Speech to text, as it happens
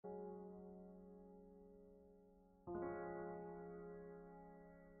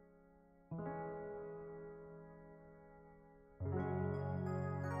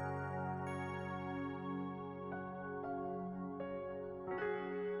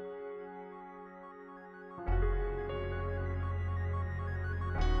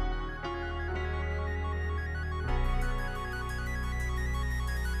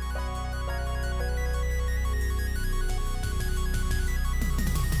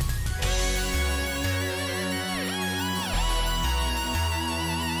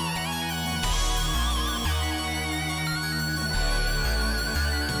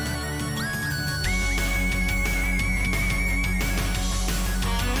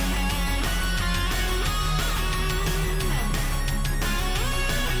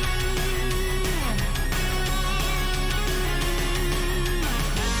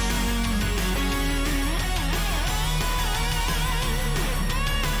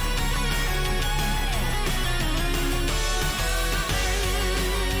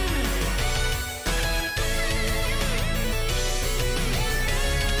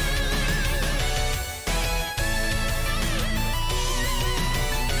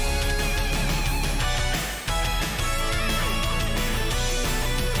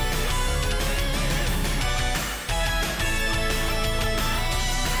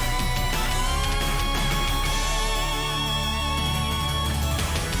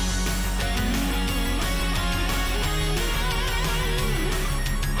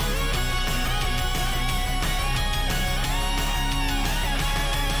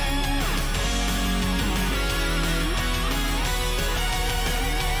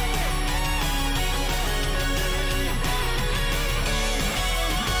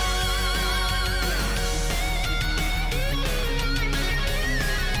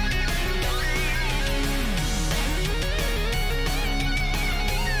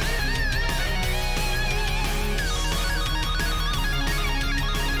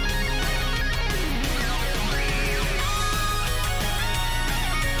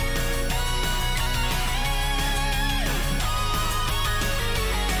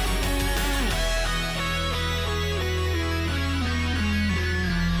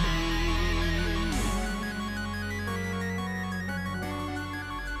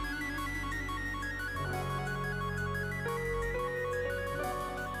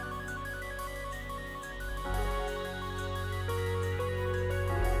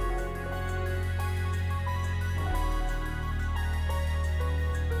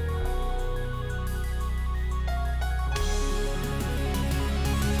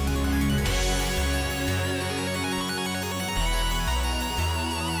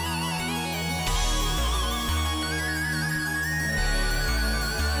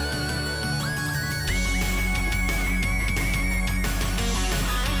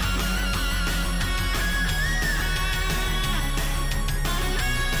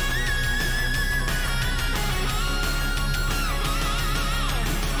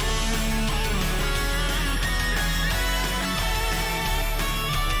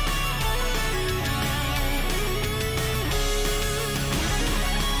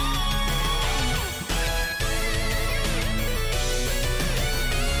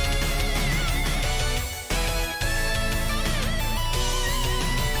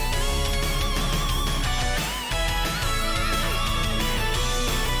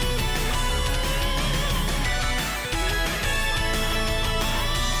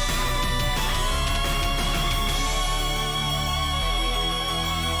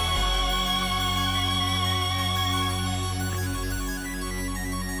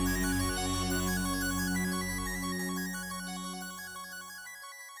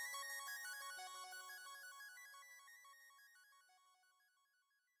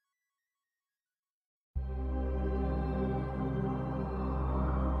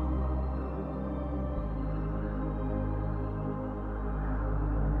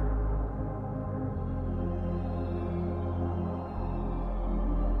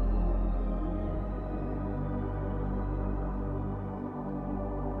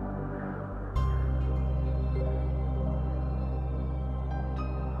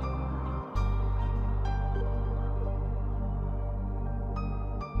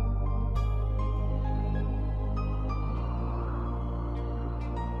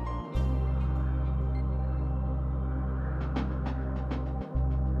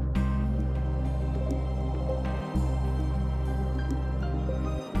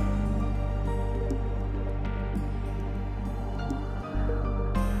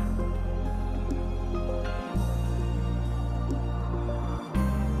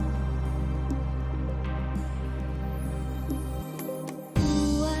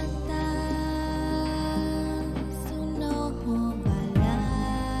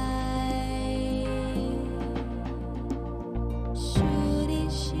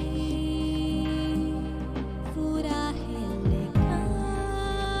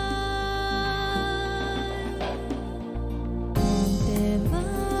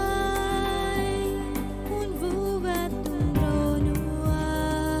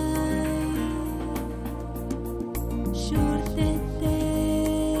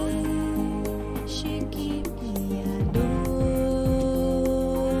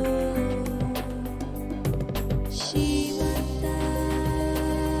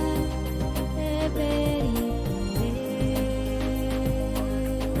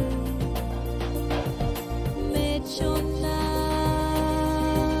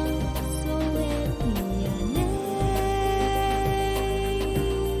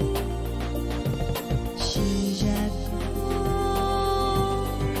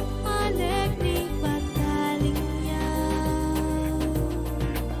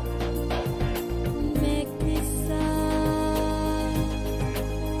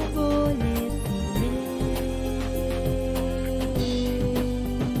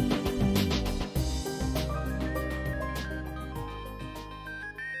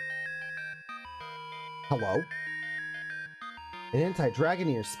Hello? An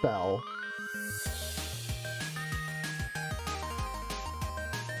anti-Dragoneer spell.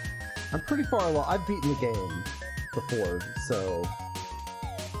 I'm pretty far along. I've beaten the game before, so...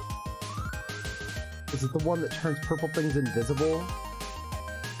 Is it the one that turns purple things invisible?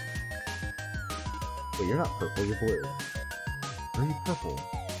 Wait, you're not purple, you're blue. Or are you purple?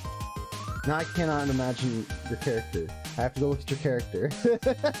 Now I cannot imagine your character. I have to go look at your character.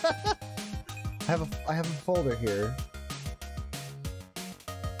 I have a folder here.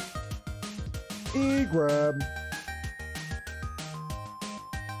 E-grab.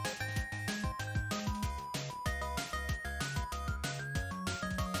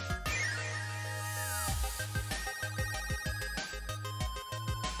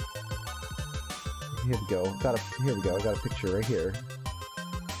 Here we go. Here we go. I got a picture right here.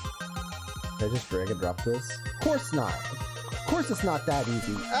 Did I just drag and drop this? Of course not. Of course it's not that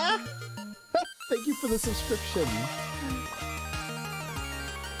easy. Ah! Thank you for the subscription.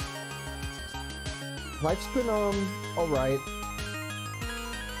 Life's been, alright.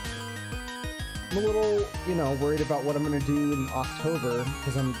 I'm a little, you know, worried about what I'm gonna do in October,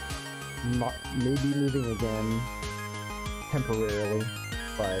 because I'm maybe moving again temporarily,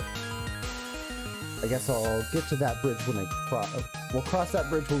 but I guess I'll get to that bridge when we'll cross that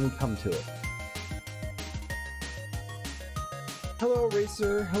bridge when we come to it. Hello,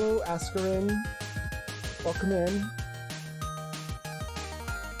 Racer. Hello, Askarin. Welcome in.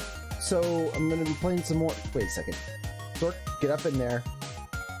 So, I'm gonna be playing some more. Wait a second. Zork, get up in there.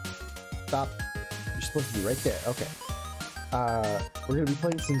 Stop. You're supposed to be right there. Okay. We're gonna be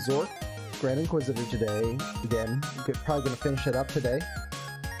playing some Zork, Grand Inquisitor today. Again, we're probably gonna finish it up today.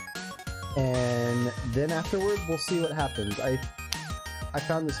 And then afterward, we'll see what happens. I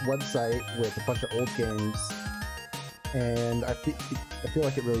found this website with a bunch of old games, and I feel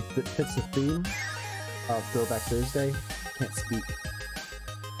like it really fits the theme of Throwback Thursday. Can't speak.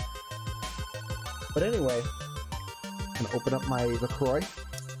 But anyway, I'm gonna open up my LaCroix.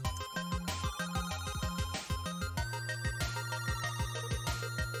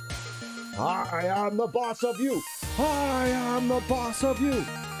 I am the boss of you! I am the boss of you!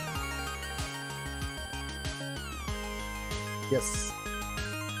 Yes.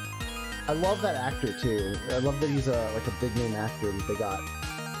 I love that actor too. I love that he's like a big name actor that they got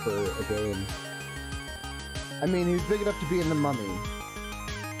for a game. I mean, he was big enough to be in The Mummy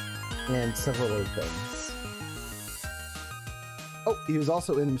and several other things. Oh, he was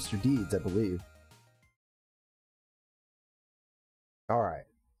also in Mr. Deeds, I believe. Alright.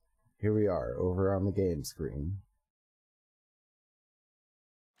 Here we are, over on the game screen.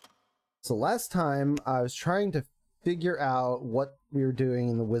 So last time, I was trying to figure out what we were doing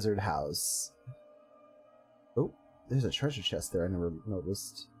in the wizard house. Oh, there's a treasure chest there I never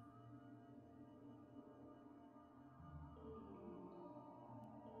noticed.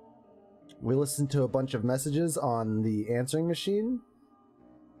 We listened to a bunch of messages on the answering machine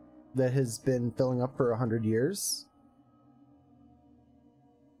that has been filling up for 100 years.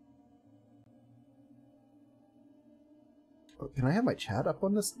 Oh, can I have my chat up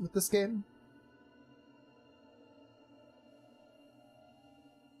on this with this game?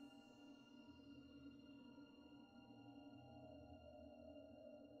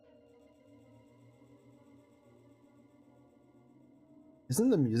 Isn't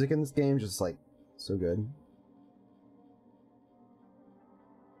the music in this game just, like, so good?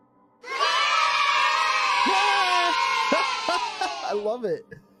 I love it!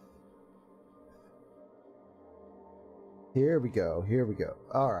 Here we go, here we go.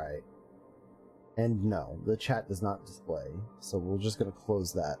 Alright. And no, the chat does not display, so we're just gonna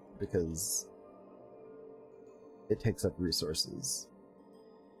close that because it takes up resources.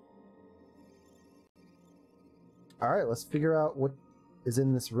 Alright, let's figure out what is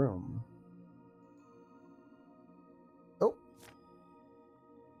in this room. Oh.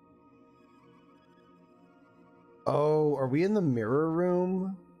 Oh, are we in the mirror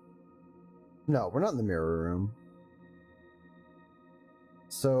room? No, we're not in the mirror room.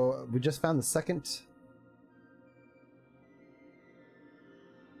 So, we just found the second...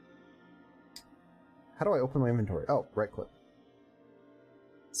 How do I open my inventory? Oh, right click.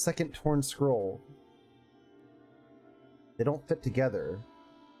 Second torn scroll. They don't fit together.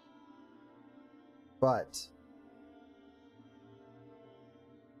 But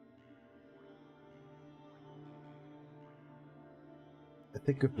I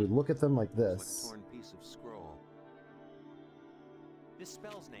think if we look at them like this. Like a torn piece of scroll. This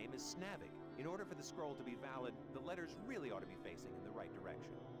spell's name is Snavig. In order for the scroll to be valid, the letters really ought to be facing in the right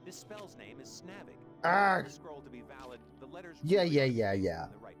direction. This spell's name is Snavig. For the scroll to be valid, the letters Yeah. in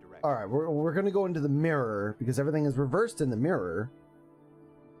the right direction. All right, we're going to go into the mirror because everything is reversed in the mirror.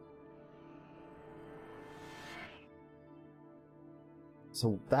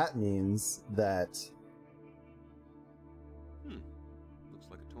 So that means that Looks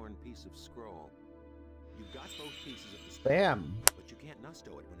like a torn piece of scroll. You've got both pieces of the spell, bam. but you can't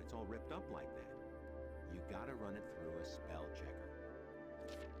nusto it when it's all ripped up like that. You gotta run it through a spell checker.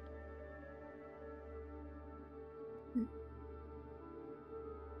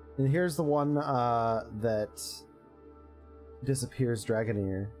 And here's the one that disappears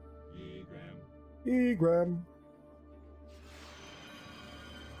Dragoneer. Egram.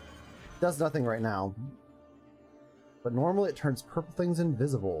 Does nothing right now. But normally it turns purple things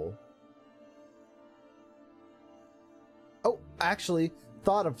invisible. Oh, I actually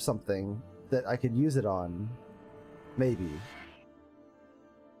thought of something that I could use it on. Maybe.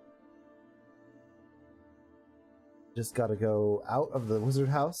 Just gotta go out of the wizard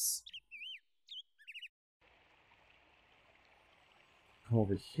house. Come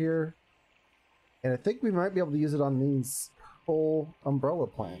over here. And I think we might be able to use it on these purple umbrella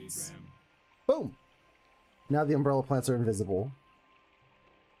plants. Boom! Now the umbrella plants are invisible.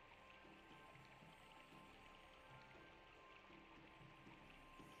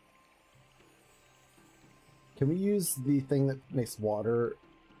 Can we use the thing that makes water,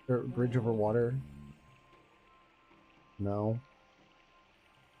 or bridge over water? No.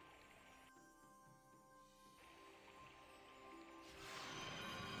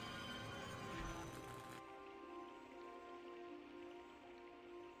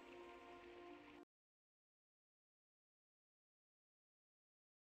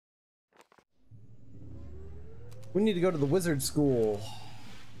 We need to go to the wizard school.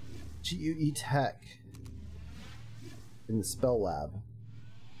 GUE Tech. In the spell lab.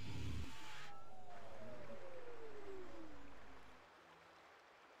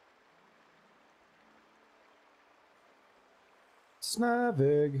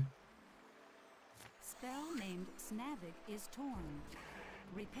 Snavig. Spell named Snavig is torn.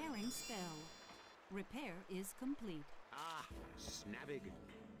 Repairing spell. Repair is complete. Ah, Snavig.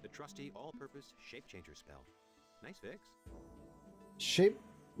 The trusty all-purpose shape changer spell. Nice fix.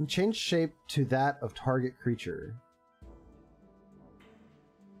 Change shape to that of target creature.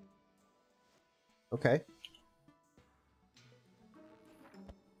 Okay.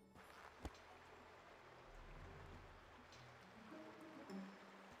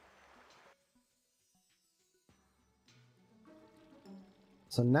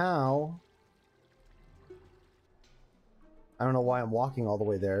 So now, I don't know why I'm walking all the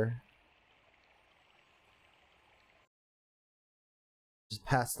way there. Just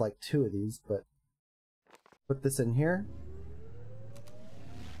passed like 2 of these, but put this in here.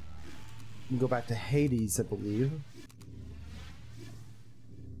 And go back to Hades, I believe.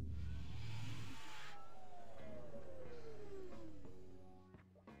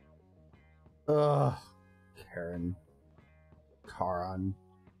 Ugh. Karen. Karan.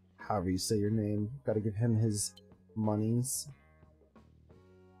 However you say your name. Gotta give him his monies.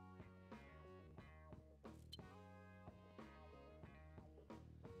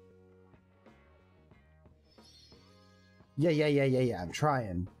 Yeah. I'm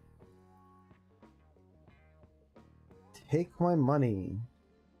trying. Take my money.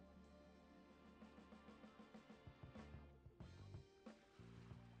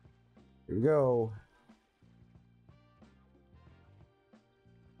 Here we go.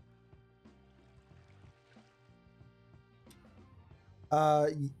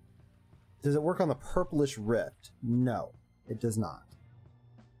 Does it work on the purplish rift? No, it does not.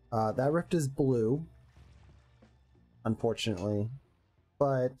 That rift is blue, unfortunately,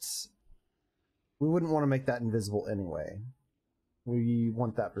 but we wouldn't want to make that invisible anyway. We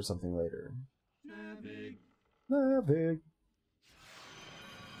want that for something later. Navig.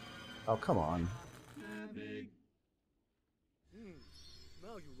 Oh, come on.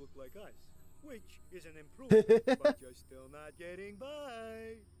 Now you look like us, which is an improvement, but you're still not getting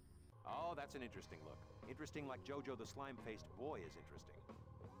by. Oh, that's an interesting look. Interesting like Jojo the slime-faced boy is interesting.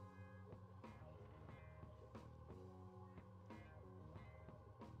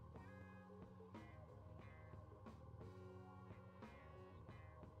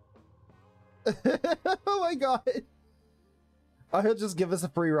 Oh my god. Oh, he'll just give us a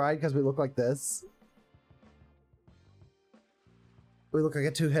free ride because we look like this. We look like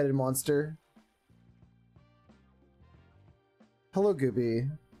a two-headed monster. Hello, Gooby.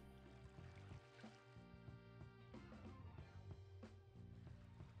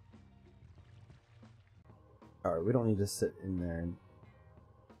 Alright, we don't need to sit in there.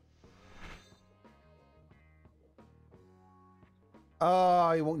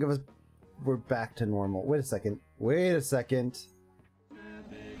 Oh, he won't give us... We're back to normal. Wait a second. Wait a second.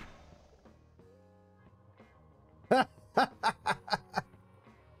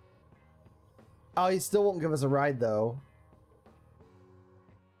 Oh, he still won't give us a ride, though.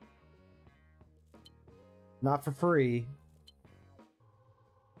 Not for free.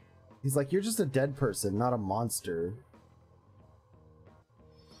 He's like, you're just a dead person, not a monster.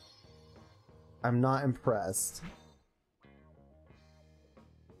 I'm not impressed.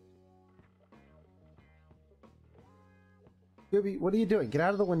 Gooby, what are you doing? Get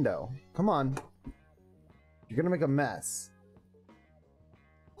out of the window. Come on. You're gonna make a mess.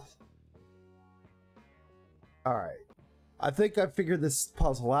 Alright. I think I figured this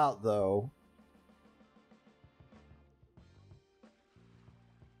puzzle out, though.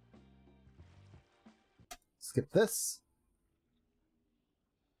 Skip this.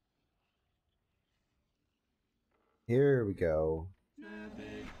 Here we go.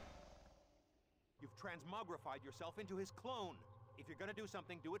 You've transmogrified yourself into his clone. If you're gonna do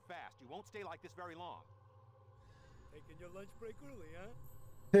something, do it fast. You won't stay like this very long. Taking your lunch break early, huh?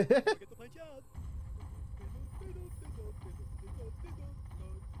 Don't forget to punch out.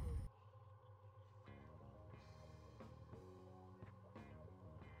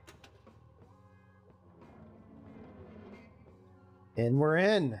 And we're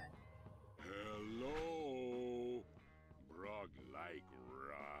in. Hello. Brog like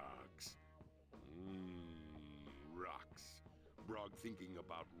rocks. Rocks. Brog thinking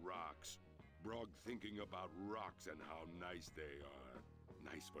about rocks. Brog thinking about rocks and how nice they are.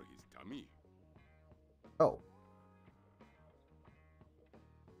 Nice for his tummy. Oh.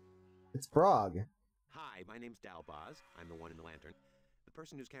 It's Brog. Hi, my name's Dalbaz. I'm the one in the lantern. The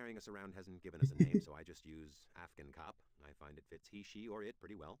person who's carrying us around hasn't given us a name, so I just use Afghan Cop. I find it fits he, she, or it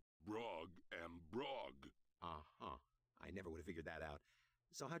pretty well. Brog am Brog. Uh-huh. I never would have figured that out.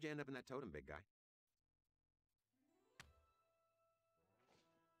 So how'd you end up in that totem, big guy?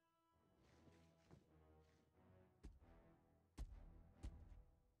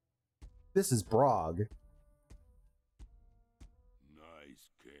 This is Brog. Nice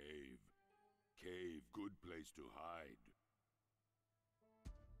cave. Cave, good place to hide.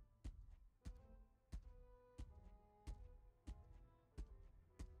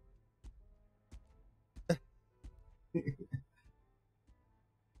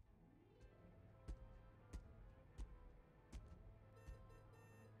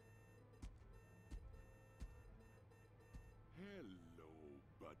 Hello,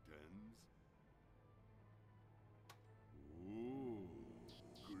 buttons. Ooh,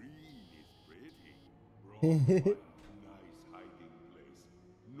 green is pretty. Brog find nice hiding place.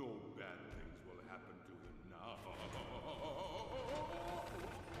 No bad things will happen to him now.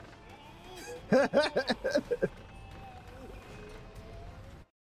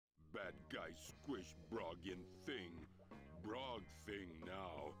 Bad guy squish Broggian thing. Brog thing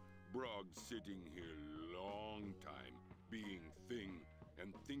now. Brog sitting here long time, being thing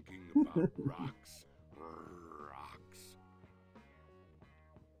and thinking about rocks. Rocks.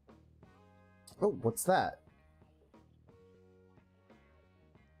 Oh, what's that?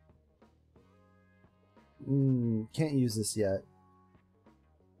 Can't use this yet.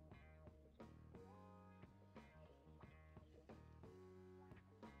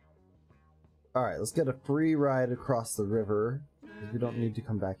 Alright, let's get a free ride across the river. We don't need to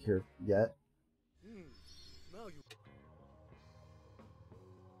come back here yet. Now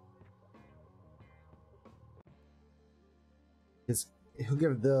you... He'll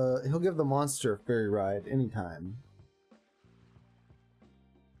give the monster a free ride anytime.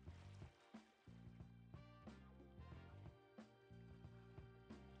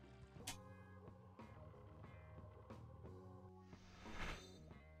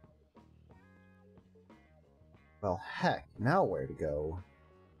 Well, heck, now where to go?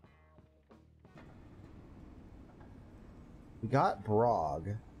 We got Brog.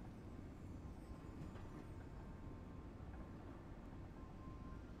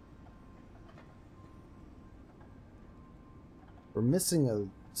 We're missing a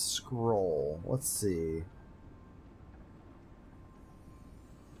scroll. Let's see.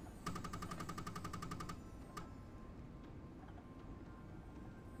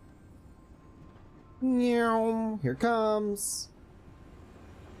 Here comes.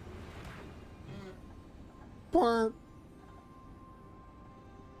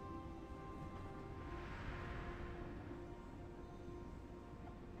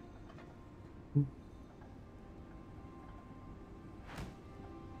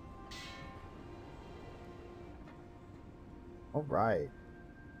 All right.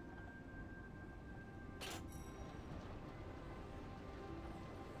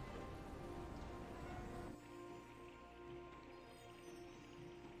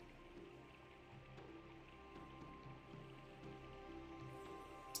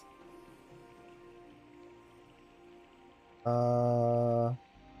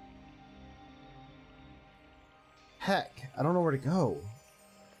 Heck, I don't know where to go.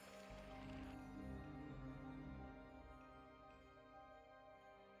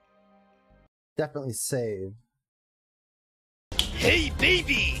 Definitely save. Hey,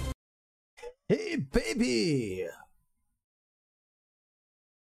 baby! Hey, baby!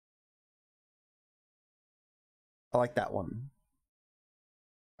 I like that one.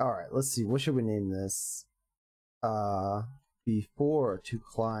 Alright, let's see. What should we name this? Before to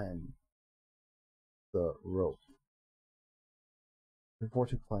climb the rope. Before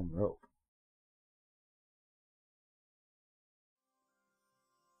to climb rope.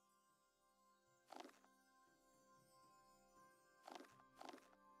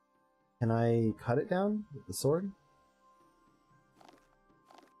 Can I cut it down with the sword?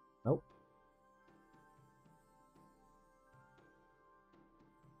 Nope.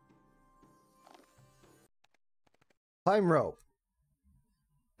 Climb rope.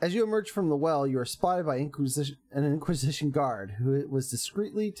 As you emerge from the well, you are spotted by an Inquisition guard who was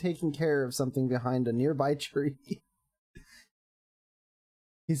discreetly taking care of something behind a nearby tree.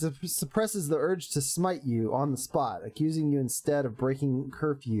 He suppresses the urge to smite you on the spot, accusing you instead of breaking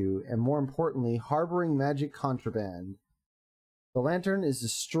curfew and, more importantly, harboring magic contraband. The lantern is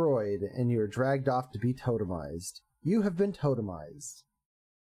destroyed and you are dragged off to be totemized. You have been totemized.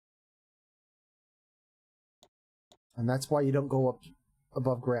 And that's why you don't go up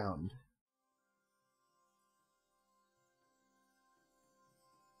above ground.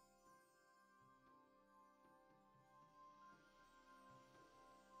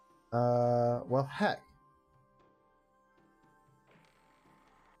 Well, heck.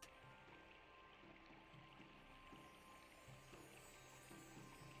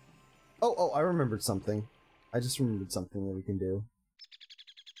 Oh, I remembered something. I just remembered something that we can do.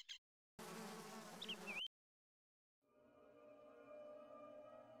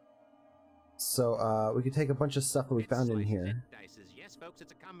 So, we could take a bunch of stuff that we found in here. Yes, folks,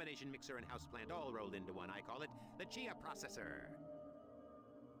 it's a combination mixer and houseplant all rolled into one. I call it the Chia processor.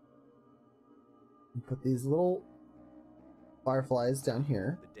 And put these little fireflies down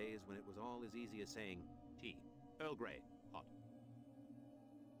here. The days when it was all as easy as saying tea, Earl Grey, hot.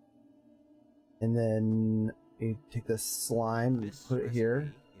 And then you take this slime and This put it recipe,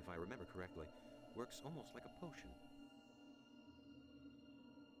 here. if I remember correctly, works almost like a potion.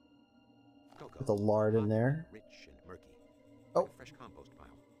 Cocoa, Put the lard in there. rich and murky. Oh. Like a fresh compost pile.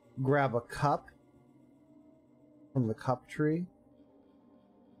 Grab a cup from the cup tree.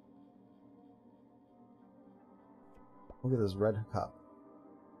 Look at this red cup.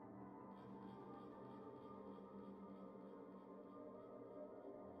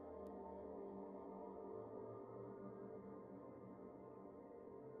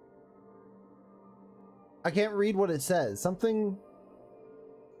 I can't read what it says. Something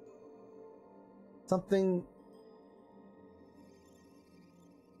of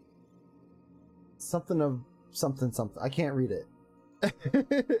something. I can't read it.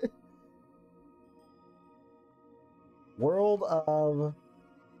 World of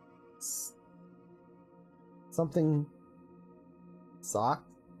something sock.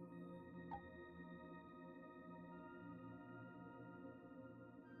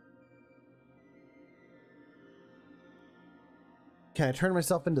 Can I turn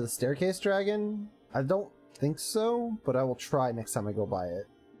myself into the staircase dragon? I don't think so, but I will try next time I go by it.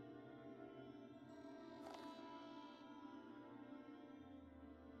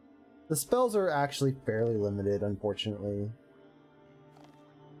 The spells are actually fairly limited, unfortunately.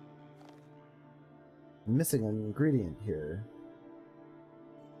 I'm missing an ingredient here.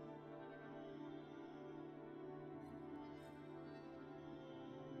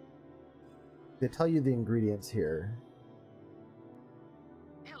 They tell you the ingredients here.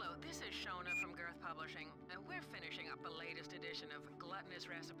 Hello, this is Shona from Girth Publishing, and we're finishing up the latest edition of Gluttonous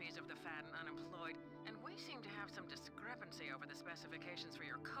Recipes of the Fat and Unemployed, and we seem to have some discrepancy over the specifications for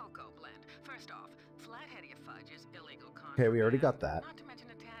your cocoa blend. First off, flathead fudge is illegal content. Okay, we already got that. Not to mention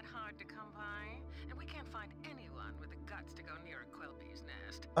a tad hard to come by, and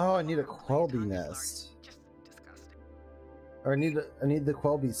Oh, I need a Quelby nest. Just disgusting. Or I need the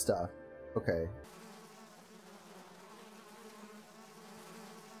Quelby stuff. Okay.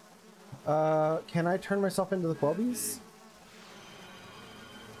 Can I turn myself into the Quelbys?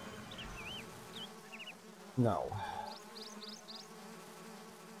 No.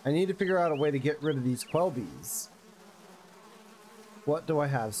 I need to figure out a way to get rid of these Quelbys. What do I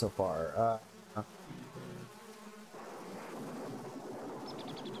have so far?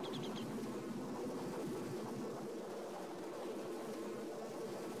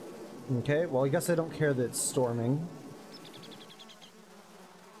 Okay, well I guess I don't care that it's storming.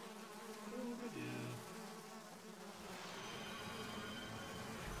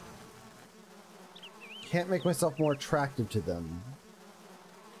 Can't make myself more attractive to them.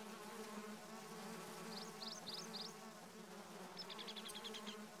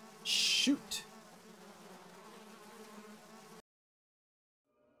 Shoot.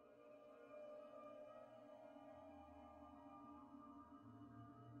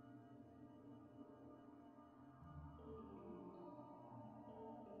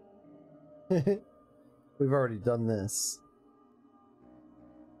 We've already done this.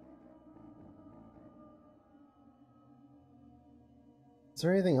 Is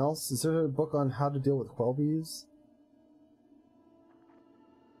there anything else? Is there a book on how to deal with Quelbys?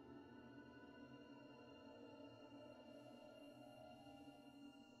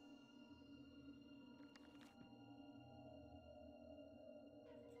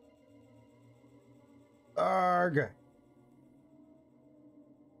 Arg!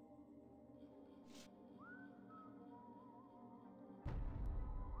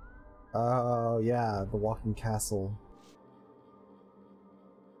 Oh yeah, the walking castle.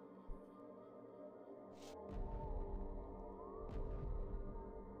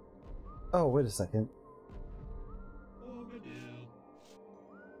 Oh, wait a second.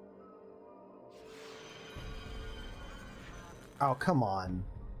 Oh, come on.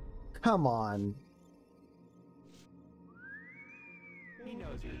 Come on. He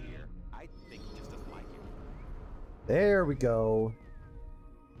knows you're here. I think he just doesn't like you. There we go.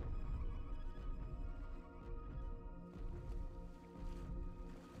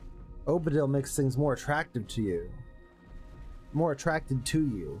 Obadil makes things more attractive to you. More attracted to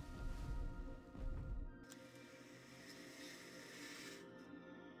you.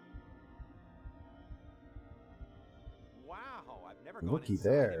 Wow, I've never gone Looky inside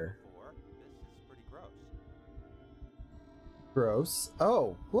there. him before. This is pretty gross. Gross.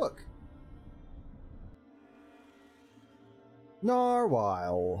 Oh, look.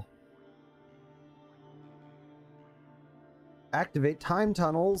 Narwhal. Activate time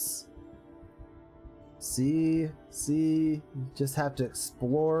tunnels. See, you just have to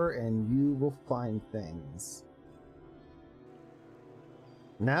explore and you will find things.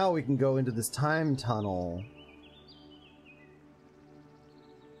 Now we can go into this time tunnel.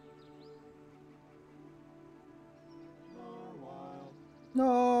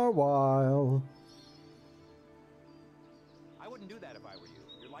 Narwhal. I wouldn't do that if I were you.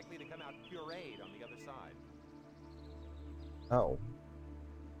 You're likely to come out pureed on the other side. Oh.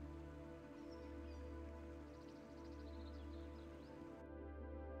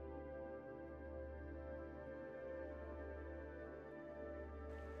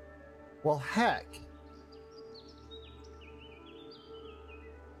 Well, heck.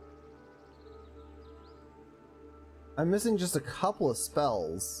 I'm missing just a couple of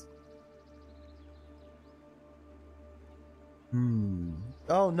spells.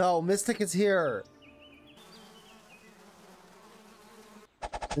 Oh no, Mystic is here.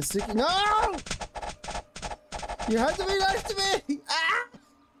 Mystic, no! You have to be nice to me! Ah!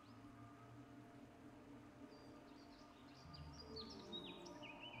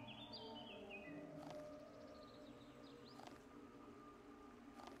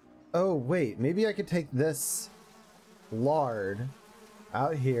 Oh wait, maybe I could take this lard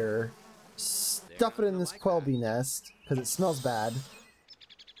out here, stuff it in this Quelby nest, because it smells bad.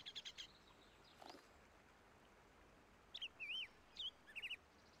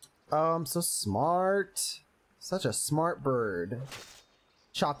 Oh, I'm so smart. Such a smart bird.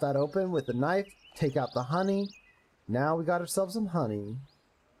 Chop that open with a knife, take out the honey. Now we got ourselves some honey.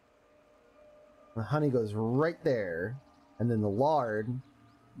 The honey goes right there. And then the lard,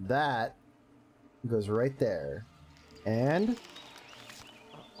 that goes right there. And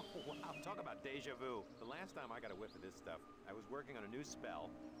Oh, wow. Talk about deja vu. The last time I got a whiff of this stuff, I was working on a new spell.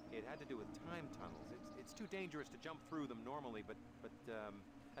 It had to do with time tunnels. It's too dangerous to jump through them normally, but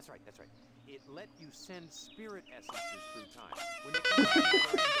that's right. It let you send spirit essences through time. When they come out the other end,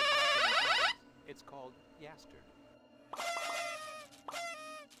 they're back in the time. It's called Yastard.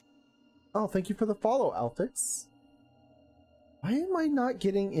 Oh, thank you for the follow, Alphix. Why am I not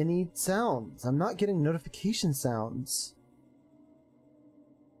getting any sounds? I'm not getting notification sounds.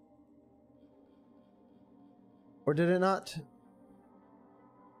 Or did it not?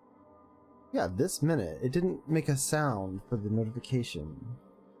 Yeah, this minute. It didn't make a sound for the notification.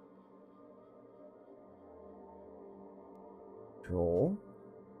 Control.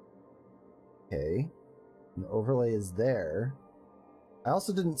 Okay. The overlay is there. I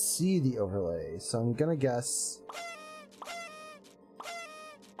also didn't see the overlay, so I'm gonna guess...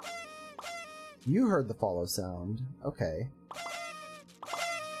 You heard the follow sound. Okay.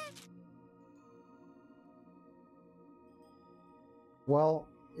 Well,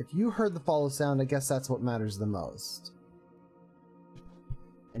 if you heard the follow sound, I guess that's what matters the most.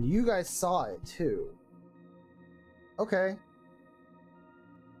 And you guys saw it too. Okay.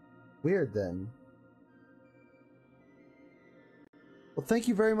 Weird then. Well, thank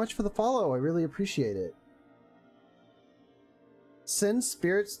you very much for the follow. I really appreciate it. Send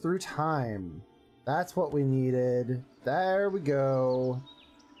spirits through time. That's what we needed. There we go.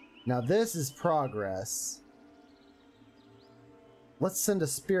 Now this is progress. Let's send a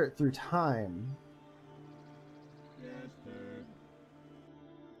spirit through time. Yes, sir.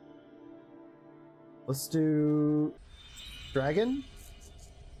 Let's do... Dragon?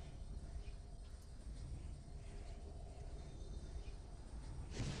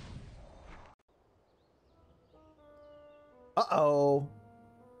 Uh-oh.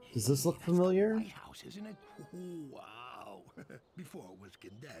 Does this look familiar? My house, isn't it? Wow. Before it was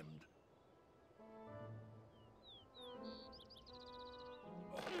condemned.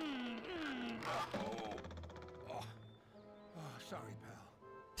 Oh, sorry, pal.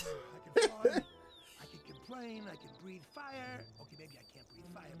 I can fly, I can complain, I can breathe fire. Okay, maybe I can't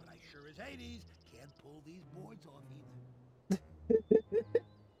breathe fire, but I sure as Hades can't pull these boards off either.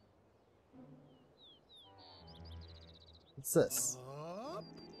 What's this? Up,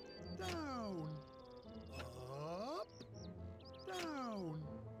 down, up, down,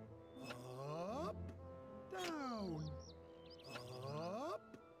 up, down, up,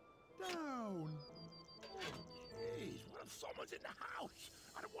 down. Oh, jeez, what if someone's in the house?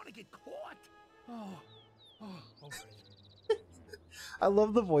 I don't want to get caught. Oh, okay. I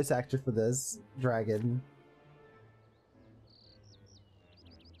love the voice actor for this, Dragon.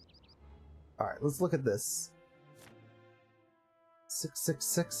 Alright, let's look at this.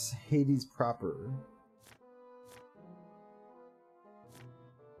 666 Hades proper.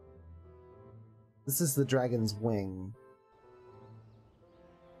 This is the dragon's wing.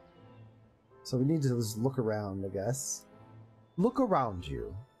 So we need to just look around, I guess. Look around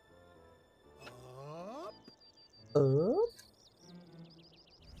you. Up, Up.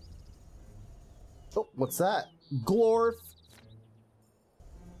 Oh, what's that? Glorf.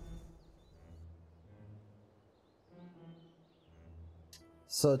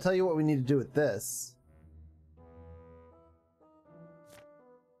 So I'll tell you what we need to do with this.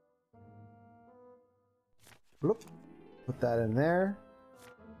 Bloop. Put that in there.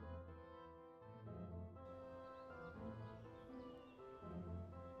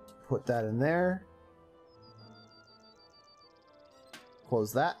 Put that in there.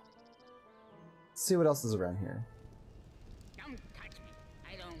 Close that. Let's see what else is around here. Don't touch me.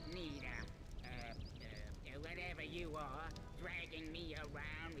 I don't need whatever you are, dragging me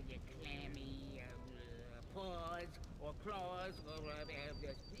around with your clammy paws or claws or what kind of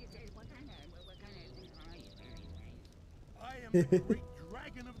thing are you anyways? I am the great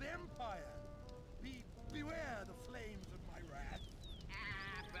dragon of the empire. Beware the flames of my wrath.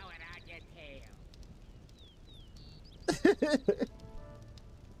 Ah, throw it out your tail.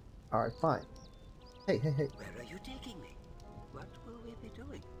 Alright, fine. Hey, hey, hey. Where are you taking me? What will we be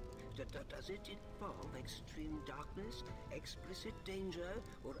doing? Does it involve extreme darkness, explicit danger,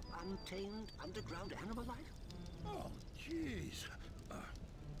 or untamed underground animal life? Oh, jeez.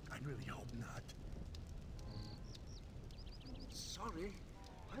 I really hope not. Sorry,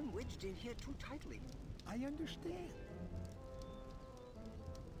 I'm wedged in here too tightly. I understand.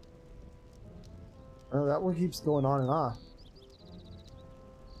 Oh, that one keeps going on and off.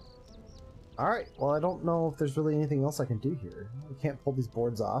 Alright, well I don't know if there's really anything else I can do here. I can't pull these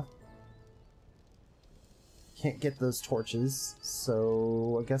boards off. Can't get those torches,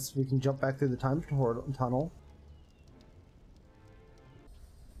 so I guess we can jump back through the time tunnel.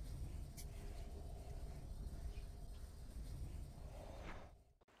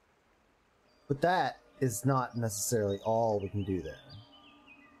 But that is not necessarily all we can do there.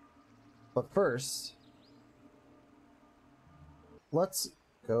 But first, let's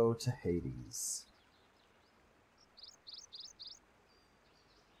go to Hades.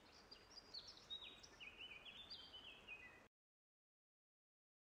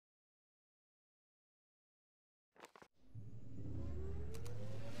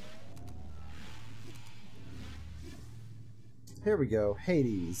 Here we go.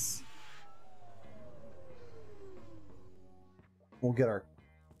 Hades. We'll get our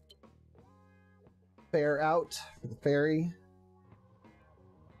fare out for the ferry.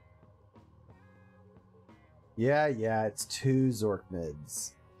 Yeah, it's 2 Zork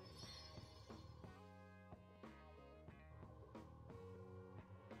mids.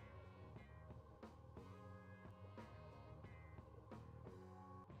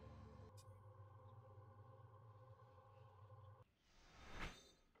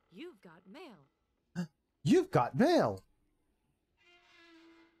 You've got mail. You've got mail!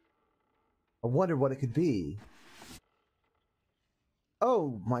 I wondered what it could be.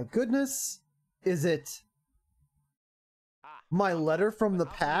 Oh my goodness! Is it my letter from the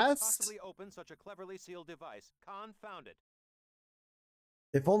past? Possibly open such a cleverly sealed device. Confound it.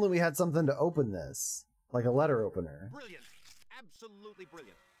 If only we had something to open this, like a letter opener. Brilliant. Absolutely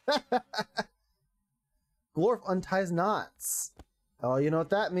brilliant. Glorf unties knots. Oh, you know what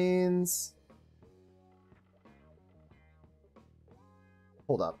that means.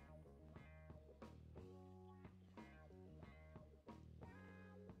 Hold up.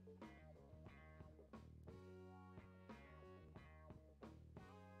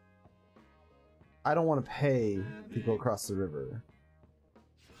 I don't want to pay to go across the river.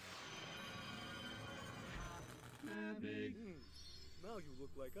 Now you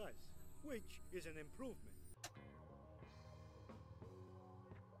look like ice, which is an improvement.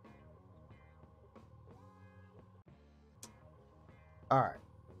 Alright.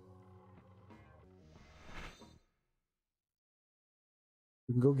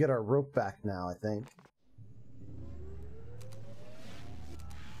 We can go get our rope back now, I think.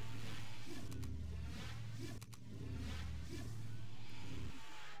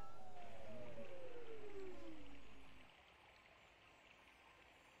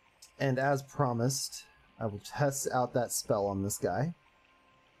 And as promised, I will test out that spell on this guy.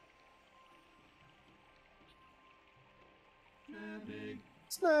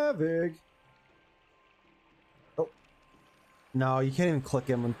 Snavig! Oh. No, you can't even click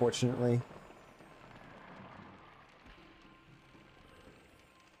him, unfortunately.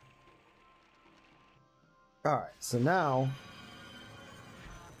 Alright, so now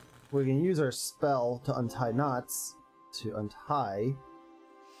we can use our spell to untie knots to untie.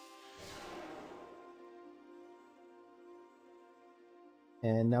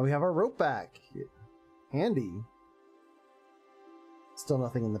 And now we have our rope back. Handy. Still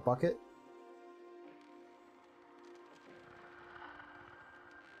nothing in the bucket.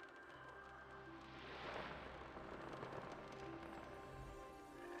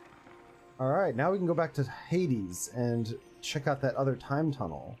 Alright, now we can go back to Hades and check out that other time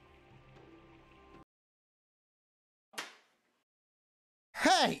tunnel.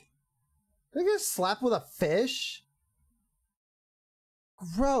 Hey! Did I get slapped with a fish?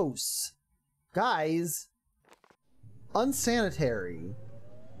 Gross. Guys. Unsanitary.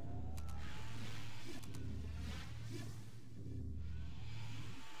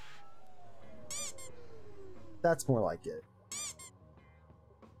 That's more like it.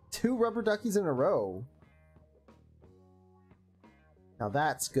 2 rubber duckies in a row. Now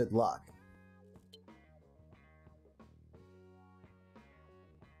that's good luck.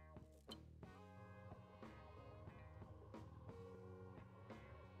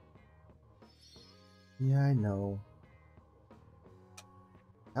 Yeah, I know.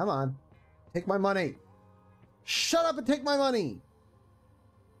 Come on. Take my money. Shut up and take my money!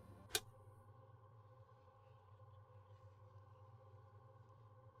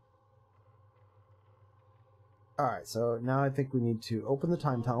 Alright, so now I think we need to open the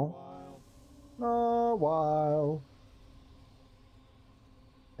time tunnel. A while.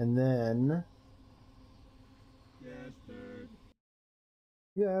 And then...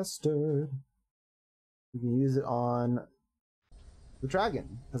 Yes, dude. We can use it on the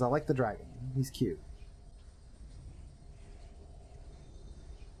dragon, because I like the dragon. He's cute.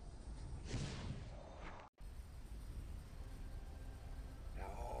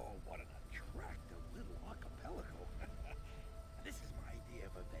 Oh, what an attractive little archipelago. This is my idea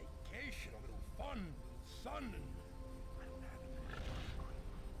of a vacation, a little fun, a little sun, and I don't have it.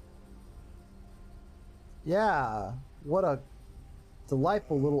 Yeah, what a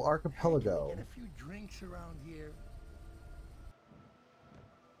delightful little archipelago. Get a few drinks around here.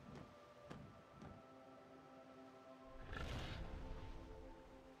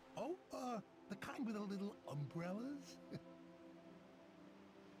 Oh, the kind with the little umbrellas?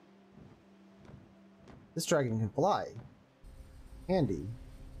 This dragon can fly. Handy.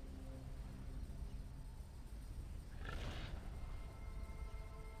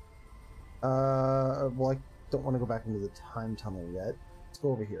 Well, don't want to go back into the time tunnel yet. Let's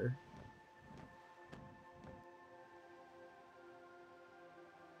go over here.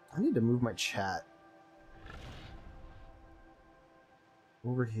 I need to move my chat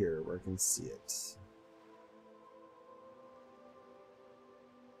over here where I can see it.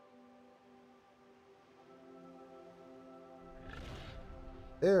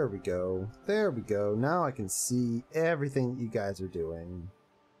 There we go. There we go. Now I can see everything you guys are doing.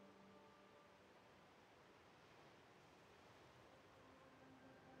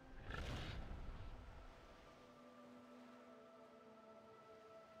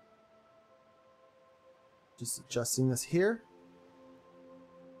 Just adjusting this here.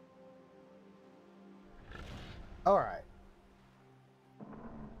 All right.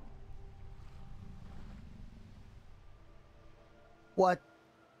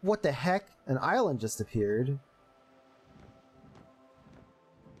 What the heck? An island just appeared.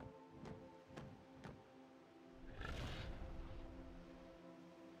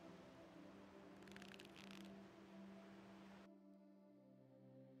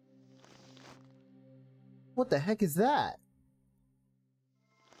 What the heck is that?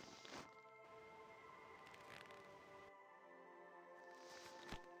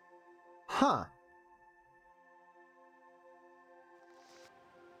 Huh.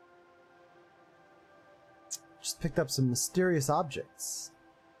 Just picked up some mysterious objects.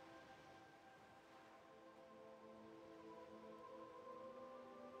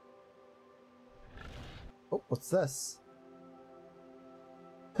 Oh, what's this?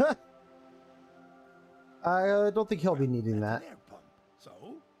 Huh. I don't think he'll be needing that. An air pump. So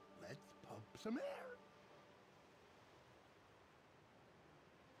let's pump some air.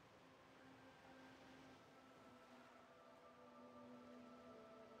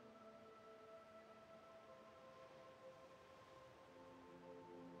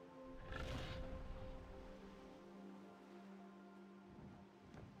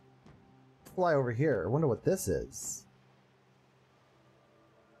 Fly over here. I wonder what this is.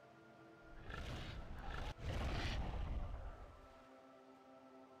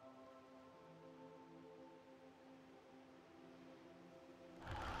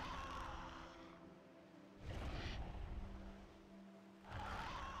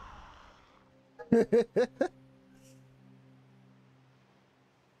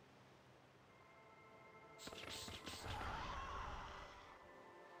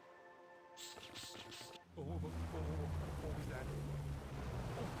 What was that?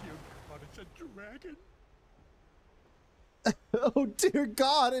 Oh dear God, it's a dragon. Oh dear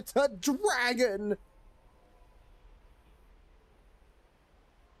God, it's a dragon!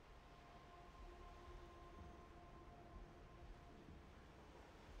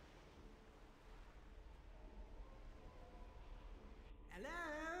 Hello?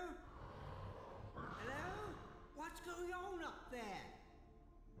 Hello? What's going on up there?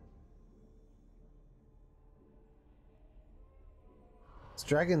 This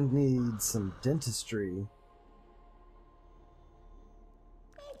dragon needs some dentistry.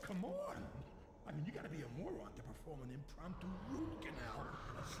 Oh, come on. I mean, you gotta be a moron to perform an impromptu root canal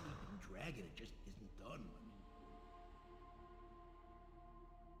on a sleeping dragon. It just isn't done.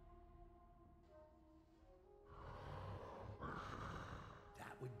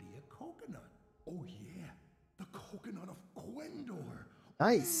 That would be a coconut. Oh, yeah. The coconut of Gwendor.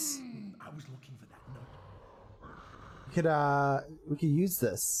 Nice. I was looking for that nut. We could use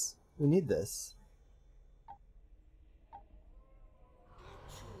this. We need this.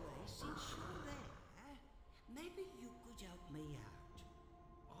 Actually, since you're there, maybe you could help me out.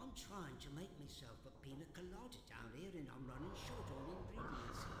 I'm trying to make myself a pina colada down here and I'm running short on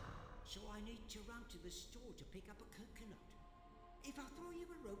ingredients. So I need to run to the store to pick up a coconut. If I throw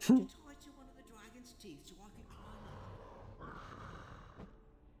you a rope to tie to one of the dragon's teeth so I can climb up.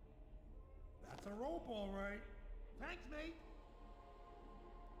 That's a rope, all right. Thanks, mate.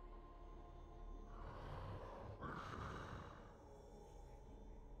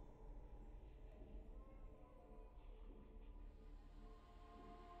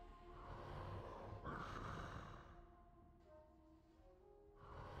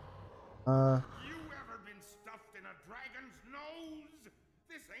 You ever been stuffed in a dragon's nose?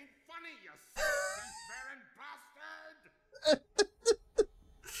 This ain't funny, you seafaring bastard!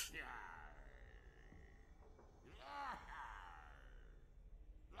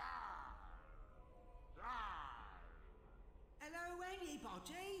 Hello,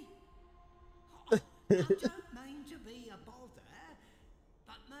 anybody? I don't mean to be a bother,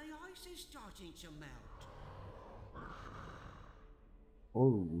 but my ice is starting to melt.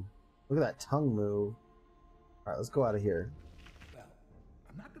 Oh, look at that tongue move. Alright, let's go out of here. Well,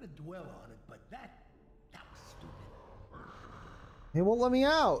 I'm not gonna dwell on it, but that was He won't let me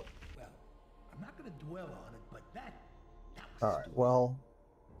out. Well, I'm not gonna dwell on it, but that was Alright, well...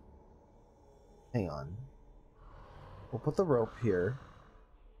 Hang on. We'll put the rope here.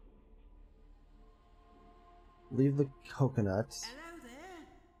 Leave the coconut. Hello there.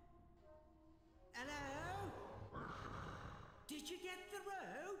 Hello? Did you get the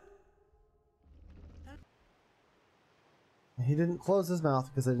rope? He didn't close his mouth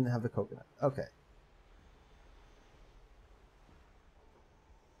because I didn't have the coconut. Okay.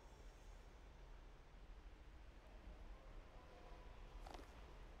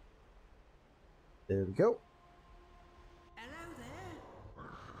 There we go. Hello there.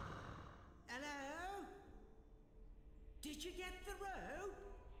 Hello? Did you get the rope?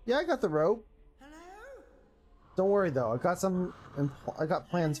 Yeah, I got the rope. Hello? Don't worry though. I got some. I got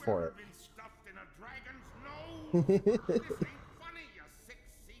plans for it. Been stuffed in a dragon's nose. This ain't funny, you sick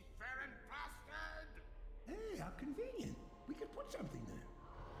seafaring bastard. Hey, how convenient. We could put something there.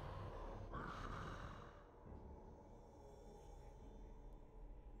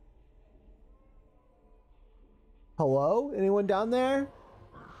 Hello? Anyone down there?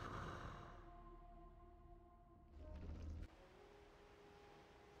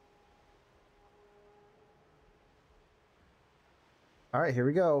 All right, here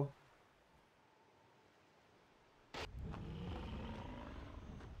we go.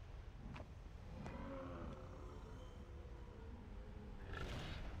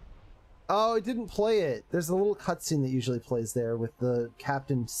 Oh, it didn't play it. There's a little cutscene that usually plays there with the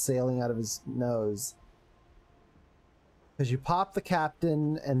captain sailing out of his nose. Because you pop the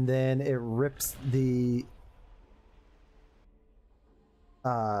captain and then it rips the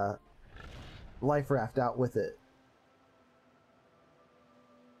life raft out with it.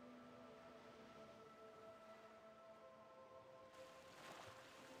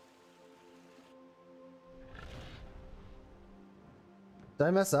 Did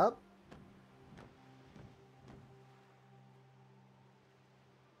I mess up?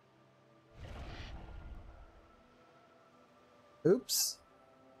 Oops.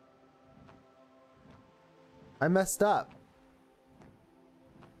 I messed up.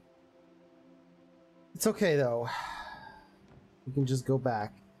 It's okay though. We can just go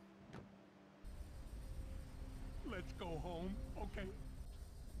back. Let's go home, okay?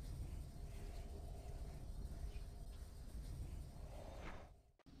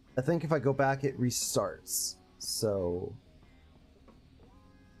 I think if I go back, it restarts. So...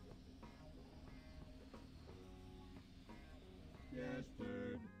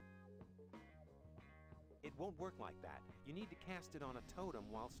 It won't work like that. You need to cast it on a totem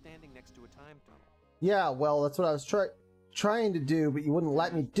while standing next to a time tunnel. Yeah, well, that's what I was trying to do, but you wouldn't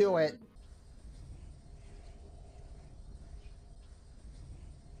let me do it.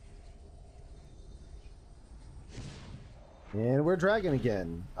 And we're dragging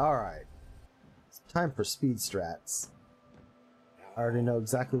again. Alright. It's time for speed strats. I already know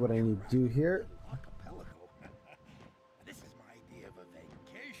exactly what I need to do here. Archipelago. This is my idea of a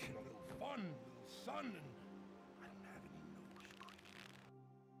vacation, a little fun, a little sun, and I don't have any notes.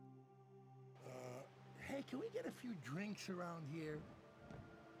 Hey, can we get a few drinks around here?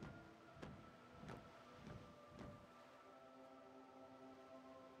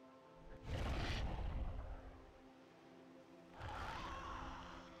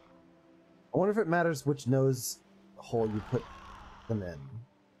 I wonder if it matters which nose hole you put them in.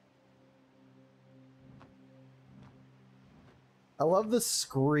 I love the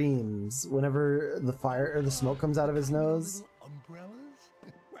screams whenever the fire or the smoke comes out of his nose. Little umbrellas?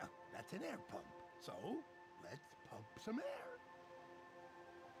 Well, that's an air pump. So, let's pump some air.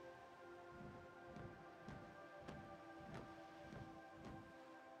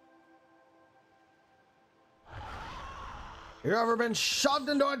 You ever been shoved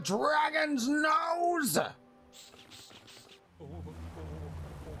into a dragon's nose? Oh, what was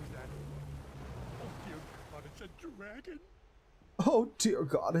that? Oh, dear God, it's a dragon. Oh dear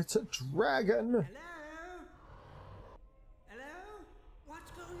God, it's a dragon. Hello? Hello? What's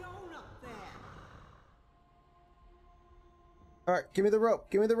going on up there? Alright, give me the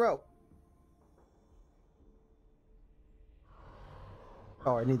rope, give me the rope.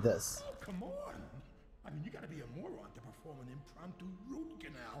 Oh, I need this. Oh, come on. I mean, you gotta be a moron to perform an impromptu root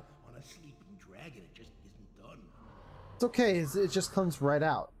canal on a sleeping dragon. It just isn't done. It's okay, it just comes right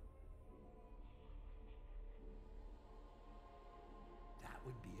out. That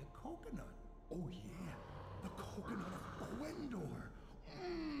would be a coconut. Oh, yeah. The coconut of Gwendor.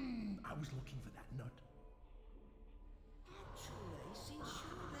 I was looking for that nut. Actually, since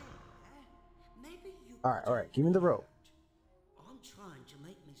you're there, maybe you Alright, give me the rope. I'm trying to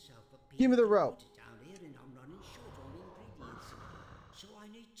make myself a Give me the rope. down here and I'm running short on ingredients.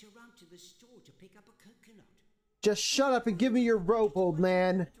 to run to the store to pick up a coconut. Just shut up and give me your rope, old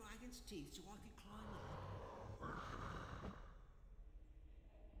man. Dragon's teeth so I could climb up.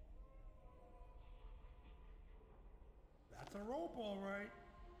 That's a rope, all right.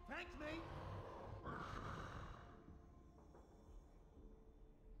 Thanks, mate.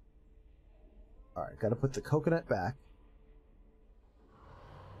 Alright, gotta put the coconut back.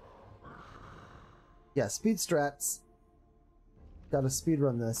 Yeah, speed strats. Gotta speed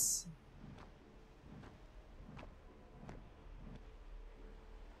run this.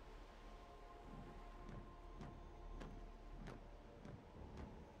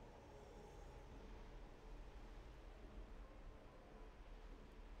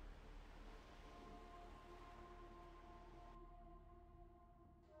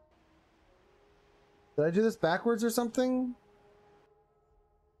 Did I do this backwards or something?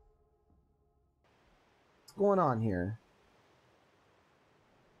 What's going on here?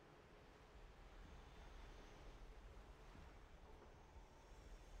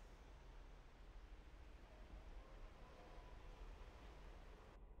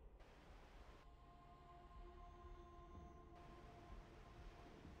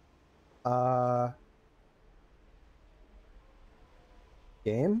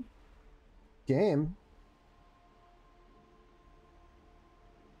 Game? Game?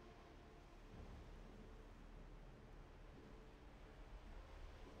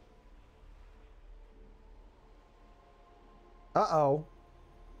 Uh-oh.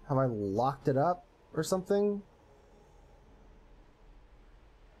 Have I locked it up or something?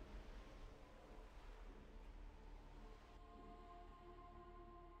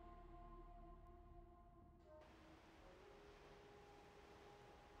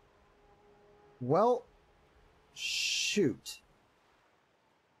 Well, shoot.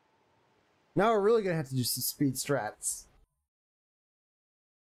 Now we're really gonna have to do some speed strats.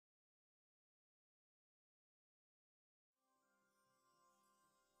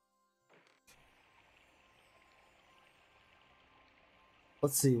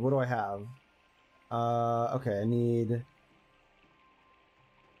 Let's see, what do I have? Okay, I need...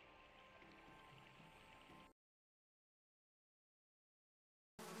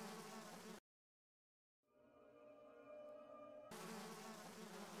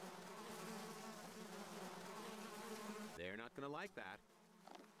 They're not gonna like that.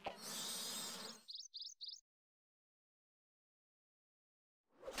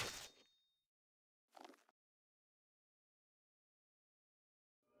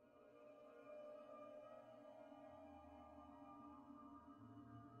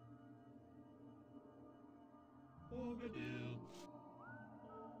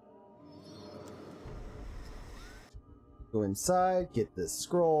 Go inside, get this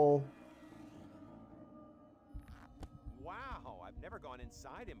scroll. Wow, I've never gone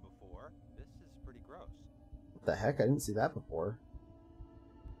inside him before. This is pretty gross. What the heck? I didn't see that before.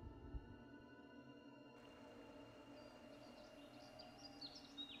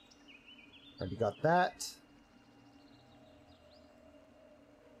 Already got that.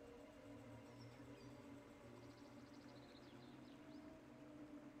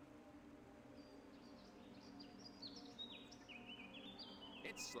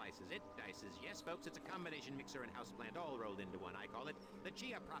 It slices, it dices. Yes, folks, it's a combination mixer and houseplant all rolled into one. I call it the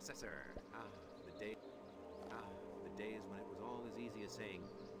Chia processor. The days when it was all as easy as saying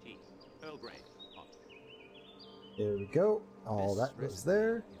tea. Earl Grey. Hot. There we go. All This that goes recipe,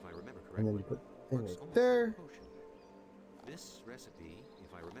 there. if I remember And then you correctly, put the thing works right almost there. like a potion. This recipe,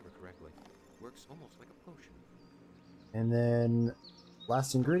 if I remember correctly, works almost like a potion. And then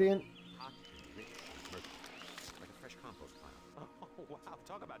last ingredient. Hot, rich, murky, like a fresh compost pile. Oh, wow,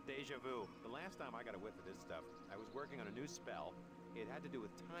 talk about deja vu. The last time I got a whiff of this stuff, I was working on a new spell. It had to do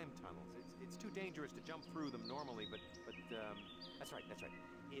with time tunnels. It's too dangerous to jump through them normally, but that's right.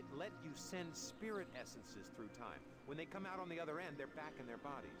 It let you send spirit essences through time. When they come out on the other end, they're back in their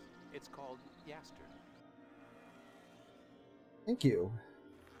bodies. It's called Yaster. Thank you.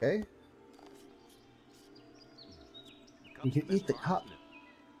 Okay. You can eat the cup.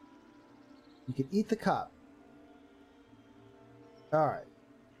 You can eat the cup. Alright.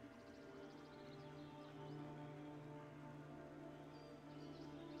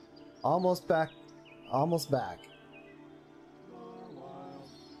 Almost back. Almost back.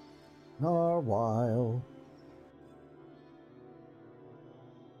 Narwhal.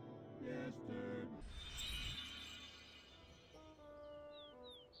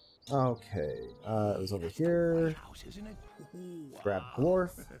 Okay, it was over here. House, isn't it? Wow. Grab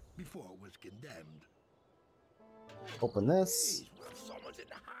Glorf. Before it was condemned. Open this. Jeez, what if someone's in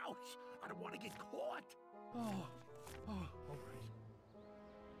the house? I don't want to get caught. Oh, all right.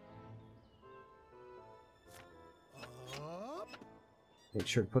 Up. Make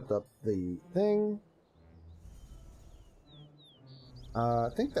sure to put up the thing. I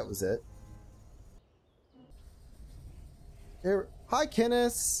think that was it. Here. Hi,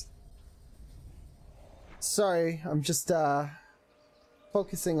 Kenneth. Sorry, I'm just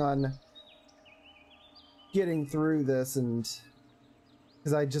focusing on getting through this, and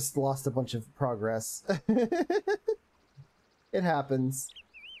because I just lost a bunch of progress. It happens.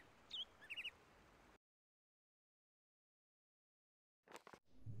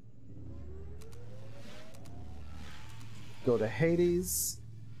 Go to Hades.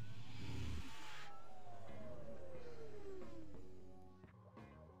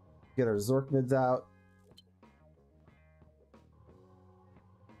 Get our Zork mids out.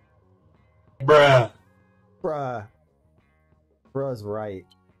 Bruh. Bruh. Bruh's right.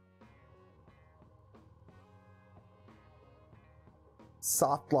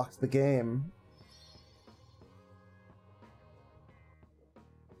 Soft locks the game.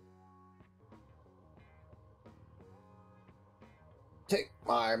 Take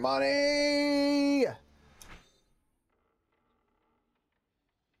my money!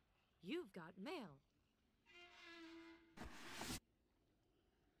 You've got mail.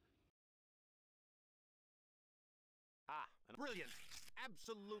 Ah, brilliant.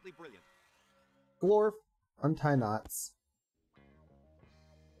 Absolutely brilliant. Glorf, untie knots.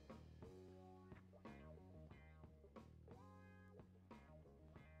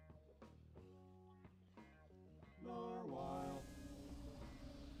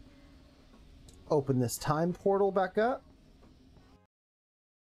 Open this time portal back up.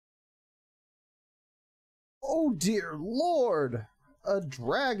 Oh dear lord! A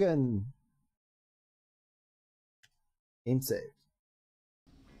dragon! Game save.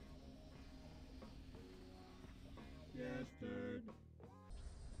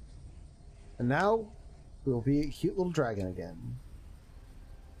 And now, we'll be a cute little dragon again.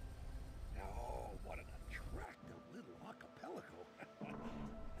 Oh, what an attractive little archipelago.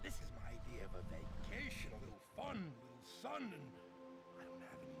 This is my idea of a vacation, a little fun, a little sun, and I don't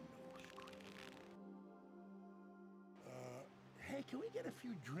have any notes. Hey, can we get a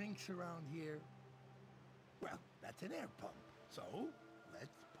few drinks around here? Well, that's an air pump, so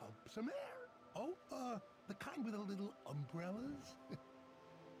let's pump some air. Oh, the kind with the little umbrellas?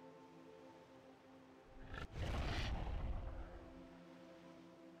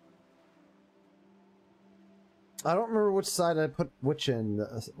 I don't remember which side I put which in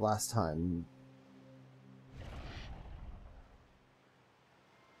last time.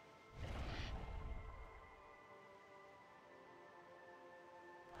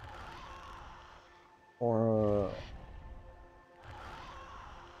 Or...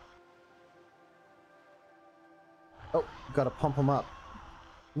 Oh, gotta pump them up.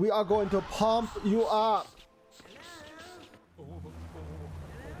 We are going to pump you up!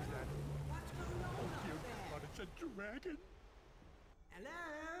 Dragon. Hello?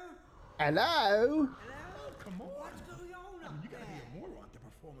 Hello? Oh, come on. What's going on up You gotta be there? a moron to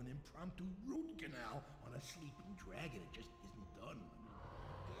perform an impromptu root canal on a sleeping dragon. It just isn't done.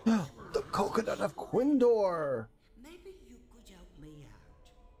 The coconut of Quindor! Maybe you could help me out.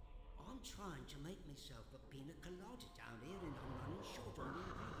 I'm trying to make myself a pina colada down here and I'm running short on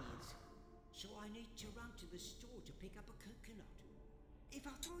ingredients. So I need to run to the store to pick up a coconut. If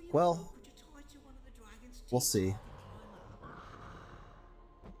I throw you Well, a rope, could you tie to one of the dragon's teeth we'll see. so I can climb up?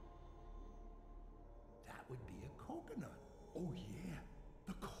 That would be a coconut. Oh, yeah.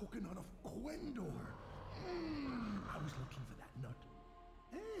 The coconut of Quendor. I was looking for that nut.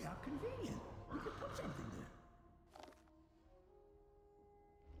 Hey, how convenient. We could put something there.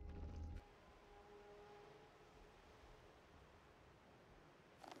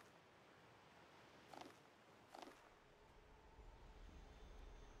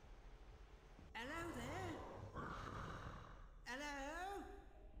 Hello there? Hello?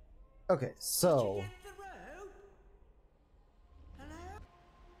 Okay, Did so... you get the rope? Hello?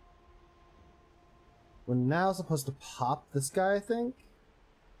 We're now supposed to pop this guy, I think?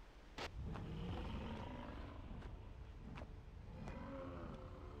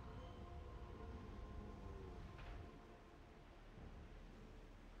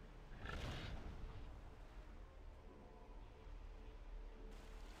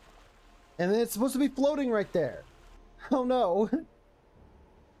 And then it's supposed to be floating right there. Oh no.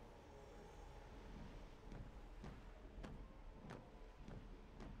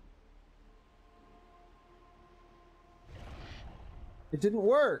 It didn't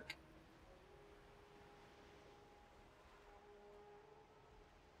work.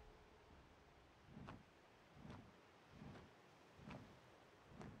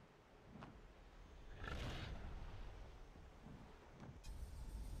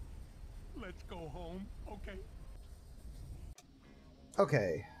 Let's go home, okay?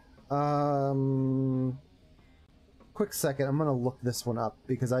 Okay. Quick second, I'm gonna look this one up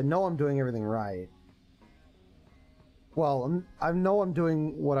because I know I'm doing everything right. Well, I know I'm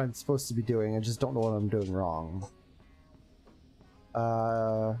doing what I'm supposed to be doing, I just don't know what I'm doing wrong.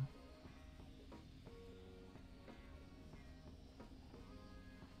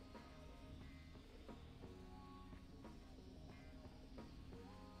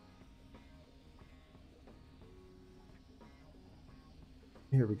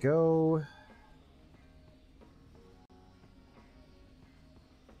 Here we go.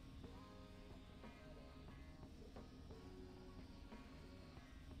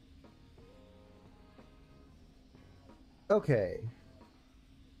 Okay.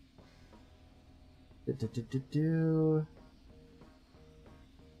 Do.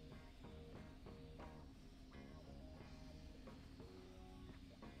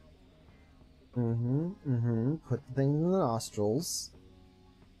 Put the thing in the nostrils.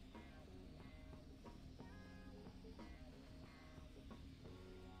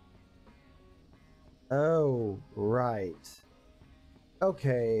 Oh, right.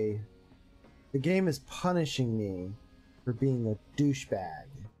 Okay. The game is punishing me for being a douchebag.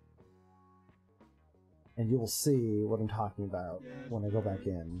 And you will see what I'm talking about when I go back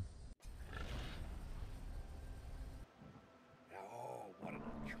in. Oh, what an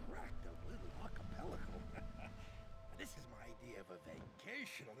attractive little archipelago. This is my idea of a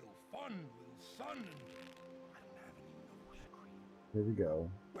vacation, a little fun, a little sun, and I don't have any nose cream. Here we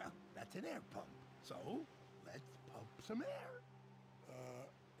go. Well, that's an air pump, so let's pump some air.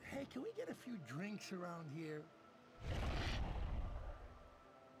 Hey, can we get a few drinks around here?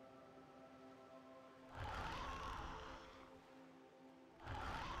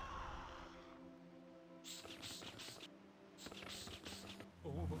 Oh,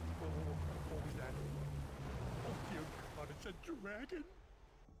 what was that? Oh, dear God, it's a dragon.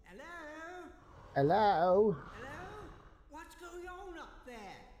 Hello? Hello? Hello? What's going on up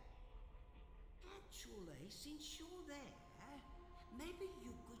there? Actually, since you're there, maybe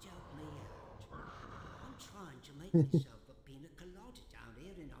you could help me out. I'm trying to make myself a pina colada down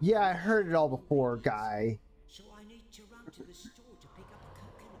here in Yeah, I heard it all before, guy. So I need to run to the store to pick up a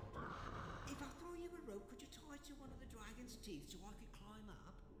coconut. If I throw you a rope, could you tie it to one of the dragon's teeth so I could climb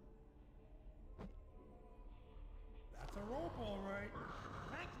up? That's a rope, all right.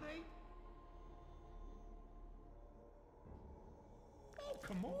 Thanks, mate. Oh,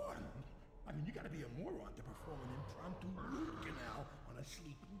 come on. I mean, you gotta be a moron to perform an impromptu root canal on a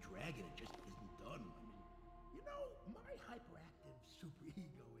sleeping dragon. It just isn't done. I mean, you know, my hyperactive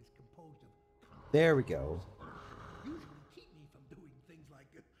superego is composed of... There we go. Usually keep me from doing things like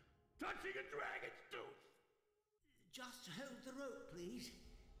touching a dragon's tooth. Just hold the rope, please.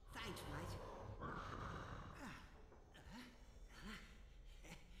 Thanks, mate.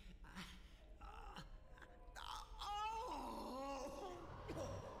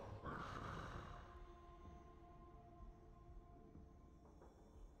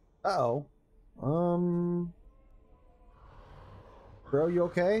 Uh-oh. Bro, you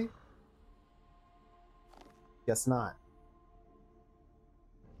okay? Guess not.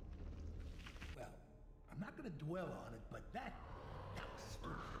 Well, I'm not gonna dwell on it, but that was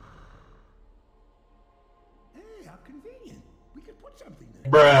stupid. Hey, how convenient. We could put something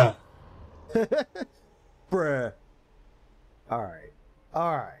there. Bruh. Bruh. Alright.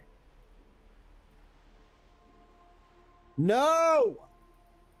 Alright. No!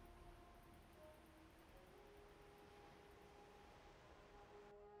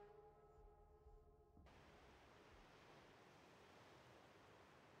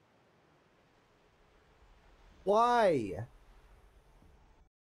 Why?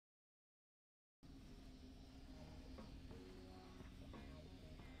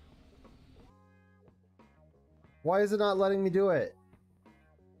 Why is it not letting me do it?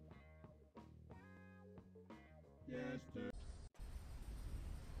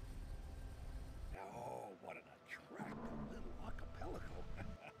 Oh, what an attractive little archipelago.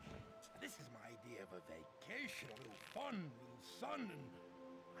 This is my idea of a vacation, a little fun, a little sun, and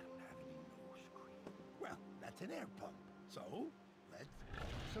I don't have any nose cream. Well, that's an air pump, so let's pump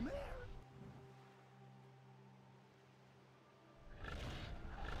some air.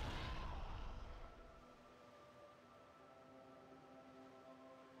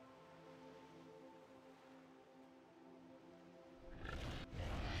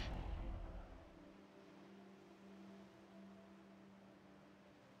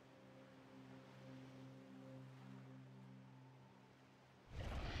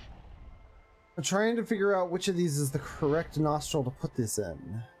 I'm trying to figure out which of these is the correct nostril to put this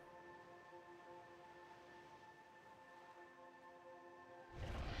in.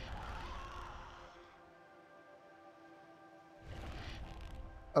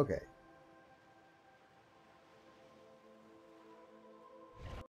 Okay.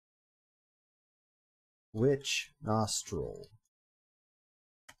 Which nostril?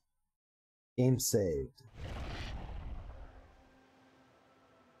 Game saved.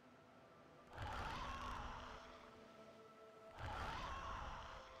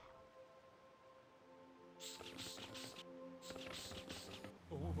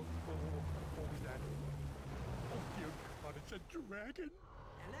 It's a dragon.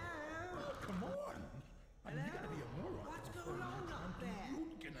 Hello? Oh, come on. I mean, you gotta be a moron. What's going on up there?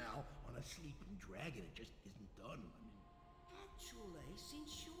 Root canal on a sleeping dragon. It just isn't done. I mean, Actually,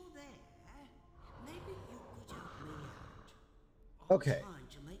 since you're there, maybe you could help me out. Okay. I'm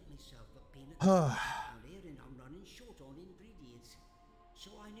trying to make myself a peanut butter down here and I'm running short on ingredients.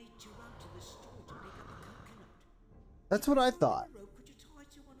 So I need to run to the store to pick up a coconut. That's what I thought. Could you tie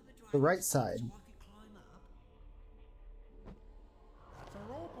to one of the The right dragon's side. feet so I could climb up? that's a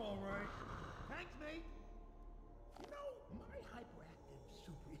rope, all right. Thanks, mate. You know, my hyperactive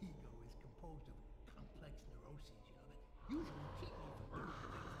superego is composed of complex neuroses, you know, that usually keep me from doing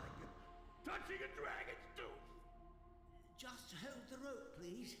things like touching a dragon's tooth. Just hold the rope,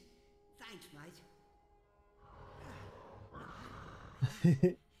 please. Thanks, mate.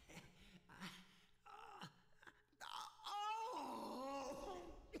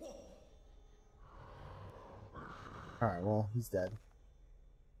 Alright, well, he's dead.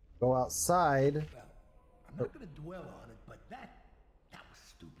 Go outside. Well, I'm not gonna dwell on it, but that was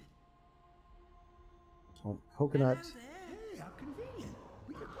stupid. Oh, coconut. Hello there. Hey, how convenient.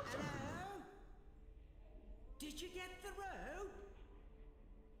 We could put something in. Hello? Did you get the rope?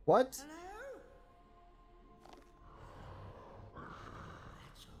 What? Hello?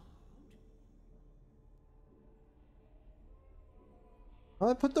 That's odd. Oh,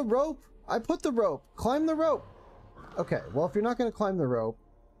 I put the rope. I put the rope. Climb the rope. Okay, well, if you're not going to climb the rope.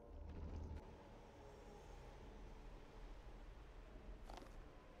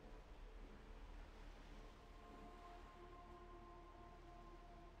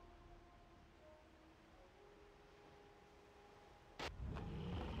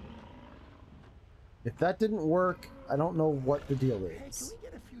 If that didn't work, I don't know what the deal Hey, can is. we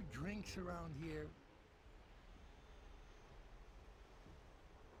get a few drinks around here?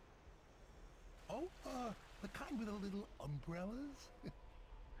 Oh, the kind with the little umbrellas?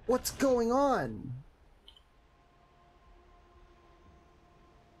 What's going on?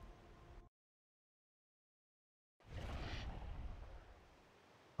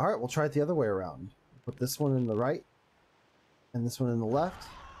 Alright, we'll try it the other way around. Put this one in the right, and this one in the left.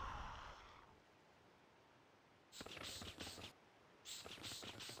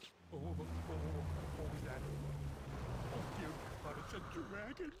 It's a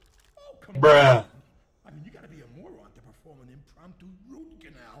dragon. Oh, come Bruh. on. I mean, you gotta be a moron to perform an impromptu root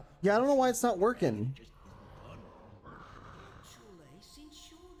canal. Yeah, I don't know why it's not working. It just isn't done. Actually, since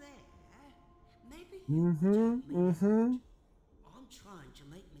you're there, maybe you could help me out. I'm trying to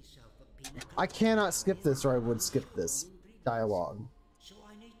make myself a peanut I cannot skip this, or I would skip this dialogue. So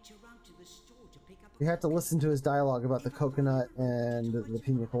I need to run to the store to pick up You have to listen to his dialogue about the coconut and the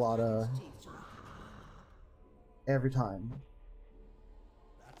pina colada every time.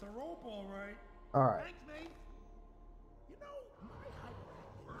 That's a rope, all right. Alright. Thanks, mate. You know, my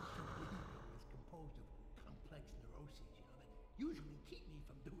hyperactive superego is composed of complex neuroses, you know, that usually keep me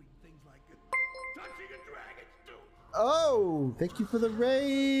from doing things like touching a dragon's tooth. Oh, thank you for the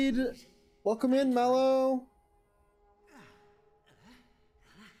raid. Welcome in, Mello.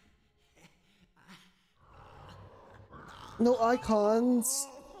 No icons.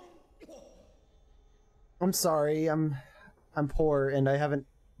 I'm sorry. I'm poor and I haven't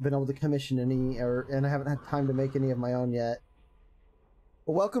been able to commission any and I haven't had time to make any of my own yet.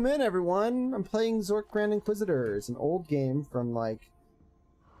 Well, welcome in, everyone. I'm playing Zork Grand Inquisitor. It's an old game from like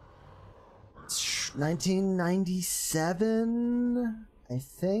 1997, I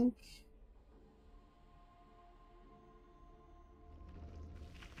think.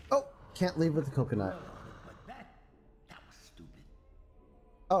 Oh, can't leave with the coconut. But that was stupid.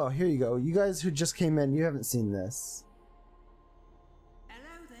 Oh, here you go. You guys who just came in, you haven't seen this.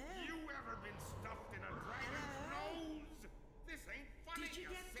 Hello there. You ever been stuffed in a dragon's nose? This ain't funny, Did you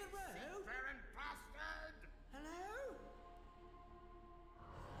get the rope? seafaring bastard! Hello?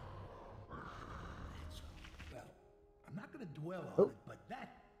 Well, I'm not gonna dwell on Oh. it, but that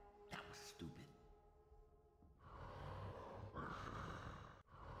was stupid.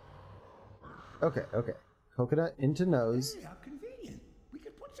 Okay, okay. Coconut into nose. Hey, how convenient. We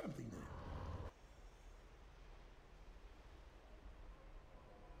could put something there.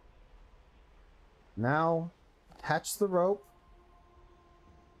 Now, attach the rope.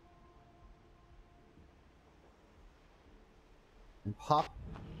 And pop.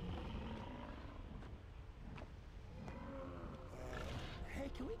 Hey,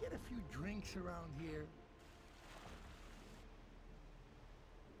 can we get a few drinks around here?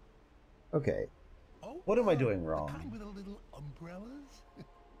 Okay. Oh, What am I doing the wrong? kind with the little umbrellas?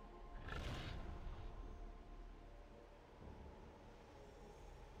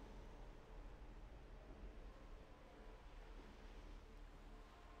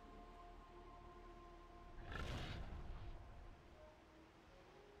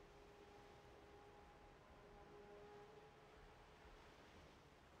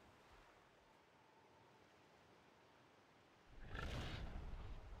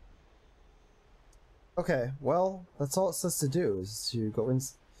 Okay, well, that's all it says to do is to go in.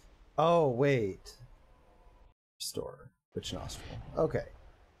 Oh, wait. Store. Witch nostril. Okay.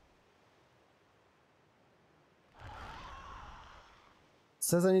 It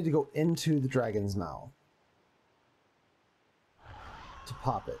says I need to go into the dragon's mouth to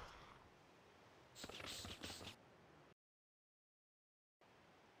pop it.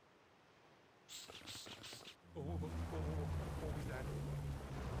 What was that?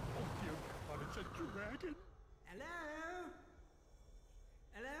 Oh dear God, it's a dragon! Hello?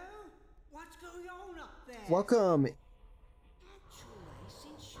 Hello? What's going on up there? Welcome. Actually,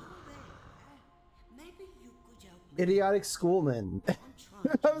 since you're there, maybe you could help me. Idiotic schoolman. I'm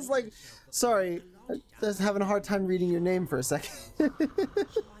trying to I was like, sorry, I was having a hard time reading your name for a second. So I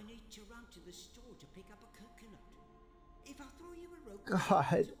need to run to the store to pick up a coconut. If I throw you a rope, God, to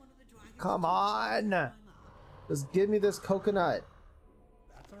one of the dragons, come you can on. climb up. Just give me this coconut.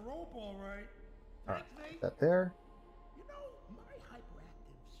 That's a rope, all right. Alright, That's me. put that there. You know, my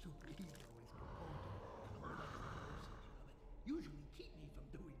hyperactive superego is composed of complex neuroses, that usually keep me from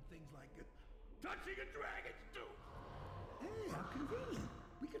doing things like touching a dragon's tooth. Hey, how convenient.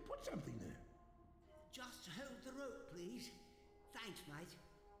 We could put something there. Just hold the rope, please. Thanks, mate.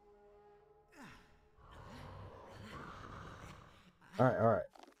 Alright, alright.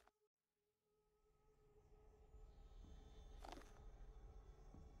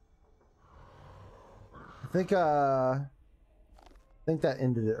 I think that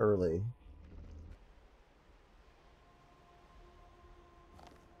ended it early.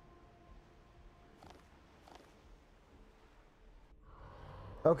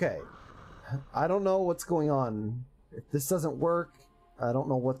 Okay. I don't know what's going on. If this doesn't work, I don't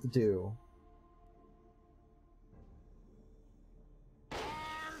know what to do.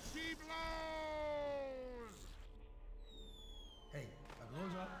 Hey, what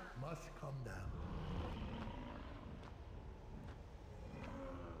goes up must come down.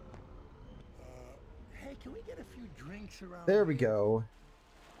 Hey, can we get a few drinks around There we here? go.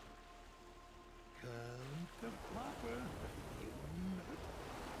 Come to Papa.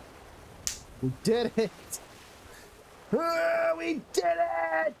 We did it! Ah, we did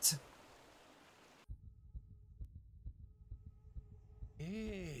it!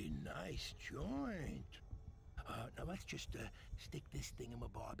 Hey, nice joint. Now let's just stick this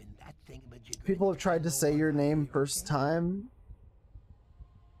thingamabob in that thingamajig. People have tried to say your name first time.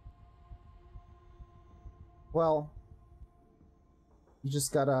 Well, you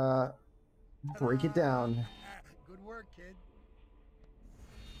just gotta break it down. Good work, kid.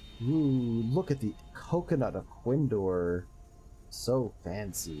 Ooh, look at the coconut of Quindor. So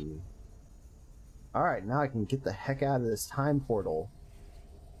fancy. Alright, now I can get the heck out of this time portal.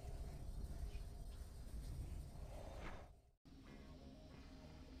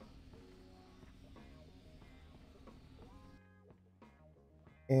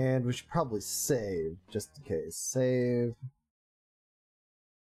 And we should probably save, just in case. Save.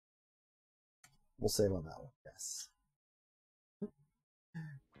 We'll save on that one, yes.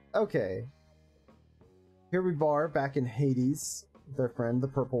 Okay. Here we are, back in Hades, with our friend, the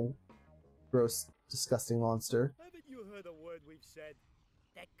purple, gross, disgusting monster. Haven't you heard a word we've said?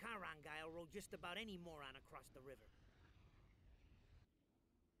 That Charon guy'll roll just about any moron across the river.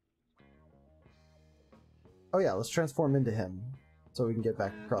 Oh yeah, let's transform into him, so we can get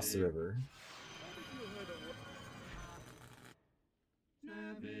back across the river. Haven't you heard a word?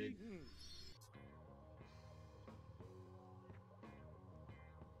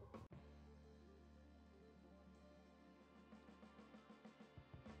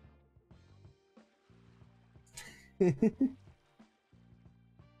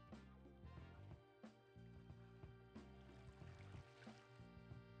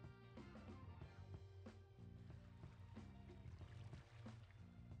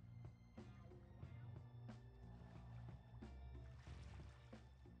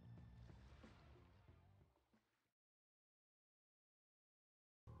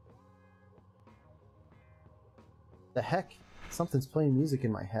 The heck? Something's playing music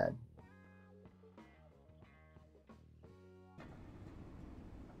in my head.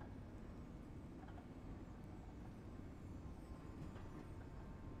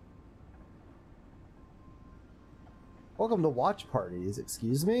 Welcome to watch parties,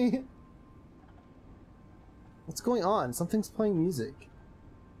 excuse me? What's going on? Something's playing music.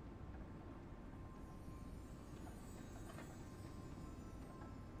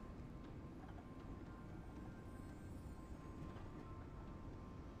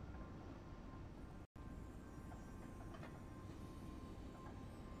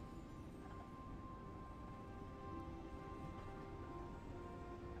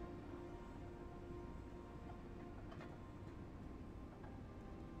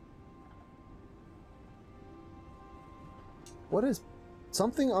 What is...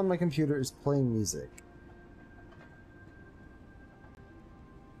 Something on my computer is playing music.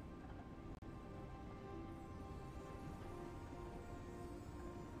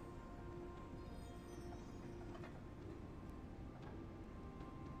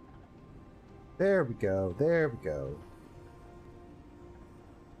 There we go, there we go.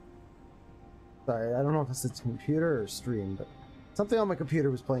 Sorry, I don't know if it's a computer or stream, but something on my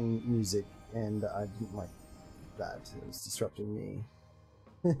computer was playing music, and I didn't like that. It was disrupting me.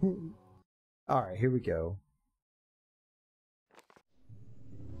 Alright, here we go.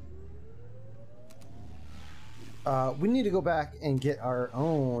 We need to go back and get our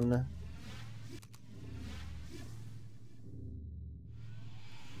own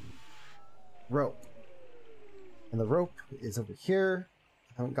rope. And the rope is over here.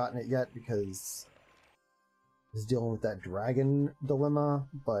 I haven't gotten it yet because I was dealing with that dragon dilemma,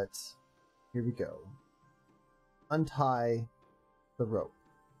 but here we go. Untie the rope.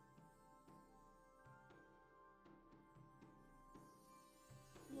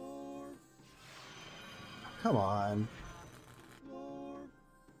 Come on.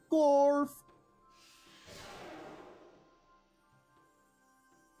 Glorf.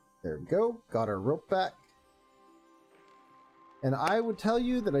 There we go. Got our rope back. And I would tell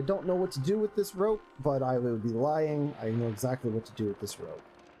you that I don't know what to do with this rope, but I would be lying. I know exactly what to do with this rope.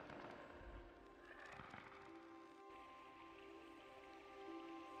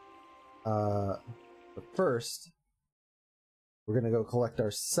 But first, we're gonna go collect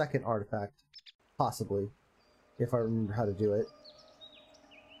our second artifact, possibly, if I remember how to do it.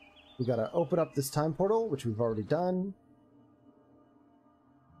 We gotta open up this time portal, which we've already done.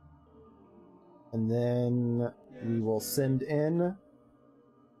 And then we will send in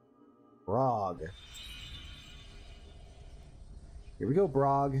Brog. Here we go,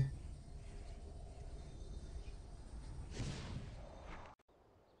 Brog.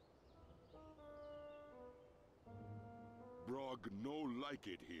 Brog no like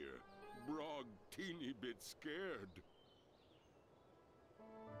it here. Brog teeny bit scared.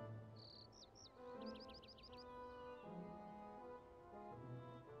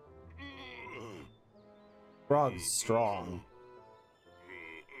 Brog's strong.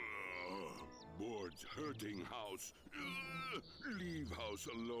 Board's hurting house. Leave house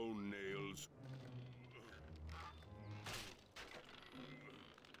alone, Nails.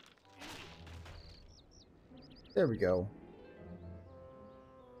 There we go.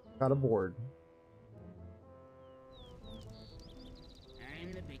 Got a board.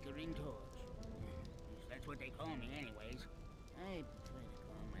 I'm the bickering torch. That's what they call me anyways. I prefer to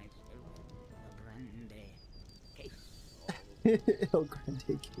call myself a grande queso. El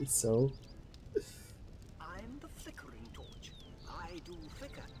Grande Queso. I'm the flickering torch. I do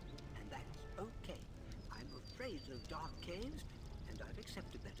flicker, and that's okay. I'm afraid of dark caves, and I've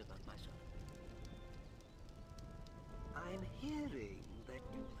accepted that about myself. I'm hearing that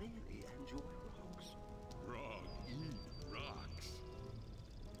you really enjoy rocks. Brog eat rocks.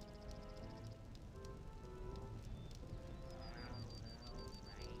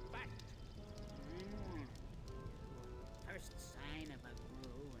 But first sign of a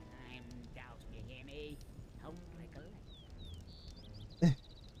brew, and I'm doused. You hear me? Don't recollect.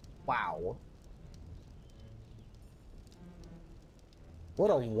 Wow. What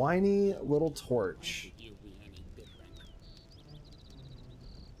a whiny little torch. You be any different?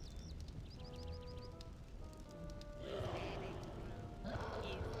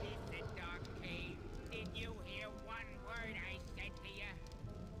 Is this a dark cave? Did you hear one word I said to you?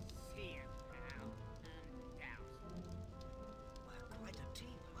 See ya, pal. I'm doused. We're quite a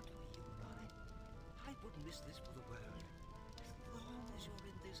team, aren't we, you and I? I wouldn't miss this for the world. As long as you're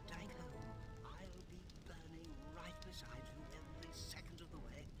in this dank hole, I'll be burning right beside you every second of the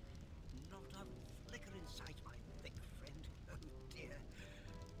way. Not a flicker in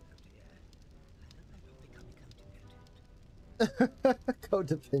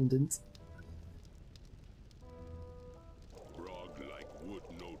Codependent. Brog like wood,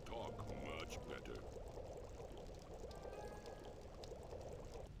 no talk, much better.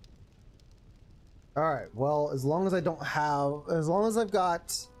 Alright, well, as long as I don't have... As long as I've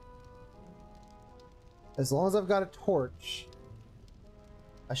got a torch,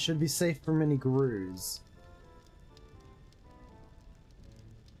 I should be safe from any grooves.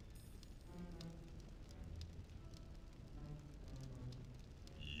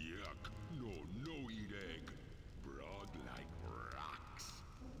 Yuck, no eat egg. Brog like rocks.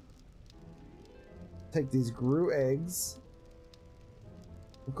 Take these grue eggs.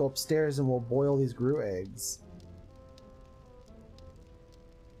 We'll go upstairs and we'll boil these grue eggs.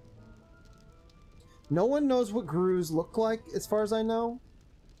 No one knows what grues look like, as far as I know.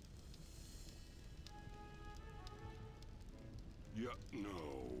 Yeah, no.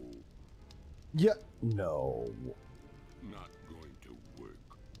 Yeah, no. Not going to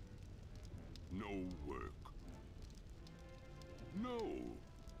work. No work. No.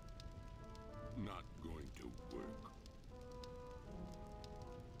 Not going to work.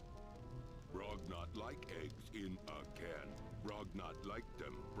 Brog not like eggs in a can. Brog not like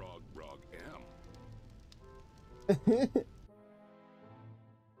them. Brog am. Yuck!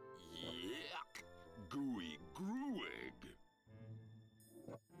 Gooey grue egg.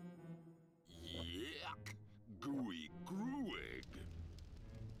 Yuck! Gooey grue egg.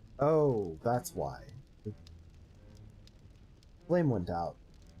 Oh, that's why. The flame went out.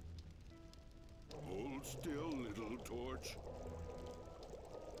 Hold still, little torch.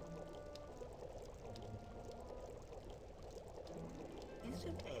 Is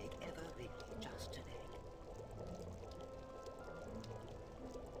an egg ever really just an egg?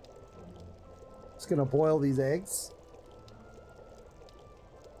 Just gonna boil these eggs.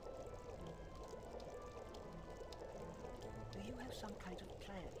 Do you have some kind of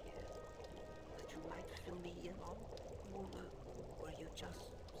plan here that you might fill me in on? Or were you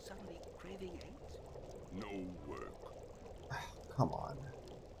just suddenly craving eggs? No work. Come on.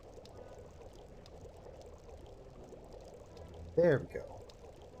 There we go.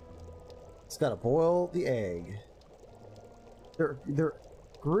 Just gotta boil the egg. They're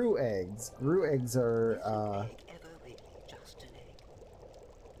grue eggs. Grue eggs are Is an egg ever really just an egg?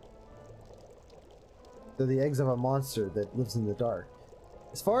 they're the eggs of a monster that lives in the dark.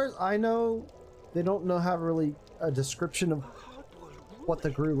 As far as I know, they don't have really a description of what the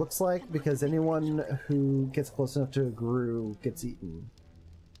grue looks like, because anyone who gets close enough to a grue gets eaten.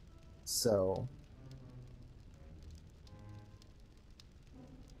 So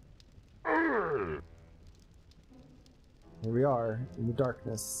here we are in the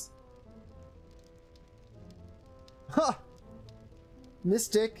darkness. Ha!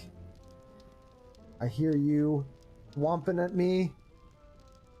 Mystic! I hear you whomping at me.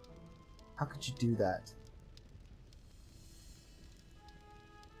 How could you do that?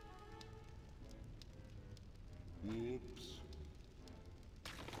 Whoops.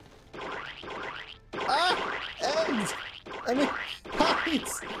 Ah! Eggs! I mean,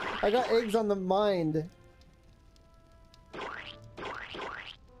 hides! I got eggs on the mind.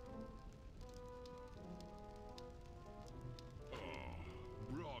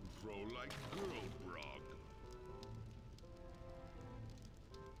 Brog throw like girl brog.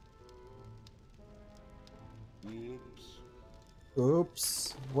 Whoops.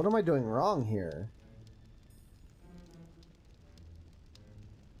 Oops. What am I doing wrong here?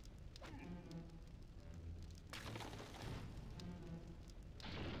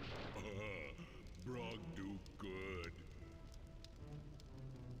 Brog do good.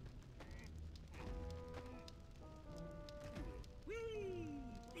 Whee!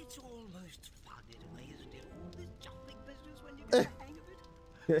 It's almost fun in a way, isn't it? All this jumping business when you get the hang of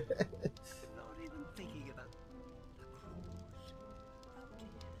it. Not even thinking about the cruise. Oh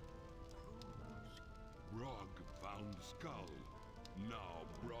dear, cruise. Brog found skull. Now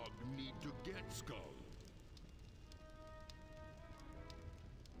Brog need to get skull.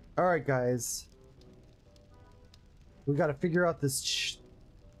 Alright, guys. We gotta figure out this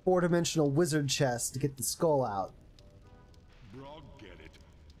four-dimensional wizard chest to get the skull out. Brog get it.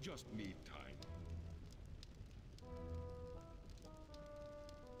 Just need time.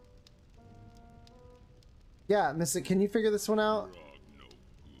 Yeah, Mystic, can you figure this one out? Brog no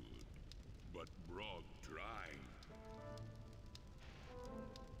good. But Brog trying.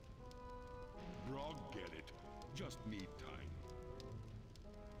 Brog get it. Just need time.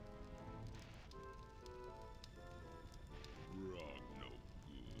 Brog no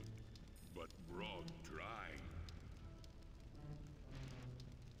good. But Brog trying.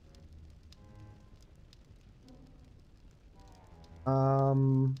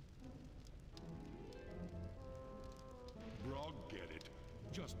 Brog get it.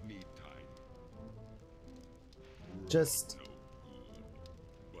 Just need time. Just... No good.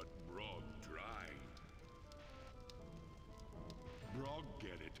 But Brog dry. Brog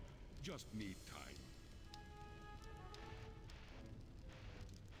get it. Just need time.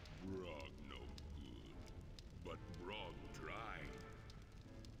 Brog no good. But Brog dry.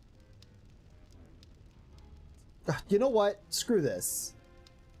 You know what? Screw this.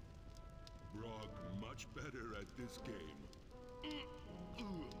 Brog much better at this game.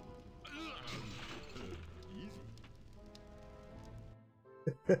 Easy.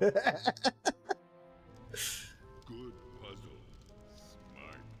 Good puzzle.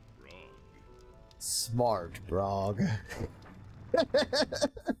 Smart Brog. Smart Brog.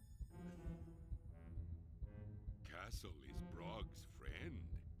 Castle is Brog's friend.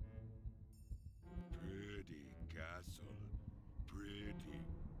 Pretty castle. Pretty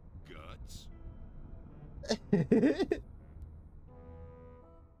guts.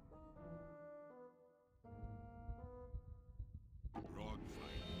 Brog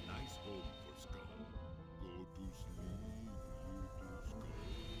find nice home for Skull. Go to sleep, little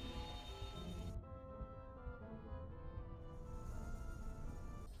Skull.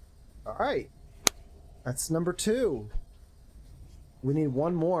 All right. That's number 2. We need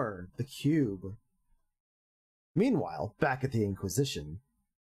one more. The cube. Meanwhile, back at the Inquisition.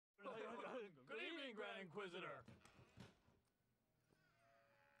 Good evening, Grand Inquisitor.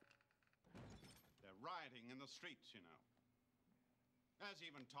 They're rioting in the streets, you know. There's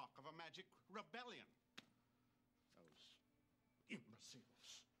even talk of a magic rebellion. Those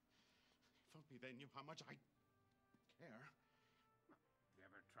imbeciles. If only they knew how much I care. You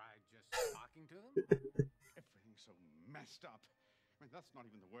ever tried just talking to them? Everything's so messed up. I mean, that's not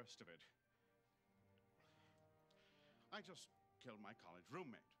even the worst of it. I just killed my college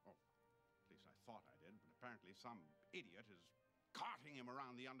roommate. Or at least I thought I did, but apparently some idiot is carting him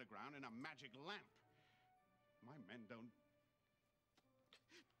around the underground in a magic lamp. My men don't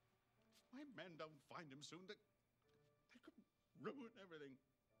find him soon, they could ruin everything.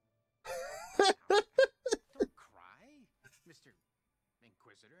 Don't cry, Mr.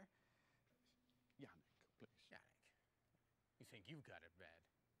 Inquisitor. Yannick, please. Yannick, you think you've got it bad?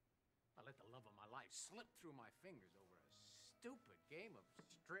 I let the love of my life slip through my fingers over a stupid game of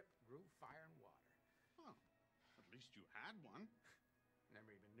strip, groove, fire, and water. Oh, at least you had one.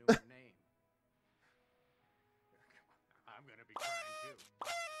 Never even knew her name. I'm gonna be crying too.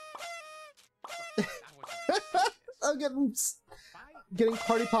 I'm getting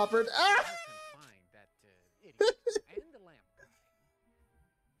party poppered. Ah! I can find that idiot and the lamp guy.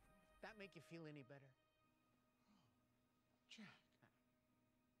 That make you feel any better? Jack,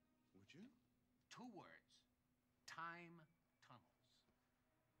 would you? 2 words. Time tunnels.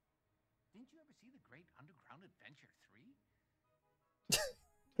 Didn't you ever see The Great Underground Adventure 3?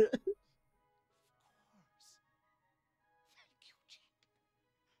 Of course. Thank you, Jack.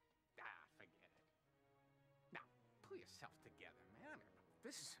 Ah, forget it. Now, pull yourself together, man.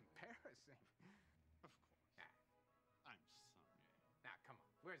 This is embarrassing. Of course. Ah, I'm sorry. now, come on.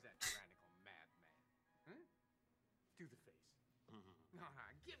 Where's that tyrannical madman? Huh? Do the face. No,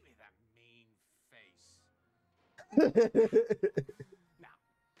 give me that mean face. Now,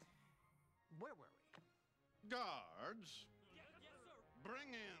 where were we? Guards,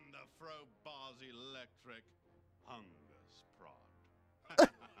 bring in the Frobozz Electric Hungus Prod.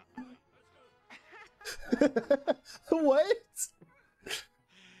 What?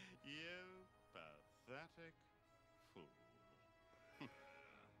 You pathetic fool.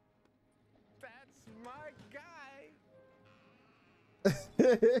 That's my guy.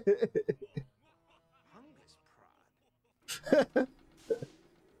 Hungus Prod.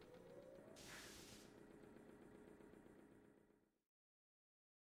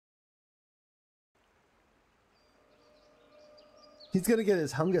 He's gonna get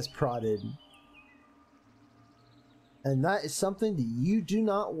his hungus prodded. And that is something that you do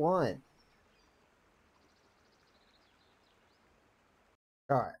not want.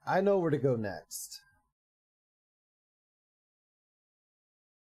 Alright, I know where to go next.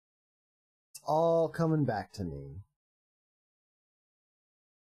 It's all coming back to me.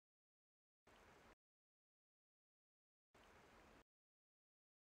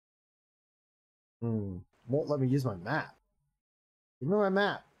 Won't let me use my map. Give me my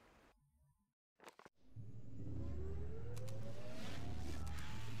map.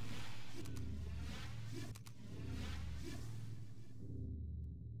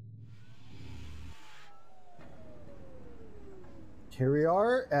 Here we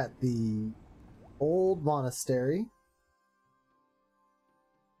are at the old monastery.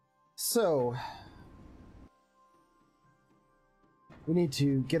 So we need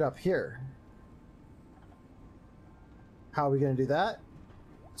to get up here. How are we going to do that?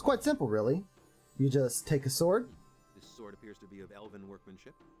 It's quite simple, really. You just take a sword. This sword appears to be of elven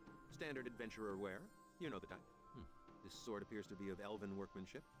workmanship. Standard adventurer wear. You know the type. This sword appears to be of elven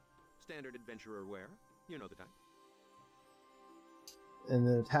workmanship. Standard adventurer wear. You know the type. And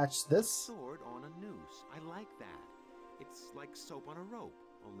then attach this. Sword on a noose. I like that. It's like soap on a rope,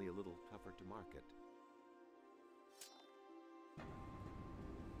 only a little tougher to market.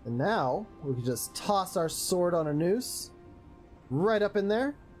 And now we can just toss our sword on a noose right up in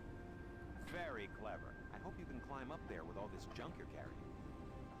there. Very clever. I hope you can climb up there with all this junk you're carrying.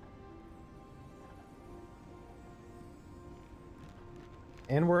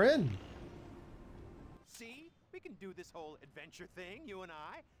 And we're in. See? We can do this whole adventure thing, you and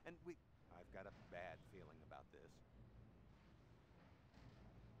I, and we... I've got a bad feeling about this.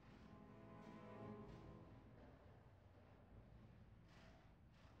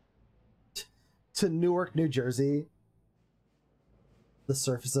 To Newark, New Jersey. The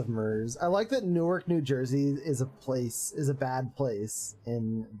surface of Mers. I like that Newark, New Jersey is a bad place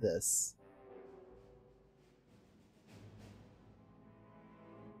in this.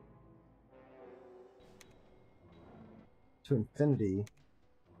 To infinity.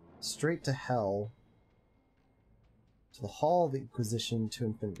 Straight to hell. To the Hall of the Inquisition, to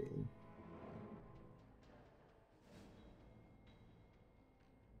infinity.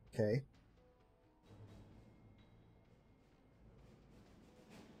 Okay.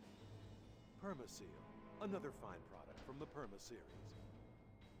 Permaseal. Another fine product from the Perma series.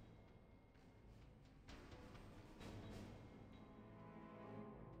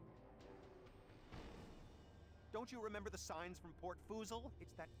 Don't you remember the signs from Port Foozle?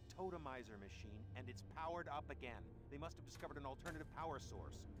 It's that totemizer machine, and it's powered up again. They must have discovered an alternative power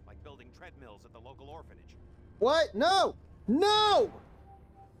source, like building treadmills at the local orphanage. What? No! No!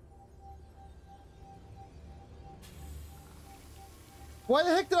 Why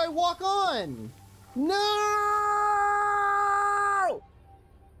the heck did I walk on? No!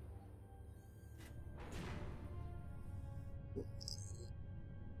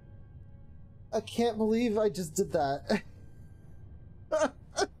 I can't believe I just did that.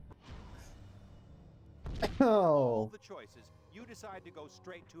 Oh. The choices, you decide to go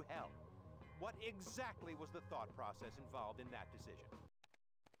straight to hell. What exactly was the thought process involved in that decision?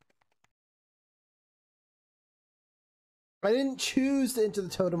 I didn't choose to enter the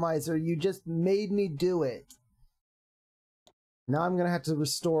totemizer, you just made me do it. Now I'm gonna have to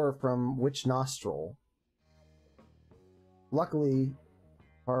restore from which nostril? Luckily,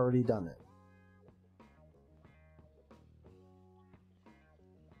 I've already done it.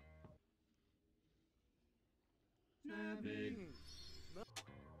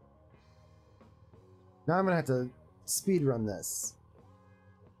 Now I'm gonna have to speedrun this.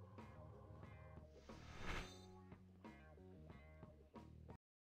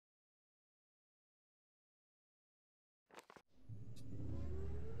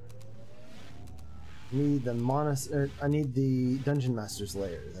 Need the I need the Dungeon Master's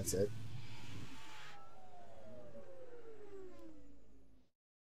lair, that's it.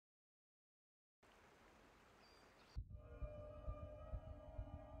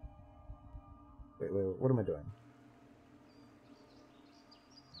 Wait, what am I doing?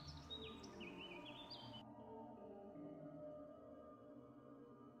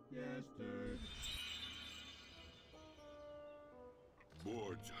 Yes, sir.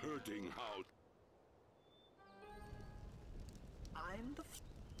 Board's hurting how...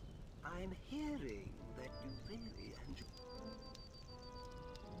 I'm hearing that you really enjoy...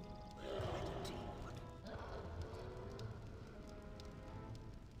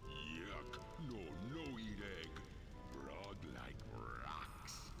 Yuck. No eat egg. Broad like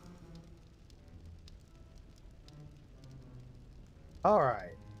rocks.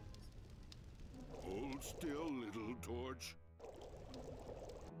 Alright. Hold still, little torch.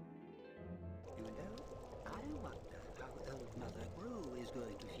 You know, I wonder how old Mother Gru is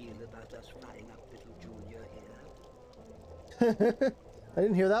going to feel about us flying up little Junior here. I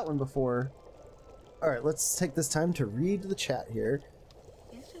didn't hear that one before. Alright, let's take this time to read the chat here.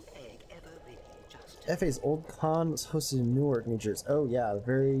 Is an egg ever really just... FA's old con was hosted in Newark, New Jersey. Oh yeah, the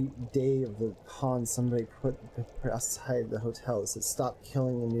very day of the con somebody put outside the hotel that said stop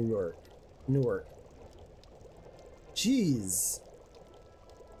killing in Newark. Jeez.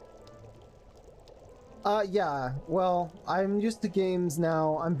 Yeah, well, I'm used to games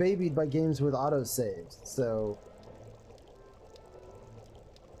now. I'm babied by games with autosaves, so...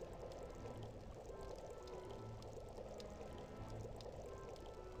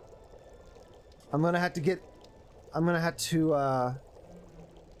 I'm gonna have to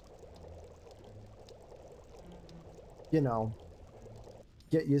you know,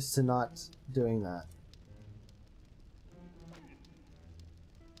 get used to not doing that.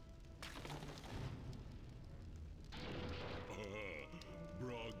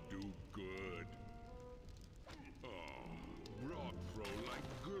 Brog do good. Oh, Brog throw like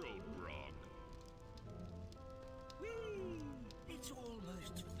good old Brog. Whee! It's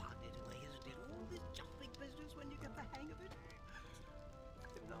almost fun in a way, isn't it? All this jumping business when you get the hang of it.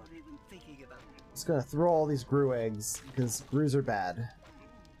 I'm not even thinking about it. Just gonna throw all these Gru eggs, because Grus are bad.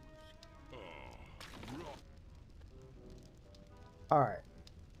 Alright.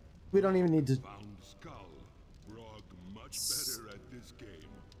 We don't even need to... Found skull. Brog much better at this game.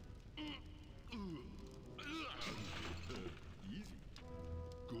 Easy.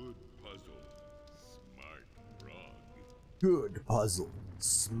 Good puzzle. Smart Brog. Good puzzle.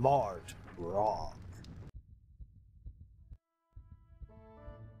 Smart Brog.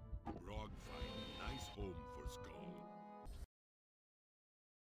 Brog find nice home for skull.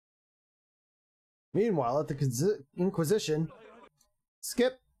 Meanwhile, at the Inquisition...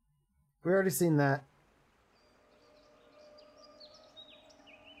 Skip! We already seen that.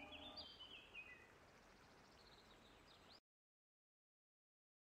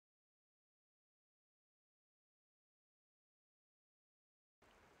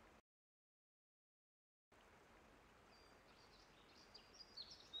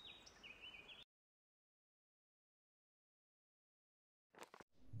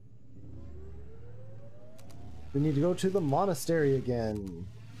 We need to go to the monastery again.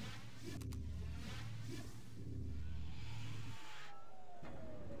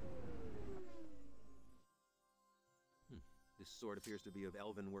 This sword appears to be of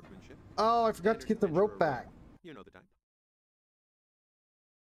elven workmanship. Oh, I forgot to get the rope back. You know the type.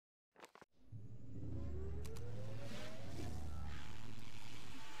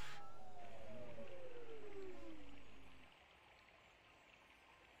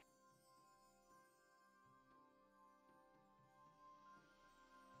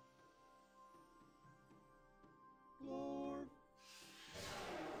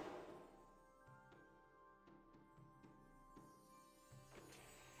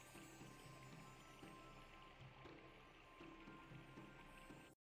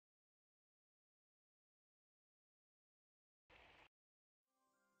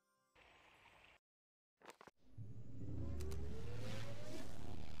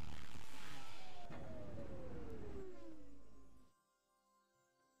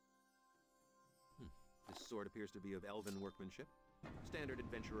 This sword appears to be of elven workmanship. Standard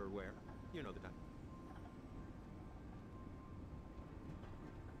adventurer wear. You know the type.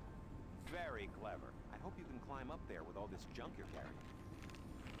 Very clever. I hope you can climb up there with all this junk you're carrying.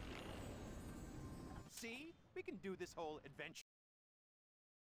 See? We can do this whole adventure.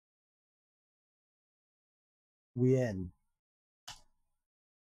 We in.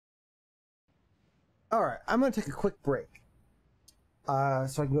 Alright, I'm gonna take a quick break. So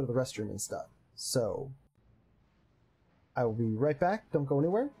I can go to the restroom and stuff. So I will be right back. Don't go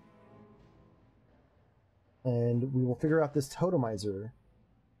anywhere. And we will figure out this totemizer.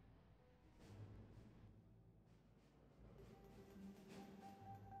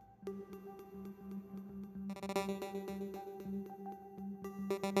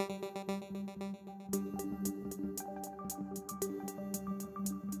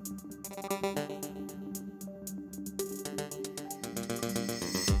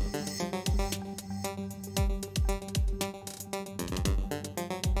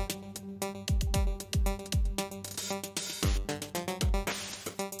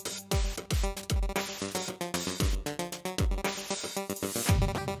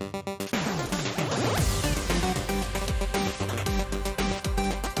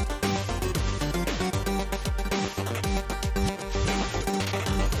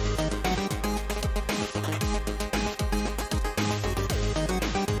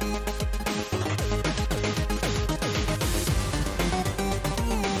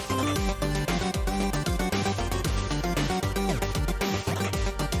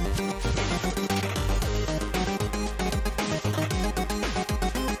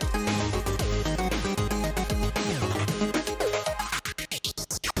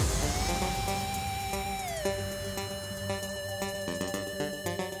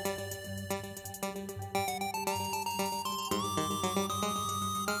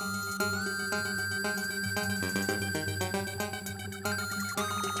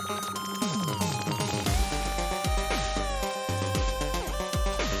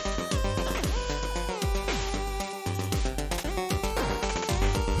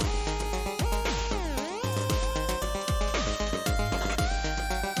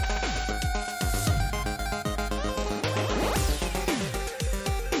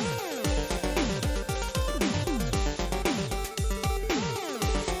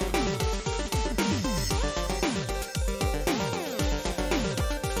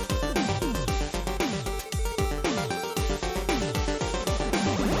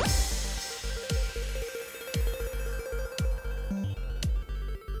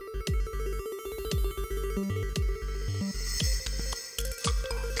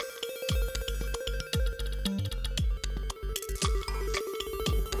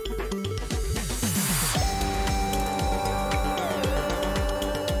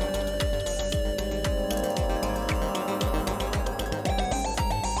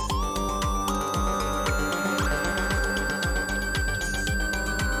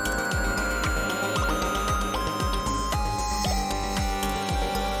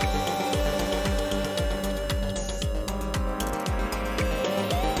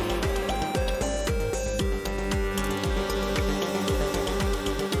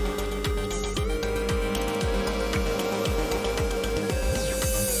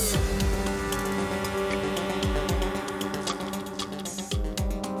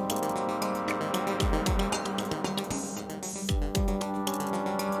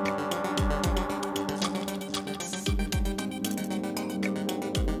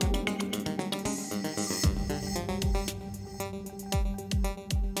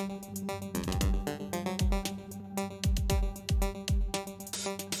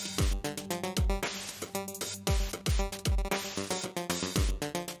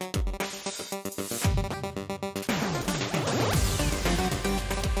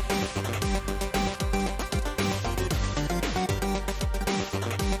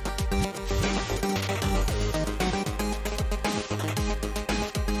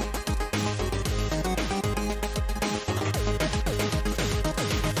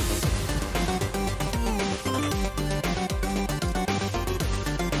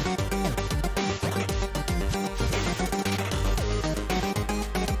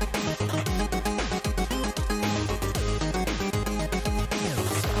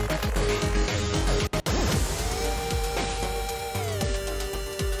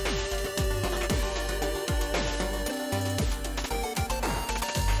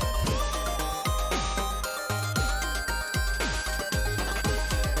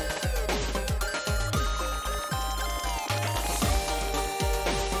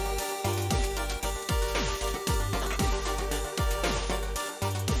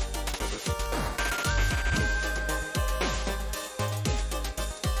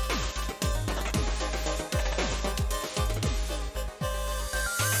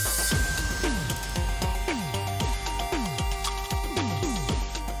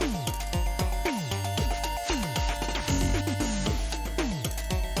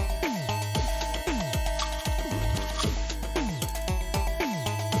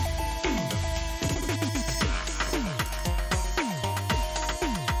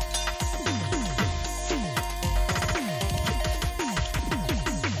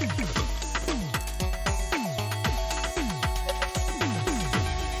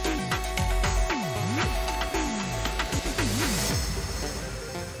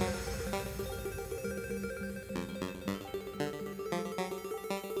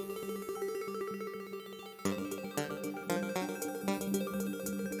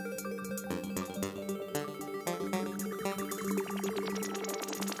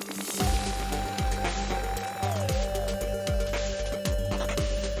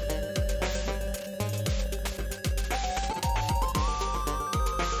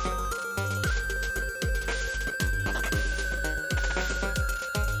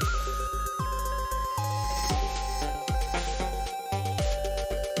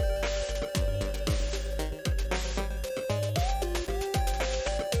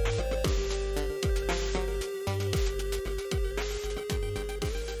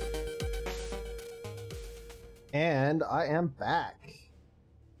 And I am back.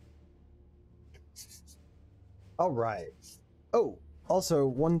 All right. Oh, also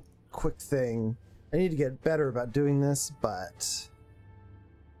one quick thing. I need to get better about doing this, but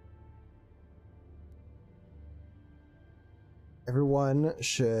everyone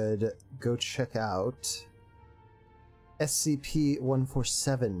should go check out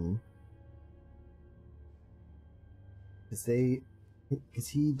SCP-147 because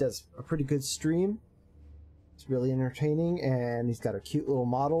he does a pretty good stream. It's really entertaining, and he's got a cute little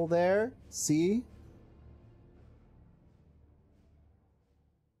model there. See?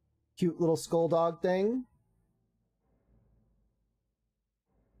 Cute little skull dog thing.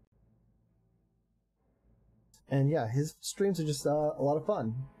 And yeah, his streams are just a lot of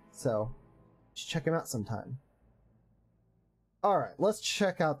fun. So, you should check him out sometime. Alright, let's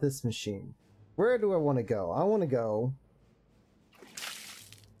check out this machine. Where do I want to go? I want to go...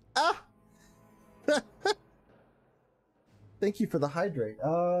 Ah! Thank you for the hydrate.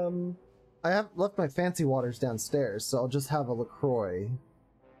 I have left my fancy waters downstairs, so I'll just have a LaCroix.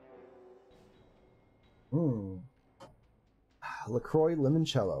 LaCroix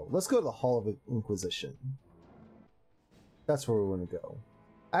Limoncello. Let's go to the Hall of Inquisition. That's where we want to go.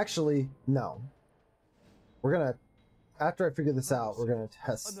 Actually, no. We're gonna... After I figure this out, we're gonna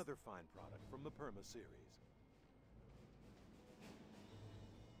test... Another fine product from the Perma series.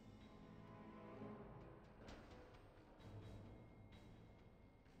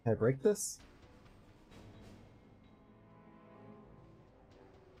 Can I break this?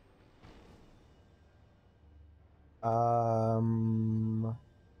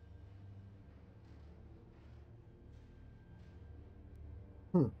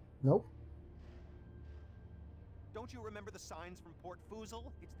 Nope. Don't you remember the signs from Port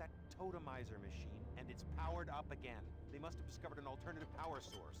Foozle? It's that totemizer machine, and it's powered up again. They must have discovered an alternative power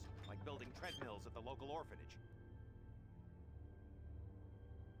source, like building treadmills at the local orphanage.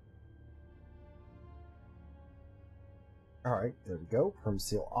 Alright, there we go. Perm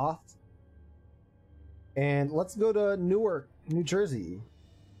seal off. And let's go to Newark, New Jersey.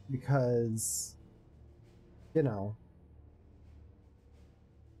 Because, you know.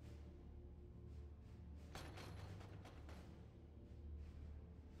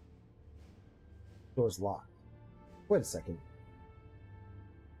 Door's locked. Wait a second.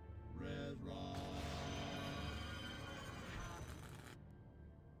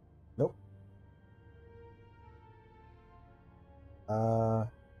 Nope.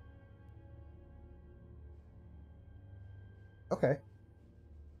 Okay.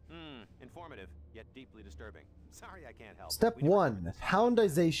 Informative, yet deeply disturbing. Sorry I can't help. Step 1,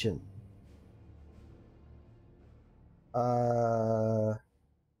 houndization.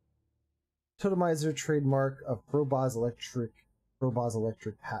 Totemizer trademark of Frobozz Electric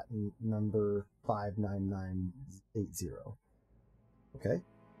patent number 59980. Okay.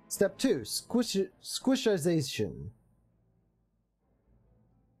 Step 2, squishization.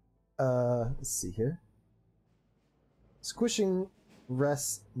 Let's see here. Squishing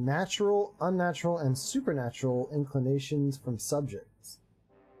rests natural, unnatural, and supernatural inclinations from subjects.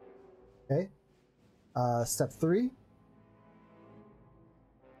 Okay. Step 3.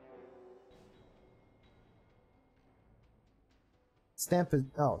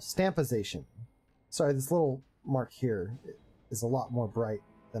 Stampization. Sorry, this little mark here is a lot more bright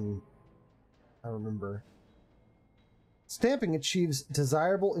than I remember. Stamping achieves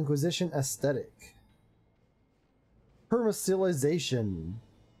desirable Inquisition aesthetic. Permasealization.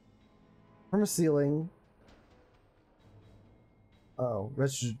 Permasealing. Oh,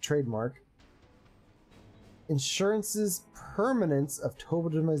 registered trademark. Insurance's permanence of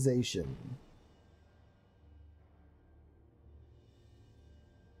totemization.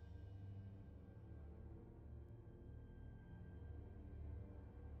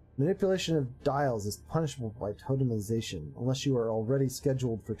 Manipulation of dials is punishable by totemization, unless you are already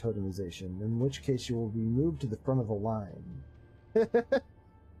scheduled for totemization, in which case you will be moved to the front of the line.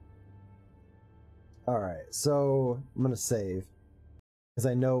 Alright, so I'm gonna save, because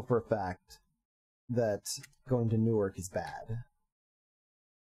I know for a fact that going to Newark is bad.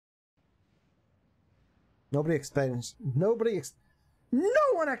 No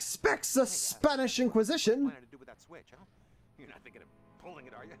one expects the Spanish Inquisition! What are you planning to do with that switch, huh? You're not thinking of pulling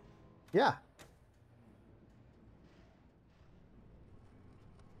it, are you? Yeah.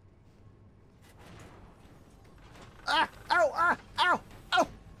 Ah! Ow! Ah! Ow! Ow!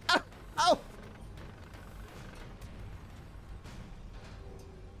 Ow! Ow!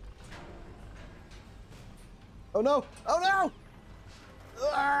 Oh no! Oh no!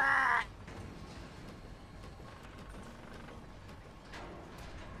 Ah!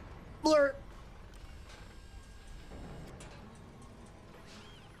 Blur!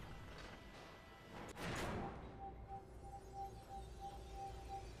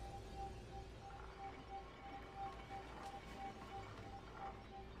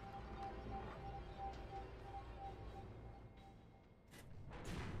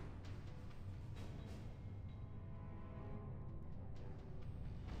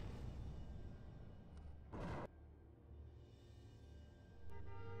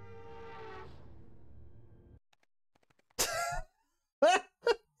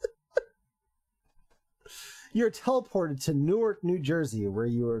 You're teleported to Newark, New Jersey, where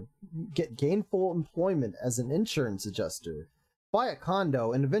you get gainful employment as an insurance adjuster, buy a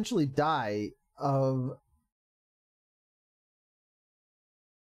condo, and eventually die of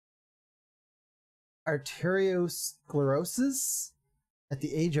arteriosclerosis at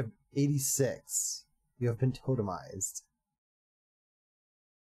the age of 86. You have been totemized.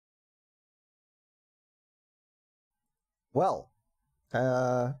 Well,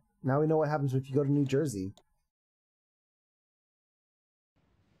 now we know what happens if you go to New Jersey.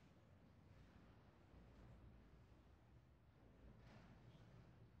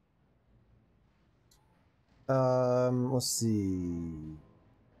 Let's see.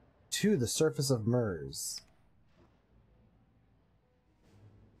 To the surface of Mers.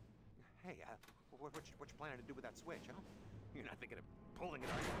 Hey, what you planning to do with that switch, huh? You're not thinking of pulling it,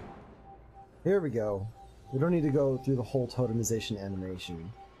 are you? Here we go. We don't need to go through the whole totemization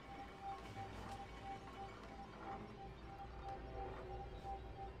animation.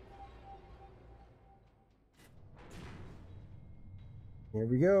 Here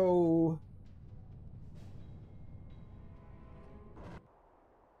we go.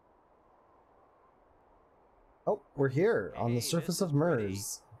 Oh, we're here on the surface of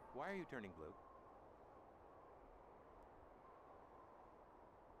Mers. Why are you turning blue?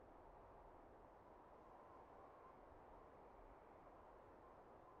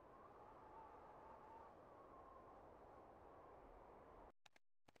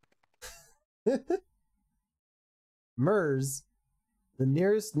 Mers, the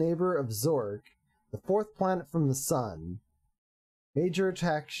nearest neighbor of Zork, the fourth planet from the sun. Major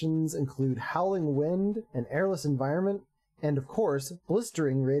attractions include howling wind, an airless environment, and of course,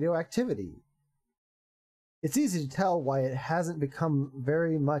 blistering radioactivity. It's easy to tell why it hasn't become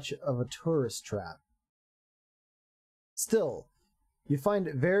very much of a tourist trap. Still, you find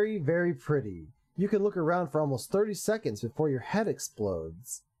it very, very pretty. You can look around for almost 30 seconds before your head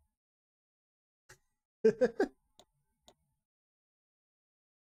explodes. Let's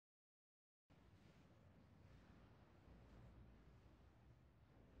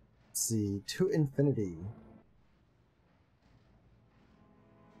see, to infinity.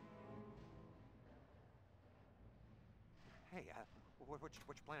 Hey, what you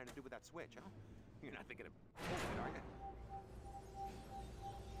planning to do with that switch, huh? You're not thinking of pulling it, are you?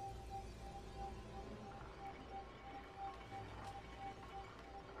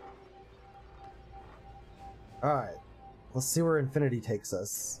 Alright, let's see where infinity takes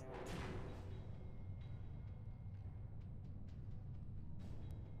us.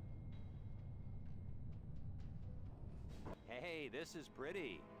 Hey, this is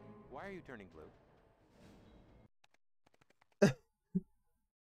pretty. Why are you turning blue?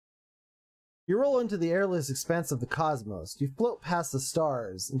 You roll into the airless expanse of the cosmos. You float past the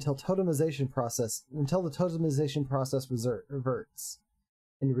stars until the totemization process reverts,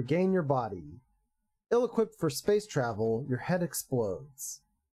 and you regain your body. Ill-equipped for space travel, your head explodes.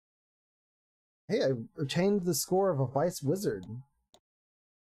 Hey, I obtained the score of a vice wizard.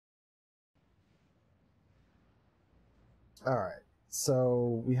 Alright,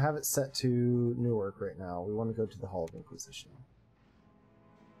 so we have it set to Newark right now. We want to go to the Hall of Inquisition.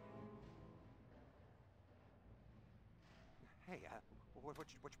 Hey, what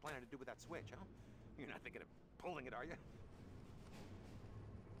you planning to do with that switch, huh? You're not thinking of pulling it, are you?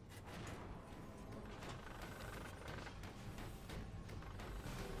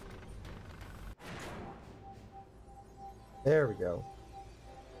 There we go.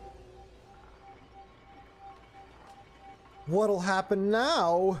 What'll happen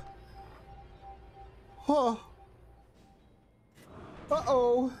now? Huh.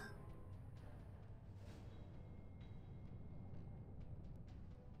 Uh-oh.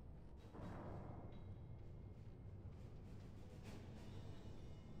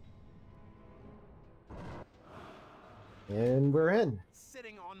 And we're in.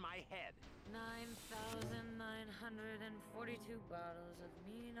 Sitting on my head. 9,942 bottles of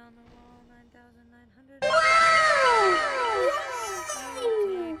meat on the wall. 9,900.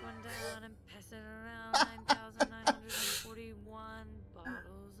 Take one down and pass it around. 9,941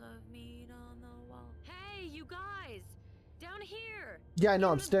 bottles of meat on the wall. Hey, you guys! Down here! Yeah, I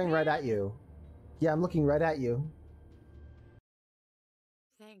know, I'm staring right at you. Yeah, I'm looking right at you.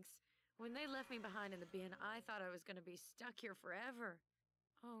 Thanks. When they left me behind in the bin, I thought I was gonna be stuck here forever.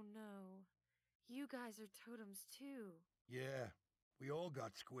 Oh no. You guys are totems too. Yeah, we all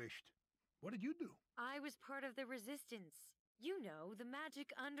got squished. What did you do? I was part of the resistance. You know, the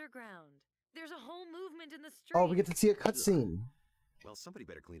magic underground. There's a whole movement in the street. Oh, we get to see a cutscene. Well, somebody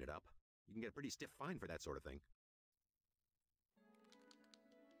better clean it up. You can get a pretty stiff fine for that sort of thing.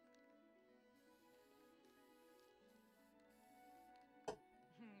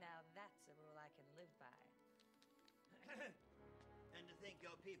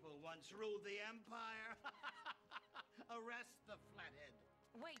 people once ruled the Empire. Arrest the flathead.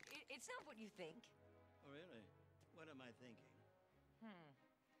 Wait, it's not what you think. Oh, really? What am I thinking?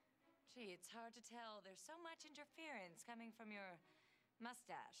 Gee, it's hard to tell. There's so much interference coming from your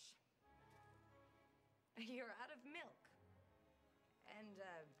mustache. You're out of milk. And,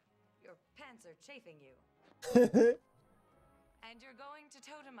 your pants are chafing you. And you're going to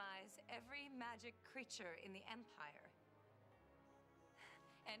totemize every magic creature in the Empire.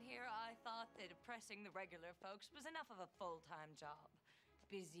 And here I thought that oppressing the regular folks was enough of a full-time job.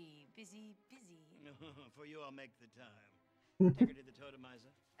 Busy, busy, busy. For you, I'll make the time. Take her to the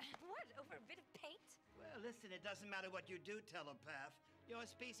totemizer. What, over a bit of paint? Well, listen, it doesn't matter what you do, telepath. Your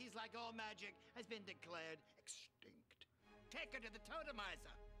species, like all magic, has been declared extinct. Take her to the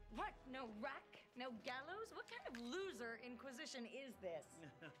totemizer. What, no rack? No gallows? What kind of loser Inquisition is this?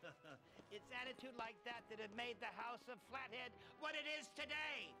 It's attitude like that that had made the House of Flathead what it is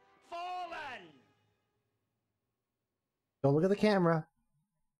today. Fallen! Don't look at the camera.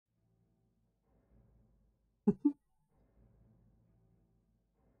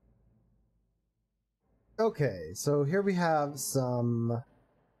 Okay, so here we have some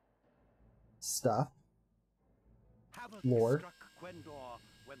stuff. Havoc Lore. struck Gwendor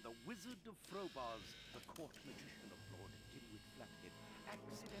when the Wizard of Frobars, the court magician of Lord Dimwit Flathead,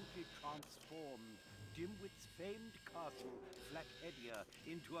 accidentally transformed Dimwit's famed castle, Flatheadia,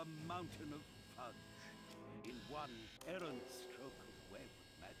 into a mountain of fudge. In one errant stroke of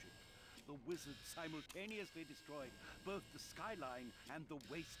wayward magic, the wizard simultaneously destroyed both the skyline and the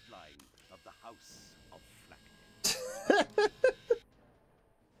waistline of the House of Flathead.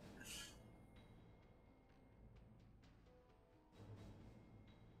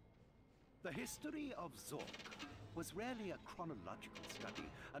 The history of Zork was rarely a chronological study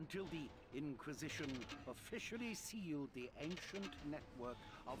until the Inquisition officially sealed the ancient network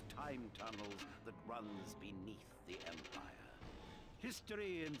of time tunnels that runs beneath the Empire.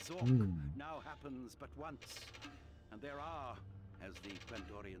 History in Zork now happens but once, and there are, as the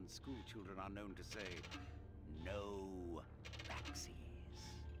Gwendorian schoolchildren are known to say, no backsies.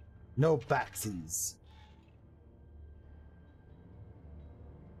 No backsies.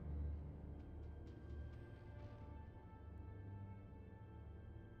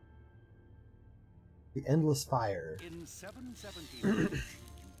 The Endless Fire. In 770 UE,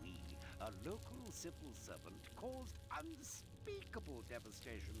 a local civil servant caused unspeakable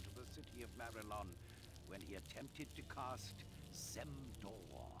devastation to the city of Marilon when he attempted to cast Zemdor,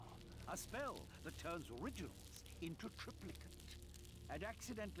 a spell that turns originals into triplicate, and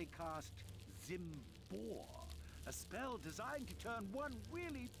accidentally cast Zimbor, a spell designed to turn one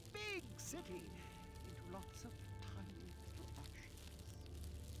really big city into lots of tiny little ashes.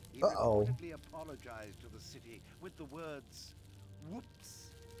 He reportedly apologized to the city with the words,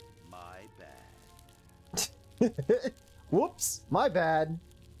 "Whoops, my bad." Whoops, my bad.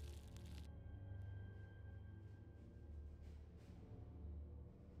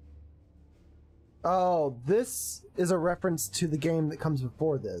 Oh, this is a reference to the game that comes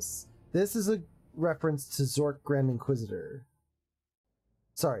before this. This is a reference to Zork Grand Inquisitor.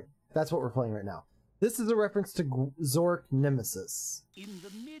 Sorry, that's what we're playing right now. This is a reference to Zork Nemesis. In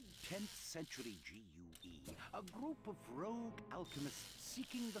the mid-10th century GUE, a group of rogue alchemists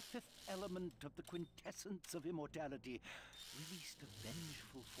seeking the fifth element of the quintessence of immortality released a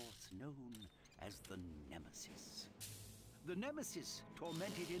vengeful force known as the Nemesis. The Nemesis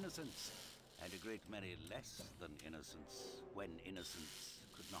tormented innocents, and a great many less than innocents, when innocence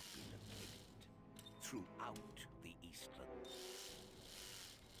could not be located, throughout the Eastlands.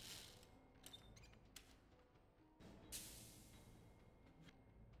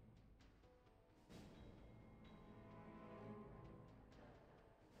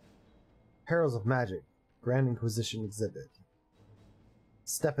 Perils of Magic, Grand Inquisition exhibit.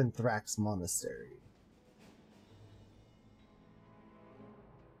 Steppenthrax Monastery.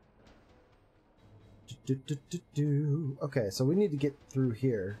 Okay, so we need to get through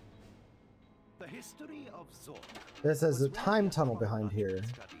here. The history of Zork. This has a time tunnel behind here.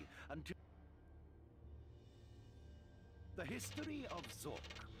 The history of Zork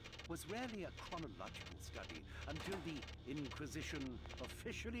was rarely a chronological study until the Inquisition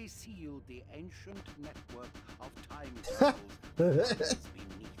officially sealed the ancient network of time tunnels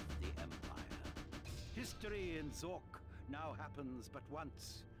beneath the Empire. History in Zork now happens but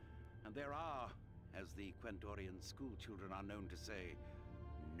once, and there are, as the Gwendorian schoolchildren are known to say,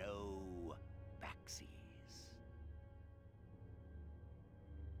 no backsies.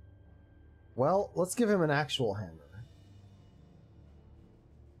 Well, let's give him an actual hammer.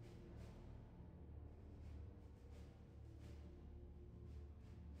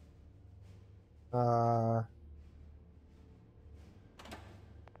 Uh...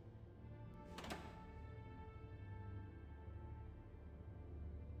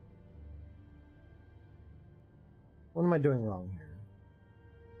 What am I doing wrong here?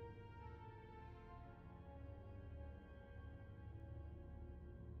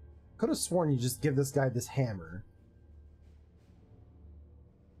 Could have sworn you just give this guy this hammer.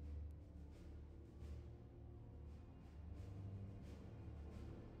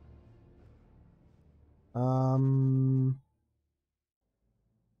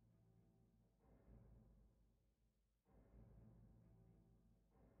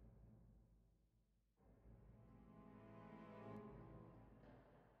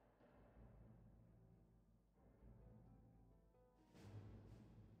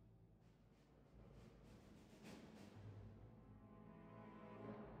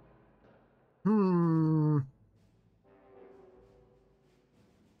 Hmm.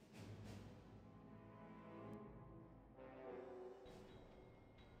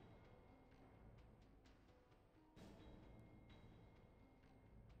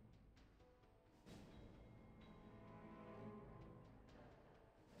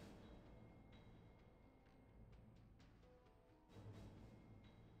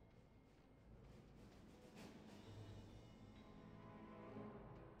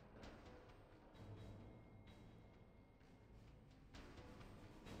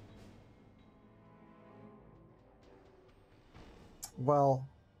 Well,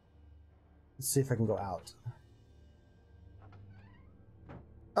 let's see if I can go out.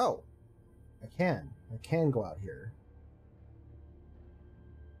 Oh, I can. I can go out here.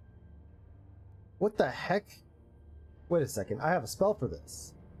 What the heck? Wait a second. I have a spell for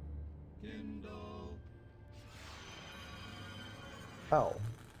this. Kindle. Oh.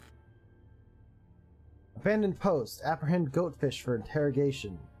 Abandoned post. Apprehend goatfish for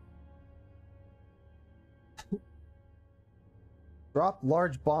interrogation. Drop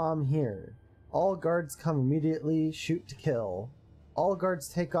large bomb here. All guards come immediately. Shoot to kill. All guards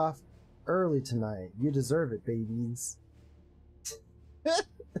take off early tonight. You deserve it, babies.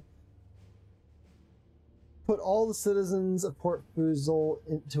 Put all the citizens of Port Foozle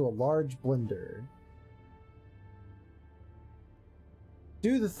into a large blender.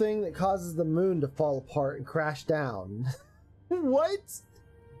 Do the thing that causes the moon to fall apart and crash down. What?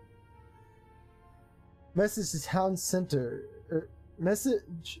 Message to town center.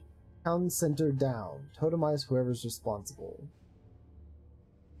 Message town center down. Totemize whoever's responsible.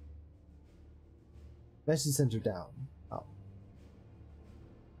 Message center down. Oh.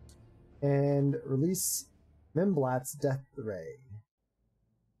 And release Mimblat's death ray.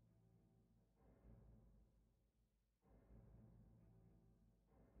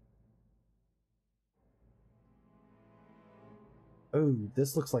 Oh,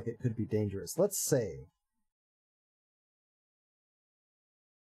 this looks like it could be dangerous. Let's save.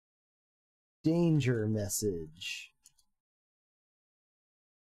 Danger message.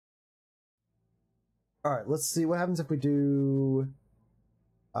 Alright, let's see what happens if we do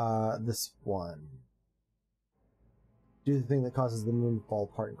this one. Do the thing that causes the moon to fall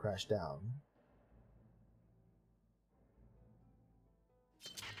apart and crash down.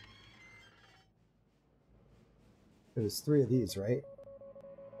 There's 3 of these, right?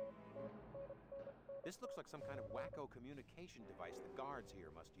 This looks like some kind of wacko communication device the guards here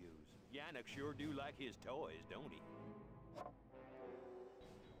must use. Yannick sure do like his toys, don't he?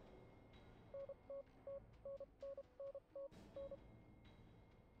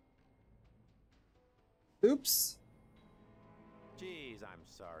 Oops. Jeez, I'm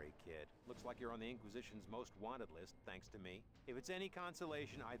sorry, kid. Looks like you're on the Inquisition's most wanted list, thanks to me. If it's any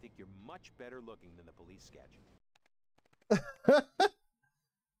consolation, I think you're much better looking than the police sketch.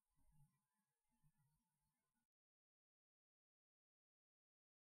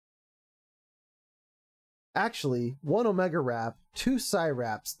 Actually, 1 Omega Rap, 2 Psi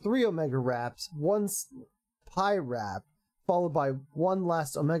Raps, 3 Omega Raps, 1 Pi Rap, followed by 1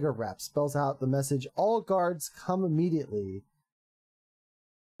 last Omega Rap spells out the message, all guards come immediately.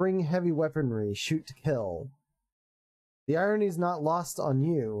 Bring heavy weaponry, shoot to kill. The irony is not lost on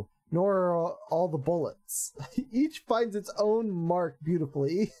you, nor are all the bullets. Each finds its own mark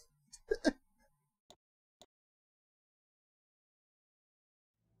beautifully.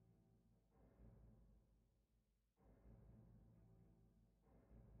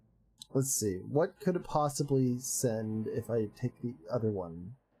 Let's see, what could it possibly send if I take the other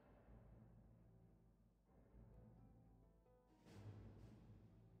one?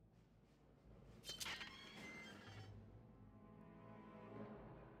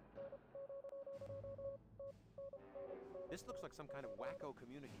 This This looks like some kind of wacko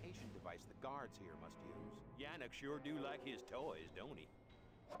communication device the guards here must use. Yannick sure do like his toys, don't he?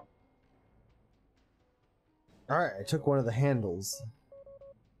 Alright, I took one of the handles.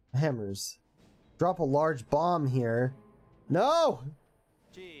 Hammers. Drop a large bomb here. No!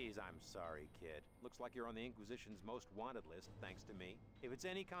 Geez, I'm sorry, kid. Looks like you're on the Inquisition's most wanted list, thanks to me. If it's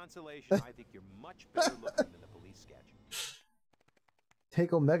any consolation, I think you're much better looking than the police sketch.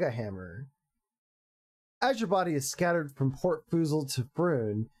 Take Omega Hammer. As your body is scattered from Port Foozle to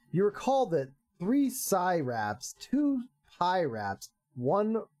Frune, you recall that 3 Psi Raps, 2 Pi Raps,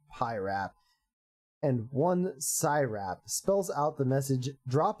 1 Pi Rap, and 1 Psi Rap spells out the message,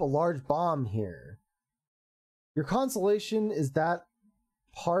 drop a large bomb here. Your consolation is that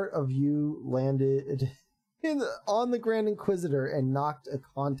part of you landed on the Grand Inquisitor and knocked a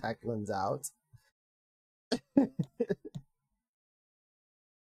contact lens out.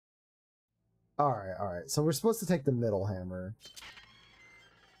 Alright, so we're supposed to take the middle hammer.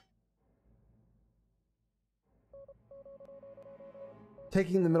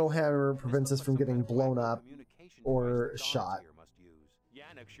 Taking the middle hammer prevents us from getting blown up or shot.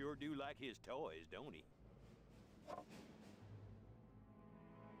 Yannick sure do like his toys, don't he?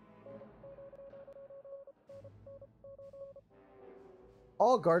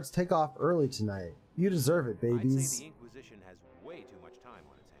 All guards take off early tonight. You deserve it, babies. I'd say the Inquisition has way too much time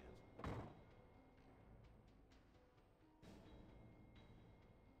on its hands.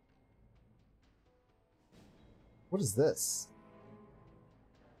 What is this?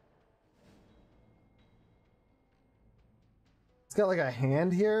 It's got like a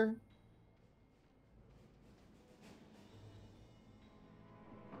hand here.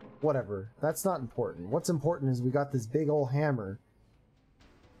 Whatever. That's not important. What's important is we got this big old hammer.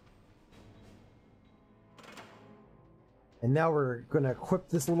 And now we're gonna equip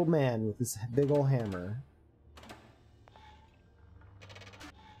this little man with this big old hammer.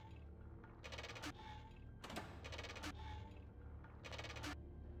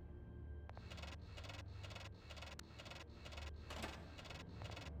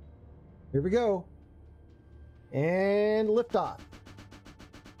 Here we go. And liftoff.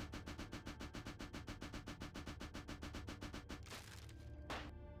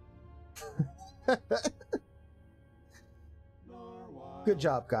 Good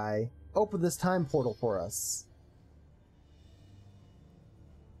job, guy. Open this time portal for us.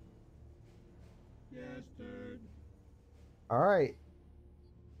 Yes, dude. Alright.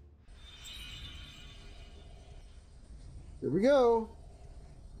 Here we go.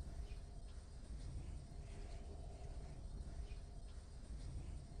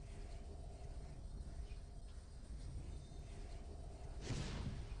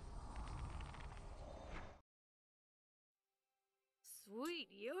 Sweet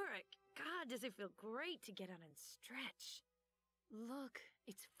Yorick! God, does it feel great to get out and stretch. Look,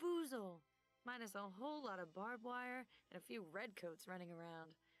 it's Foozle, minus a whole lot of barbed wire and a few redcoats running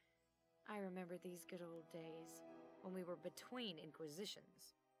around. I remember these good old days, when we were between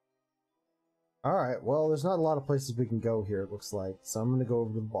Inquisitions. Alright, well, there's not a lot of places we can go here, it looks like, so I'm gonna go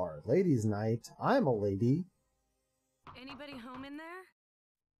over to the bar. Ladies' night. I'm a lady. Anybody home in there?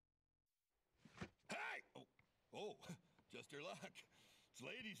 Hey! Oh, just your luck. It's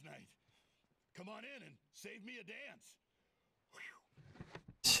ladies' night. Come on in and save me a dance.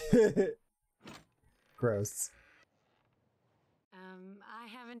 Gross. I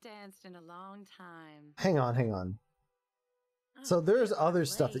haven't danced in a long time. Hang on. Oh, So there's you're other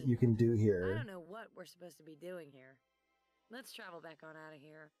stuff that late. you can do I here. don't know what we're supposed to be doing here. Let's travel back on out of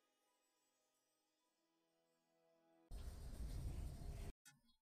here.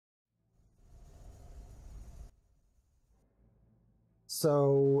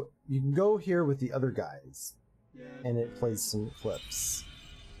 So you can go here with the other guys, and it plays some clips.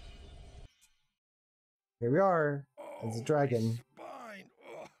 Here we are. It's a dragon. Spine.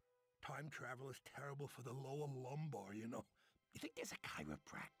 Ugh. Time travel is terrible for the lower lumbar, you know. You think there's a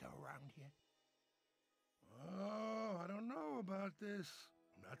chiropractor around here? Oh, I don't know about this.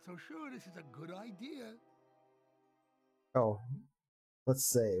 I'm not so sure this is a good idea. Oh, let's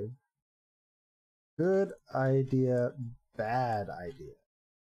save. Good idea, bad idea.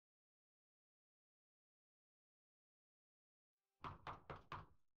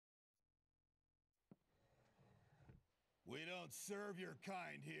 We don't serve your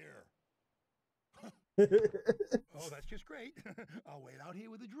kind here. Oh, that's just great. I'll wait out here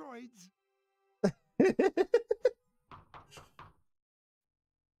with the droids.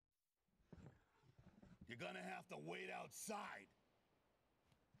 You're gonna have to wait outside.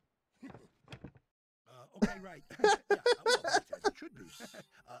 Okay, right. Yeah, well, that's should be.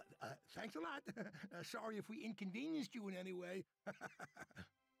 Thanks a lot. Sorry if we inconvenienced you in any way. He's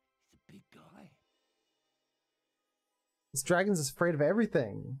a big guy. This dragon's afraid of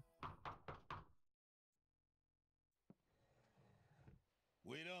everything.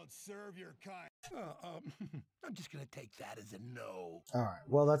 We don't serve your kind. I'm just gonna take that as a no. Alright,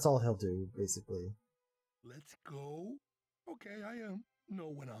 well, that's all he'll do, basically. Let's go. Okay, I am. Know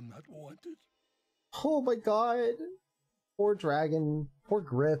when I'm not wanted. Oh my god. Poor dragon. Poor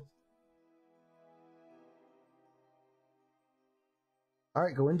Griff.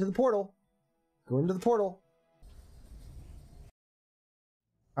 Alright, go into the portal. Go into the portal.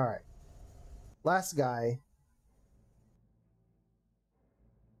 Alright. Last guy.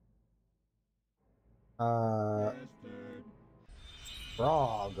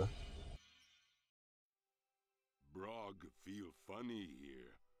 Brog. Brog feel funny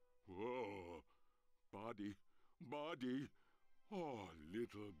here. Whoa. Body. Oh,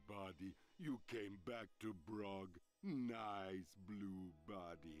 little body. You came back to Brog. Nice blue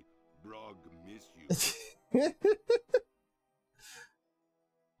body. Brog miss you.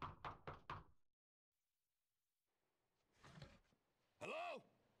 Hello?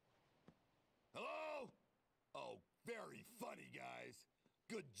 Hello? Oh, very funny, guys.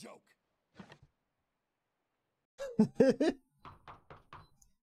 Good joke.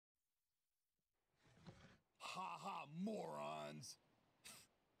 Ha ha, morons.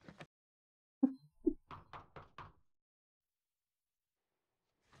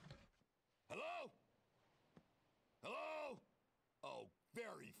 Hello? Hello? Oh,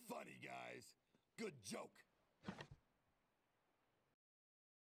 very funny, guys. Good joke.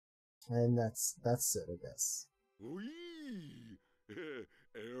 And that's it, I guess. Wee!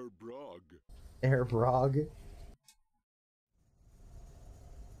 Air Brog. Air Brog.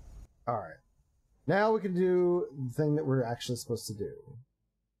 Alright. Now we can do the thing that we're actually supposed to do.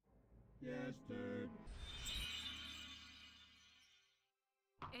 Yes, sir.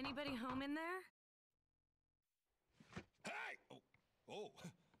 Anybody home in there? Hey! Oh,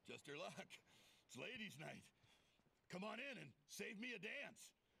 just your luck. It's ladies' night. Come on in and save me a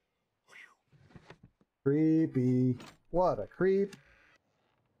dance. Creepy. What a creep.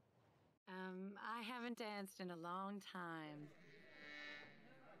 I haven't danced in a long time.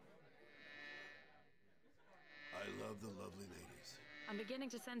 I love the lovely ladies. I'm beginning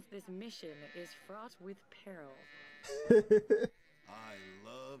to sense this mission is fraught with peril. I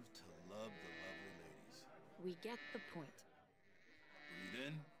love to love the lovely ladies. We get the point. Breathe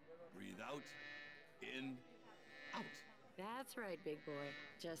in, breathe out, in, out. That's right, big boy.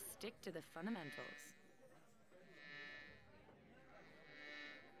 Just stick to the fundamentals.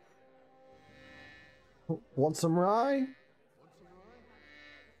 Want some rye?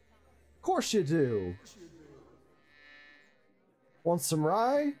 Of course you do. Want some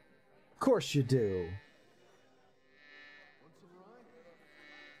rye? Of course you do.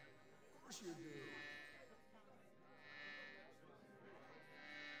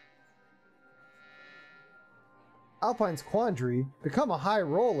 Alpine's Quandary. Become a high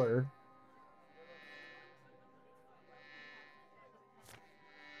roller.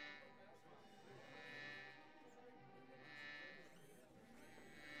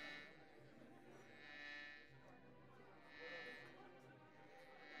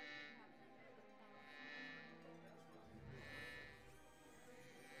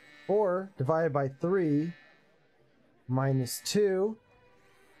 Four divided by 3 minus 2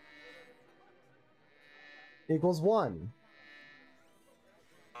 equals 1.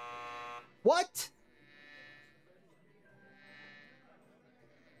 What?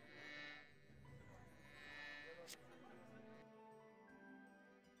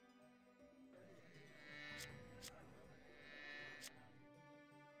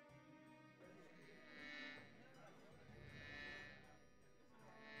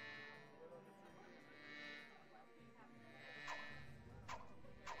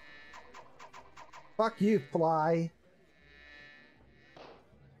 Fuck you, fly.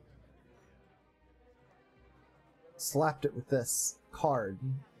 Slapped it with this card.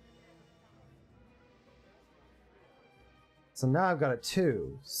 So now I've got a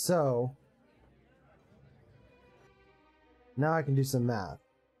 2. So now I can do some math.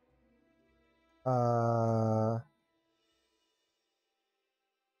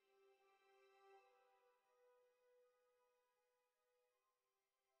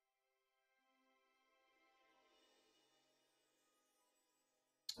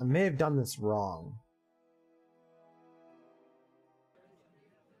 I may have done this wrong.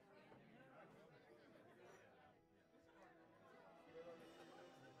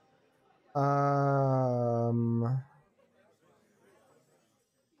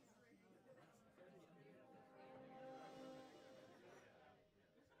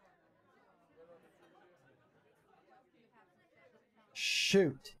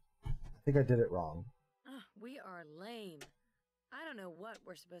 Shoot. I think I did it wrong. We are lame. I don't know what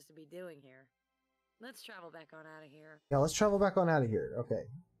we're supposed to be doing here. Let's travel back on out of here. Yeah, let's travel back on out of here. Okay.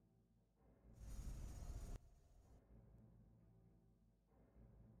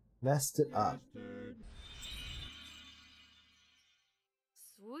 Messed it up.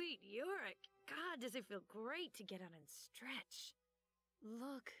 Sweet Yorick. God, does it feel great to get out and stretch.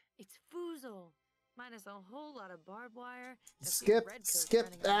 Look, it's Foozle. Minus a whole lot of barbed wire. And a few redcoats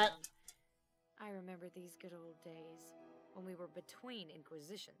running that. around. I remember these good old days when we were between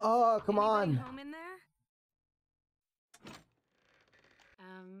Inquisitions. Oh, come Anybody on. home in there?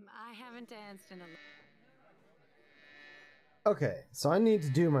 I haven't danced in a... Okay, so I need to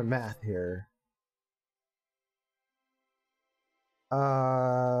do my math here.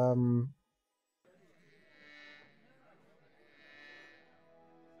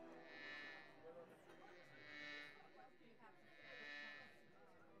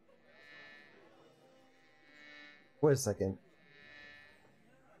 Wait a second.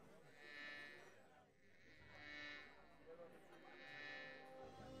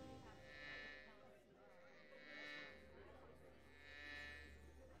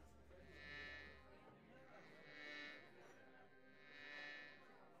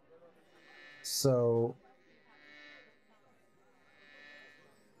 So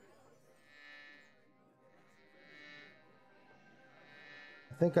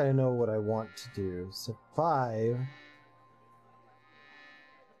I think I know what I want to do. So 5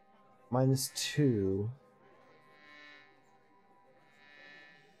 minus 2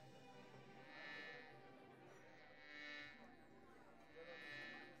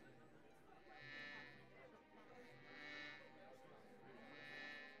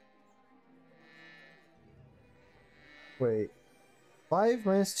 Wait. 5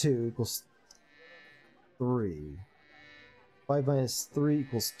 minus 2 equals 3. 5 minus 3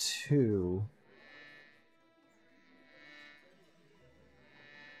 equals 2.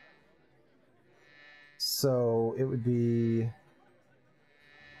 So it would be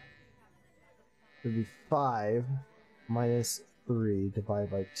 5 minus 3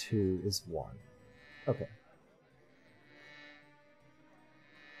 divided by 2 is 1. Okay.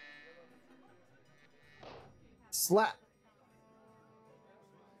 Slap.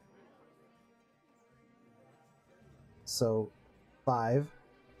 So 5.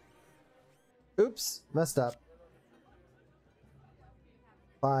 Oops, messed up.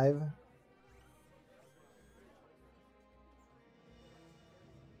 5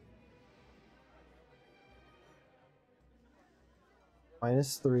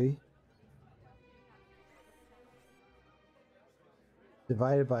 minus 3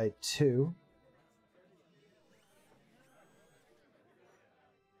 divided by 2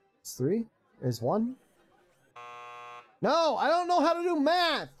 is 3 is 1. No, I don't know how to do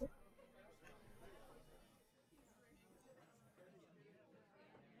math.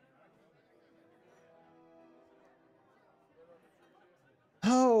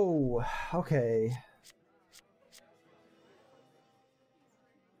 Oh, okay.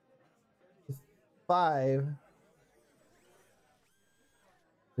 5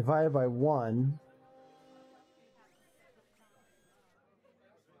 divided by 1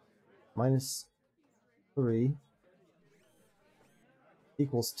 minus 3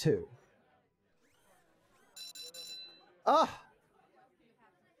 equals 2. Ah!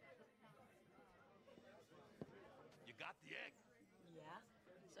 You got the egg. Yeah?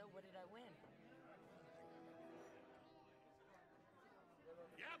 So what did I win?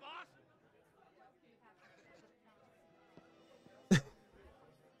 Yeah, boss.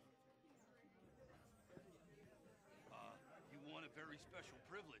 You won a very special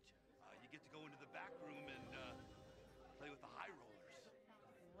privilege. You get to go into the back room and play with the high rollers.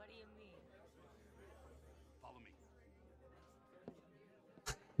 What do you mean? Follow me.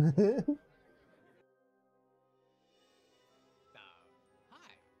 Hi.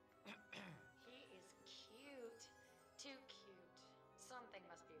 He is cute. Too cute. Something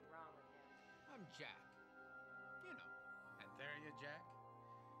must be wrong with him. I'm Jack. You know. And there you, Jack.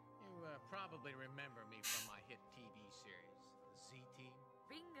 You probably remember me from my hit TV series, the Z-Team.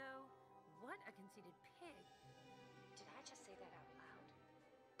 Bingo. What a conceited pig. Did I just say that out loud?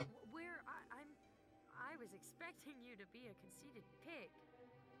 I was expecting you to be a conceited pig.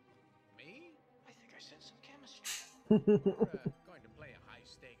 Me? I think I sense some chemistry. We're going to play a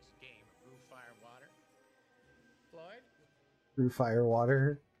high-stakes game of Brew Fire Water. Floyd? Through fire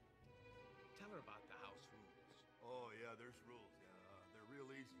water. Tell her about the house rules. Oh, yeah, there's rules. They're real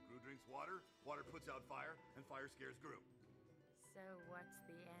easy. Gru drinks water, water puts out fire, and fire scares Gru. So what's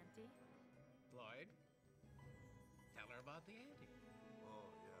the ante? Floyd? Tell her about the ante? Oh,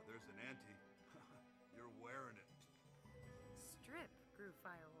 yeah, there's an ante. You're wearing it. Strip grew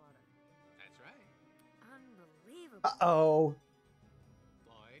firewater. That's right. Unbelievable. Uh-oh.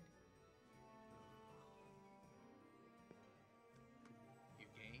 Lloyd? You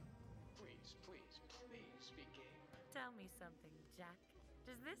game? Please, please, please be game. Tell me something, Jack.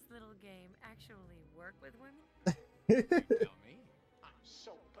 Does this little game actually work with women? Tell me. I'm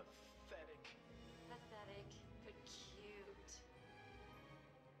so pathetic. Pathetic, but cute.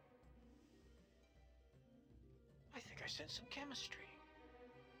 I think I sense some chemistry.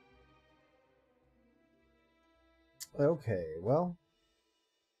 Okay, well,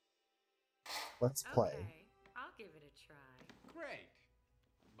 let's play. Okay, I'll give it a try. Great.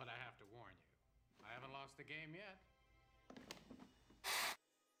 But I have to warn you. I haven't lost the game yet.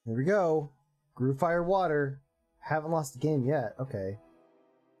 Here we go. Grew fire water. Haven't lost the game yet. Okay.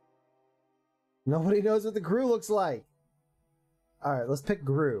 Nobody knows what the Gru looks like. Alright, let's pick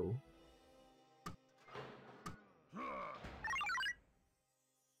Gru.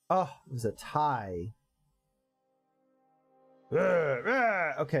 Oh, it was a tie.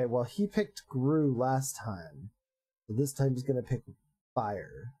 Okay, well, he picked Gru last time. So this time he's going to pick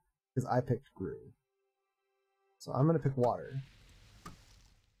fire. Because I picked Gru. So I'm going to pick water.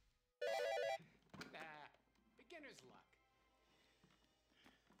 Beginner's luck.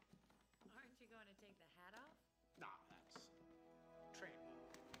 Aren't you going to take the hat off? No, that's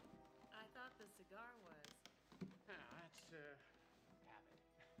trademark. I thought the cigar was. No, that's habit.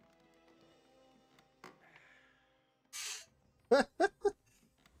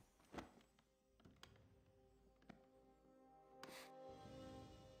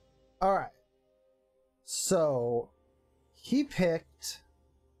 All right. So he picked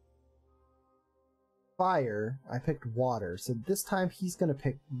fire. I picked water. So this time he's going to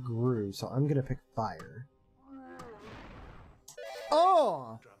pick Gru. So I'm going to pick fire.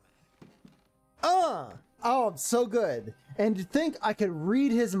 Oh! Oh, I'm so good. And to think I could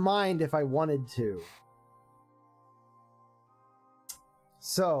read his mind if I wanted to.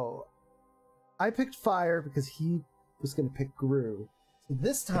 So I picked fire because he was going to pick Gru. So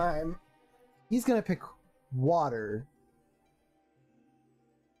this time he's going to pick water.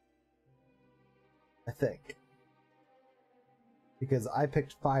 I think. Because I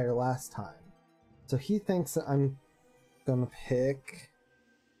picked fire last time. So he thinks that I'm going to pick...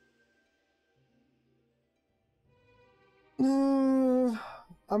 I'm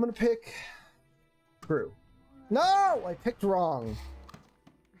going to pick Gru. No! I picked wrong.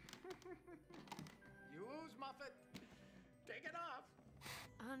 You lose, Muffet. Take it off.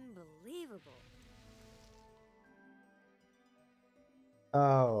 Unbelievable.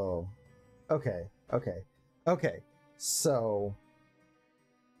 Oh. Okay. So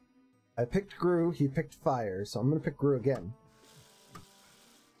I picked Gru, he picked fire, so I'm gonna pick Gru again.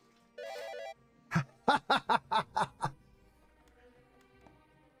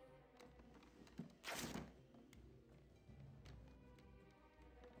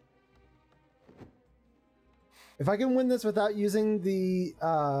 If I can win this without using the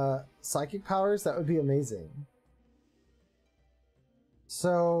psychic powers, that would be amazing.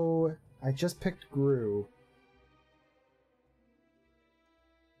 So I just picked Gru.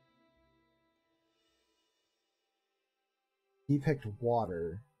 He picked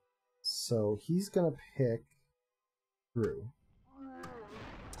water. So he's gonna pick Gru.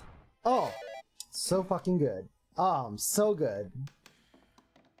 Oh! So fucking good. Oh, I'm so good.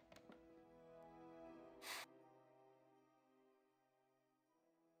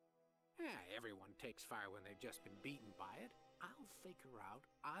 Everyone takes fire when they've just been beaten by it. I'll fake her out.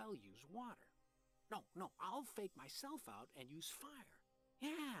 I'll use water. No, I'll fake myself out and use fire. Yeah.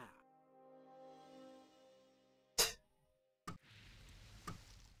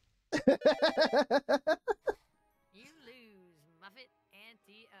 You lose, Muffet.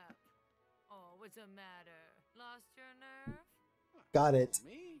 Ante up. Oh, what's the matter? Lost your nerve? Got it.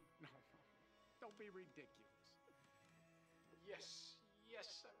 Me? No. Don't be ridiculous.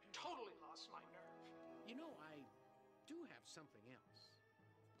 Yes, I've totally lost my nerve. You know, I do have something else.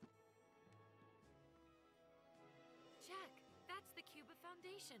 Jack, that's the Cuba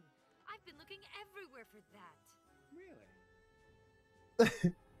Foundation. I've been looking everywhere for that. Really?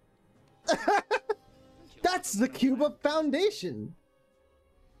 That's the Cuba Foundation!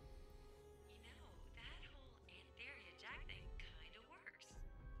 You know, that whole Antheria Jack thing kinda works.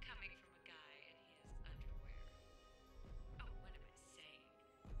 Coming from a guy in his underwear. Oh, what am I saying?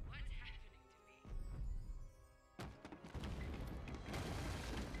 What's happening to me?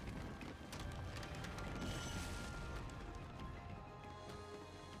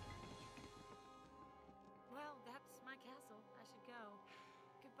 Well, that's my castle.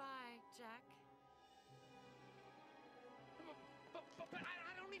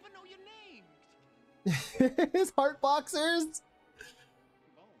 you named? His heart boxers.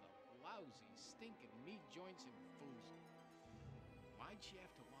 All the lousy, stinking meat joints and fools. Why'd she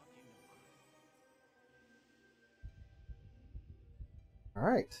have to walk into mine? All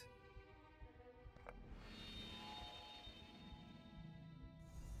right.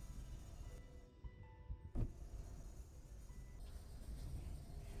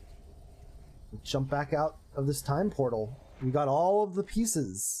 Jump back out of this time portal. We got all of the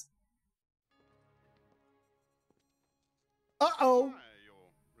pieces. Uh-oh! Your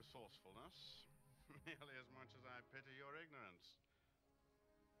resourcefulness, nearly as much as I pity your ignorance.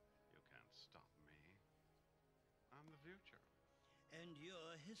 You can't stop me. I'm the future. And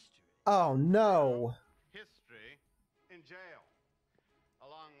your history. Oh no! History in jail,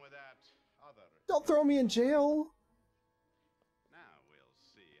 along with that other. Don't throw me in jail! Now we'll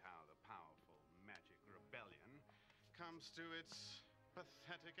see how the powerful magic rebellion comes to its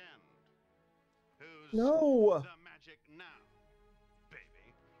pathetic end. Who's No! the magic now,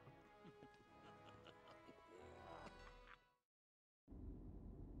 baby?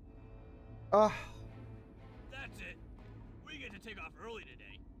 That's it. We get to take off early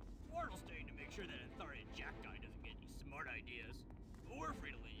today. Wardle's staying to make sure that Atharian Jack guy doesn't get any smart ideas. But we're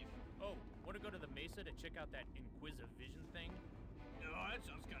free to leave. Oh, want to go to the Mesa to check out that Inquisitor vision thing? No, that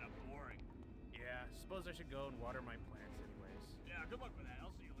sounds kind of boring. Yeah, suppose I should go and water my plants anyways. Yeah, good luck with that.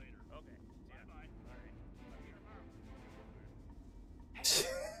 I'll see you later. Okay. Bye-bye.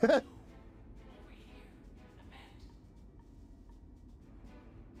 All right.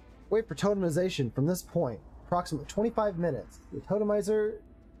 Wait for totemization from this point. Approximately 25 minutes. The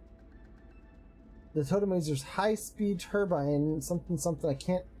totemizer's high-speed turbine, something, I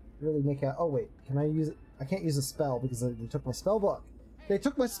can't really make out. Oh wait, can I use it? I can't use a spell because they took my spell book. They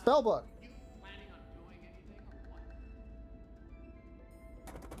took my spell book! Planning on doing anything or what?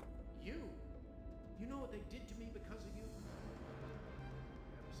 You know what they did to me because of you?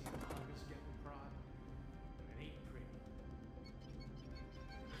 Ever seen August getting prod? It ain't pretty.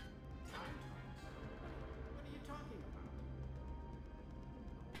 Time tunnels? What are you talking about?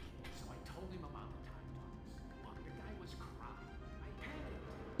 Okay, so I told him about the time tunnels. Look, the guy was crying. I panicked.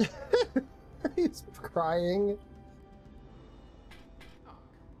 He's crying. Oh, come on.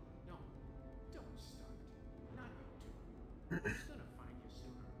 No. Don't start. Not you two. He's gonna find you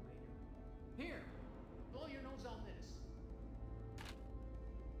sooner or later. Here. Blow your nose on this.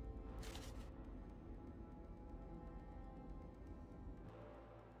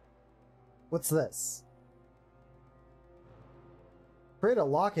 What's this? Create a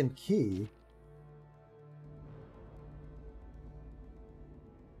lock and key.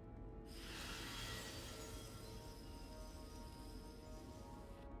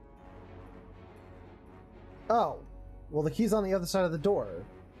 Oh, well, the key's on the other side of the door.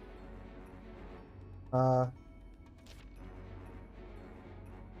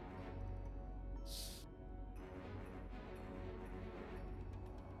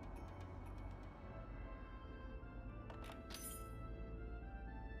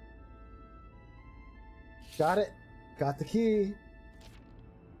 Got it. Got the key.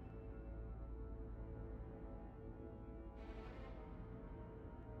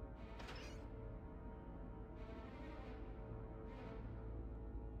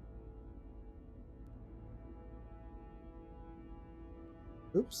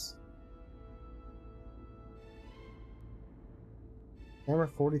 Oops. Camera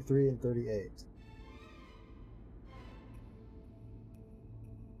 43 and 38.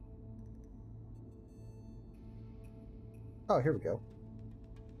 Oh, here we go.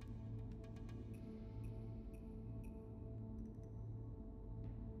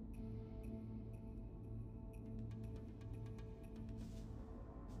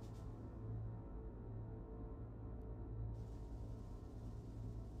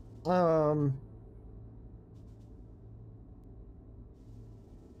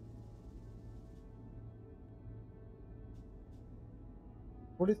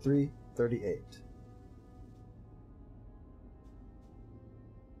 $43.38.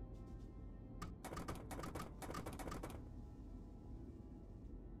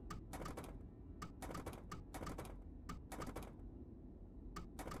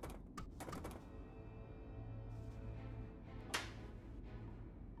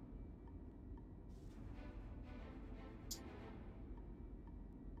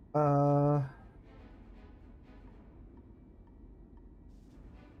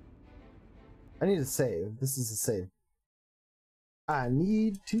 I need to save. This is a save. I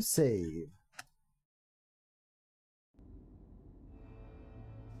need to save.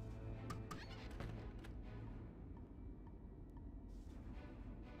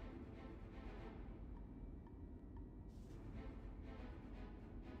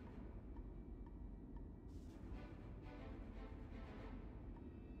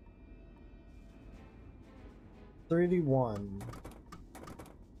 31.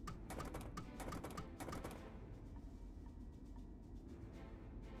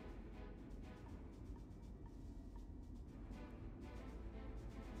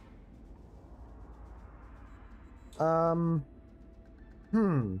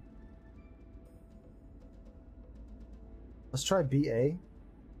 Let's try BA.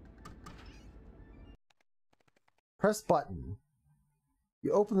 Press button.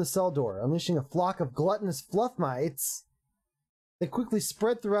 You open the cell door, unleashing a flock of gluttonous fluff mites. They quickly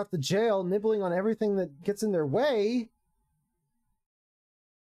spread throughout the jail, nibbling on everything that gets in their way.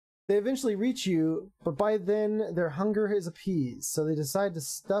 They eventually reach you, but by then their hunger is appeased, so they decide to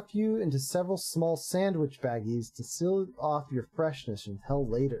stuff you into several small sandwich baggies to seal off your freshness until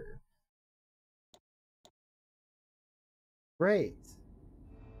later. Great.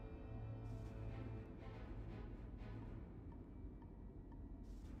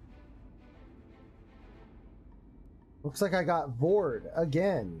 Looks like I got bored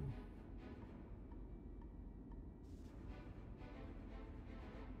again.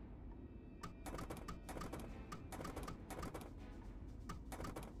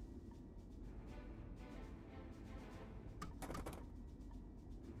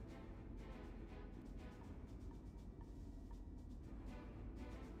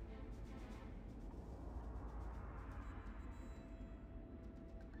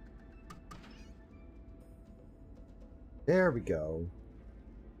 There we go.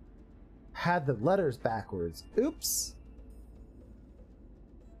 Had the letters backwards. Oops.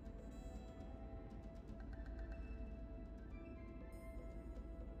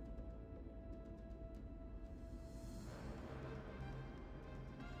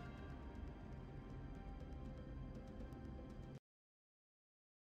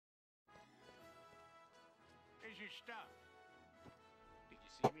 Here's your stuff. Did you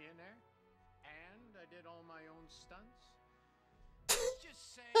see me in there? And I did all my own stunts. Let's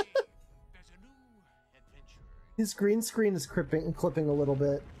just say there's a new adventure. His green screen is clipping a little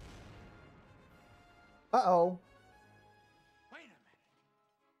bit. Uh-oh. Wait a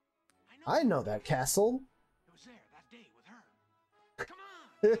minute. I know that castle. It was there that day with her. Come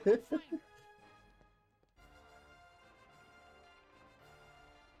on, go find her.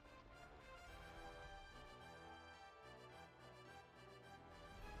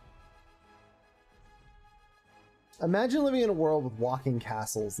 Imagine living in a world with walking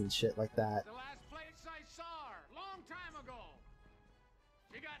castles and shit like that. The last place I saw her, long time ago.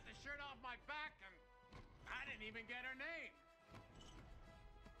 She got the shirt off my back and I didn't even get her name.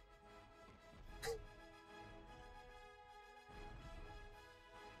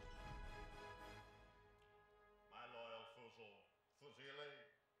 My loyal Fuzul,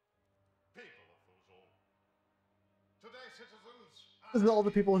 Fuzili, people of Fuzul. Today, citizens, This is all the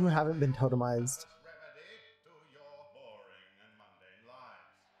people who haven't been totemized.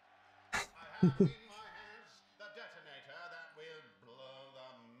 in my hands the detonator that will blow the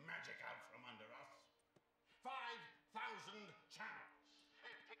magic out from under us. 5,000 channels.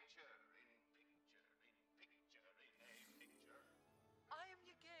 A picture in picture in picture in a picture. I am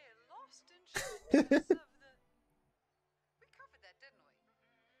Yagay, lost in shadows of the... We covered that, didn't we?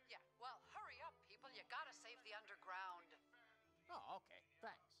 Yeah, well, hurry up, people. You gotta save the underground. Oh, okay,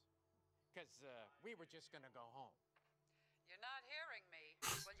 thanks. Because we were just gonna go home. You're not hearing me.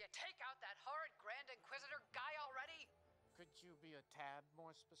 Will you take out that horrid Grand Inquisitor guy already? Could you be a tad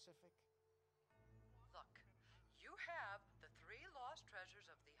more specific? Look, you have the 3 lost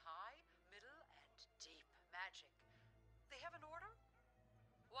treasures of the high, middle, and deep magic. They have an order?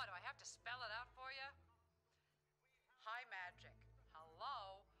 What, do I have to spell it out for you? High magic.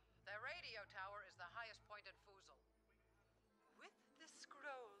 Hello? The radio tower is the highest point in Fuzul. With this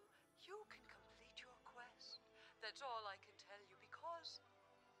scroll, you can complete your quest. That's all I can tell you because,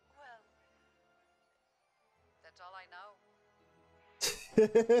 well, that's all I know.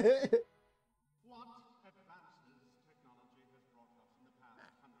 What advances technology has brought us in the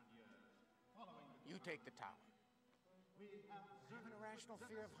past 100 years? Following the You take the tower. we have I have an irrational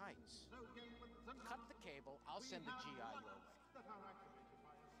fear of heights. Cut the cable, I'll send the GI your way. that are activated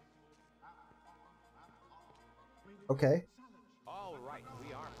by a simple Okay. All right,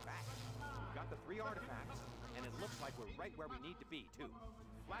 we are back. We've got the 3 artifacts, and it looks like we're right where we need to be, too.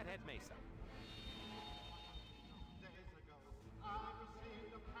 Flathead Mesa.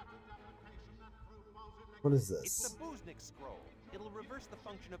 What is It's this? the Booznik scroll. It'll reverse the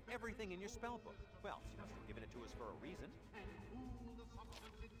function of everything in your spellbook. Well, she must have given it to us for a reason.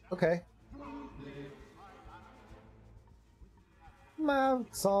 Okay.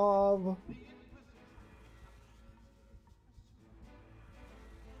 Moutsov.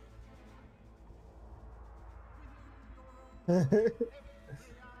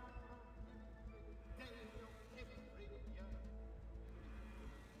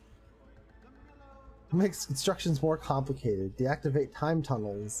 Makes instructions more complicated. Deactivate time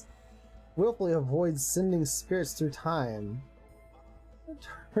tunnels. Willfully avoids sending spirits through time.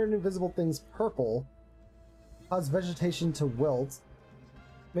 Turn invisible things purple. Cause vegetation to wilt.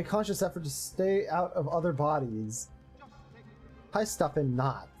 Make conscious effort to stay out of other bodies. Tie stuff in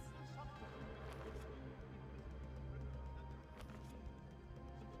knots.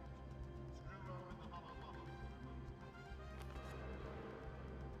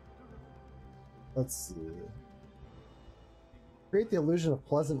 Let's see. Create the illusion of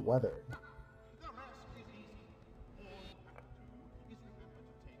pleasant weather.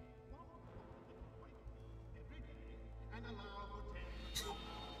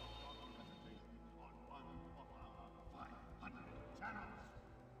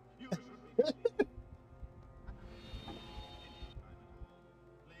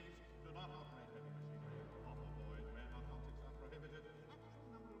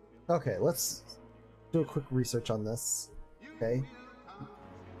 Okay, let's do a quick research on this. Okay.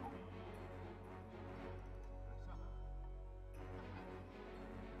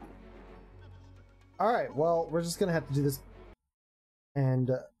 Alright, well, we're just gonna have to do this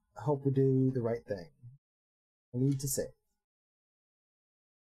and hope we do the right thing. I need to save.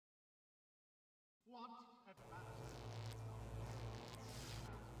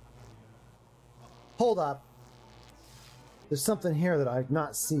 Hold up. There's something here that I'm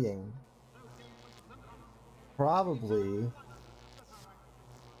not seeing. Probably.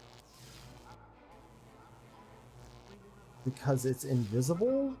 Because it's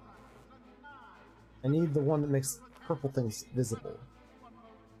invisible? I need the one that makes purple things visible.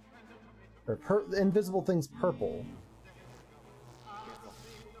 Or invisible things purple. What's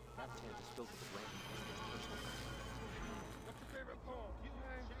your favorite poem?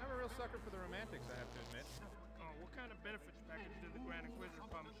 I'm a real sucker for the romantics, I have to admit. Oh, what kind of benefits package did the Grand Inquisitor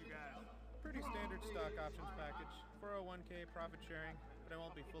promise you guys? Pretty standard stock options package. 401k profit sharing, but I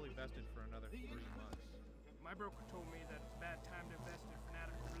won't be fully vested for another 3 months. My broker told me that it's a bad time to invest in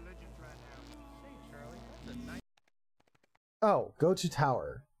fanatical religions right now. Say, Charlie, that's a nice... Oh, go to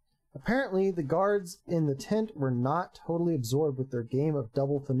tower. Apparently, the guards in the tent were not totally absorbed with their game of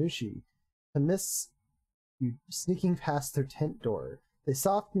double Fanushi to miss you sneaking past their tent door. They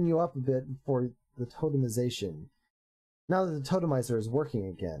soften you up a bit for the totemization. Now that the totemizer is working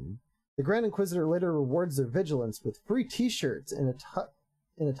again. The Grand Inquisitor later rewards their vigilance with free t-shirts and a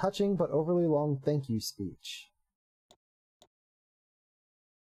touching but overly long thank you speech.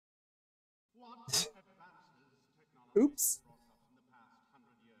 Oops.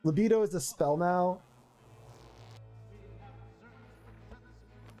 Libido is a spell now.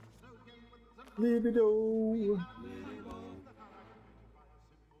 Libido.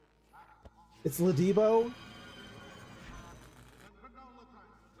 It's Ladibo.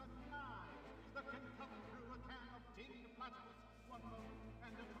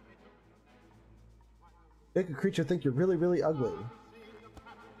 Make a creature think you're really, really ugly.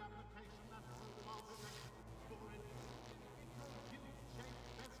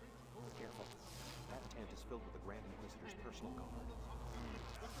 Careful. That tent is filled with the Grand Inquisitor's personal guard.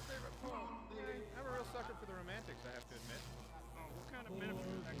 What's your favorite poem? I'm a real sucker for the romantics, I have to admit. Oh, what kind of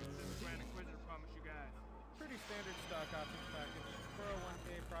benefits package did the Grand Inquisitor promise you guys? Pretty standard stock options package.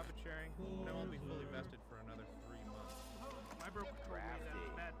 401k profit sharing, but I won't be fully vested for another 3 months. My broker told me that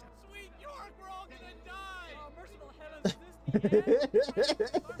it's a bad time. Sweet York, we're all gonna die! Oh, merciful heavens, is this the end?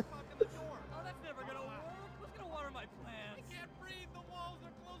 Start blocking the door. Oh, that's never gonna work. Who's gonna water my plants? I can't breathe. The walls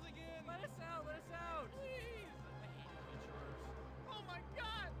are closing in. Let us out. Let us out. Please. I hate adventurers. Oh my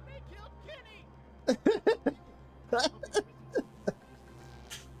God! They killed Kenny.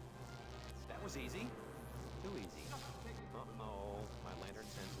 That was easy. Too easy. Uh-oh. My lantern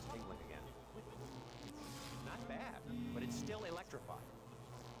sense is tingling again. Not bad, but it's still electrified.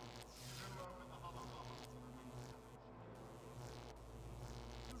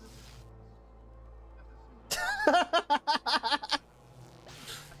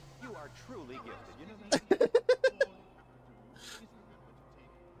 You are truly gifted, you know that?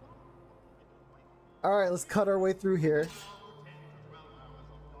 Alright, let's cut our way through here.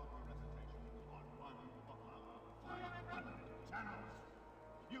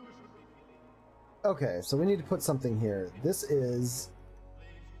 Okay, so we need to put something here. This is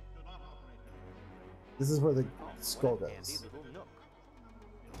where the skull goes.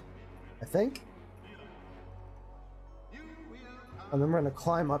 I think. And then we're gonna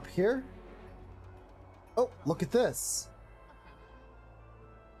climb up here. Oh, look at this.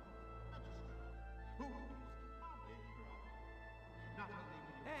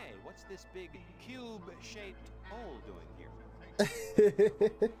 big cube-shaped hole doing here?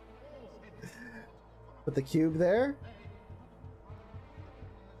 Put the cube there.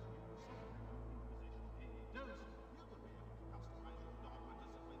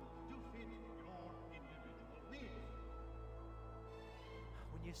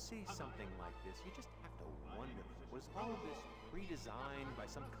 When you see something like this, you just have to wonder, was all this pre-designed by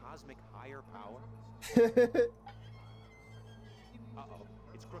some cosmic higher power? Uh-oh,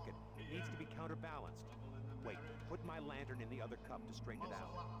 it's crooked. It needs to be counterbalanced. Wait, put my lantern in the other cup to straighten it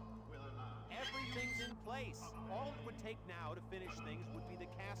out. Everything's in place. All it would take now to finish things would be the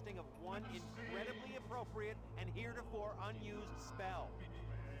casting of one incredibly appropriate and heretofore unused spell.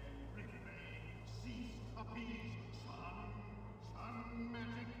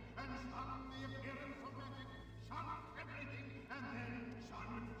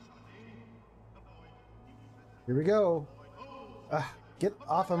 Here we go. Get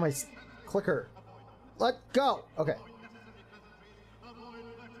off of my clicker. Let go. Okay.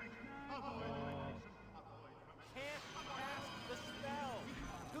 Can't cast the spell.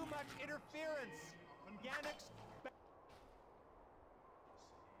 Too much interference.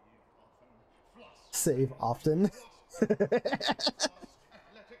 Save often. Athletically,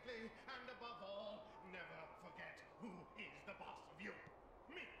 and above all, never forget who is the boss of you.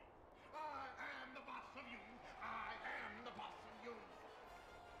 Me. I am the boss of you. I am the boss of you.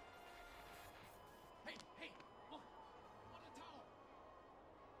 Hey, look! On the tower!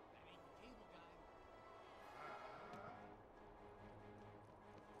 That ain't the cable guy.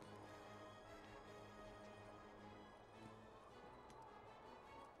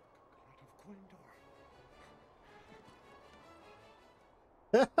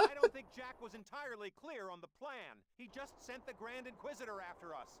 I don't think Jack was entirely clear on the plan. He just sent the Grand Inquisitor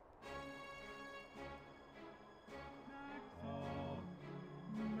after us.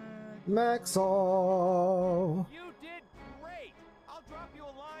 Maxall. You did great! I'll drop you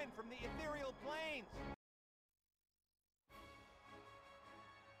a line from the ethereal planes.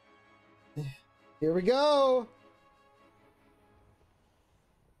 Here we go.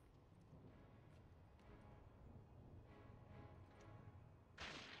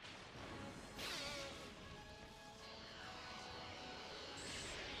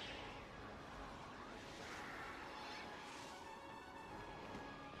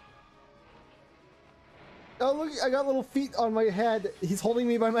 Oh, look, I got little feet on my head. He's holding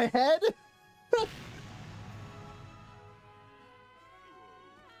me by my head? Jack!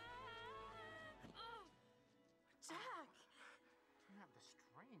 You have the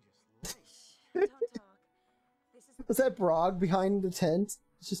strangest light. Don't talk. This is Was that Brog behind the tent?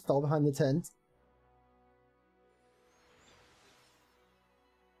 It just fell behind the tent.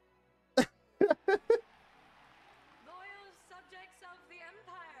 loyal subjects of the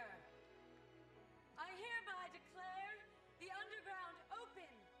Empire. I hereby declare the underground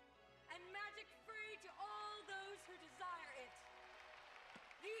open and magic free to all those who desire it.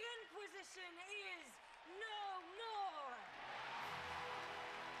 The Inquisition is no more.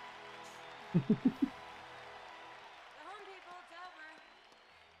 The home people, it's over.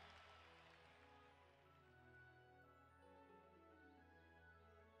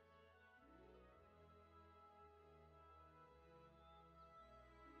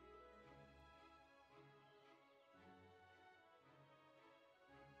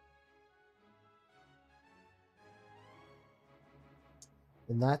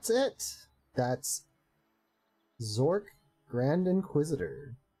 And that's it. That's Zork, Grand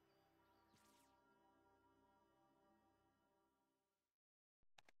Inquisitor.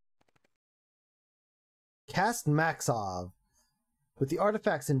 Cast Maxov. With the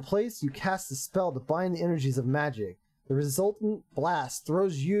artifacts in place, you cast a spell to bind the energies of magic. The resultant blast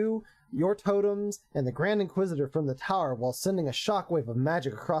throws you, your totems, and the Grand Inquisitor from the tower while sending a shockwave of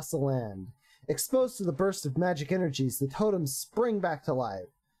magic across the land. Exposed to the burst of magic energies, the totems spring back to life.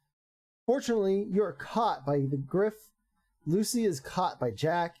 Fortunately, you are caught by the Griff, Lucy is caught by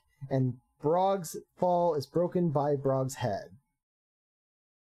Jack, and Brog's fall is broken by Brog's head.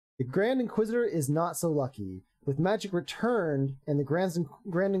 The Grand Inquisitor is not so lucky. With magic returned and the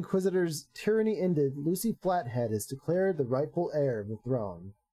Grand Inquisitor's tyranny ended, Lucy Flathead is declared the rightful heir of the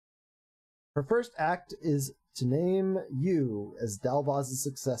throne. Her first act is to name you as Dalvaz's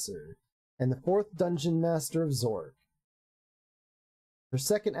successor, and the 4th Dungeon Master of Zork. Her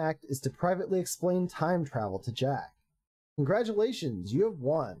second act is to privately explain time travel to Jack. Congratulations, you have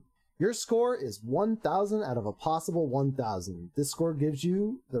won. Your score is 1,000 out of a possible 1,000. This score gives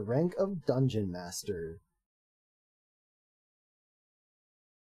you the rank of Dungeon Master.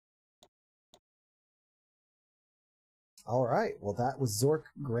 Alright, well that was Zork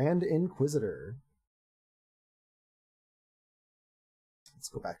Grand Inquisitor. Let's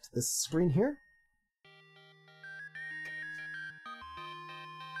go back to this screen here.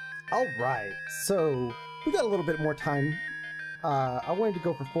 Alright, so we got a little bit more time. I wanted to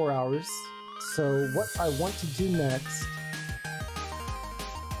go for 4 hours, so what I want to do next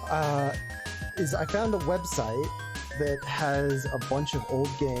is I found a website that has a bunch of old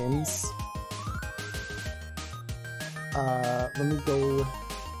games. Let me go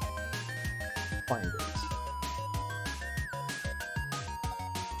find it.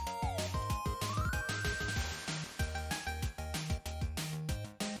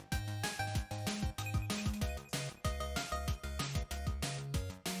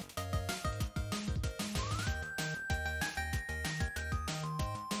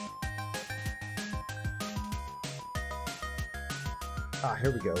 Ah,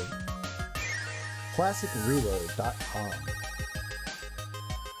 here we go. ClassicReload.com.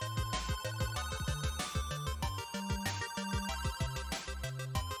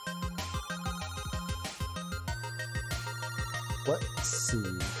 Let's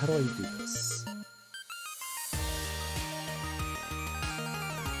see. How do I do this?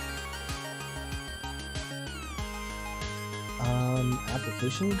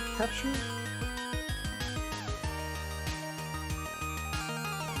 Application capture?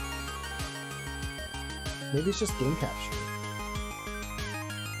 Maybe it's just game capture.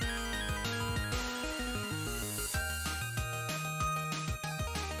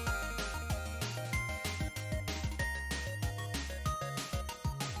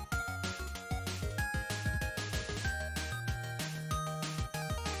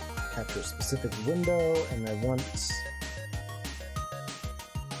 Capture a specific window, and I want...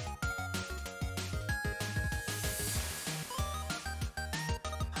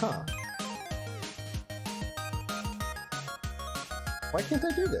 Huh. Why can't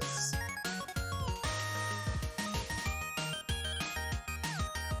I do this?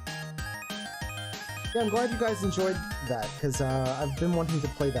 Yeah, I'm glad you guys enjoyed that, because I've been wanting to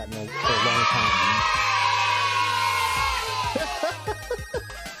play that for a long time.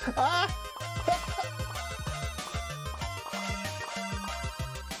 Ah!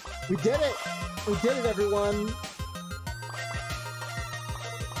 We did it! We did it, everyone!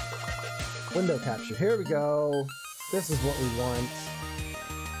 Window capture, here we go. This is what we want.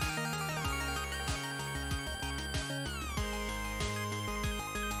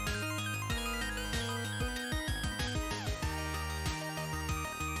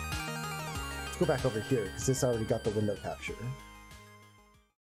 Let's go back over here, because this already got the window capture.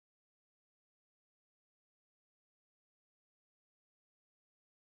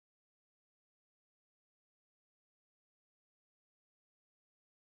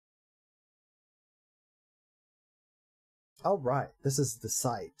 Alright, this is the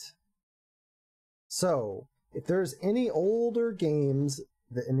site. So, if there's any older games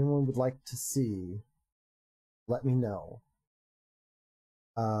that anyone would like to see, let me know.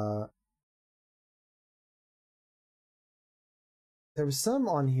 There was some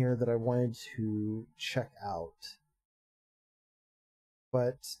on here that I wanted to check out.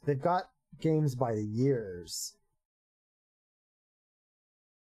 But they've got games by the years.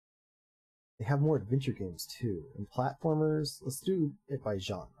 They have more adventure games too, and platformers. Let's do it by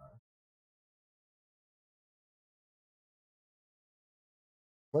genre.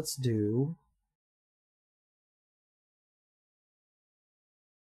 Let's do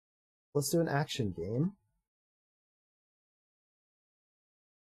an action game.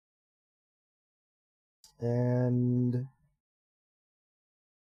 And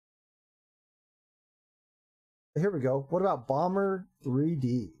here we go. What about Bomber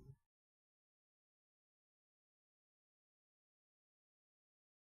 3D?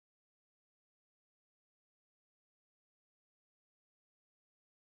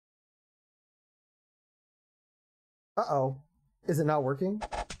 Uh-oh. Is it not working?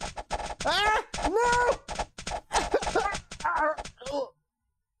 Ah! No!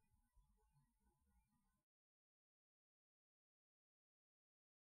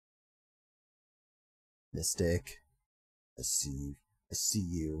 Mystic. I see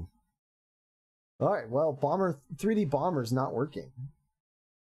you. Alright, well, 3D Bomber's not working.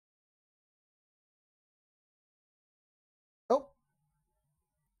 Oh!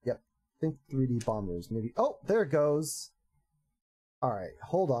 Yep. I think 3D Bombers maybe. Oh, there it goes. Alright,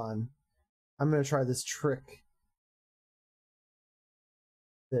 hold on. I'm gonna try this trick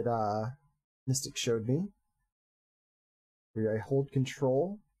that Mystic showed me. Where I hold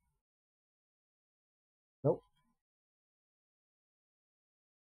control. Nope.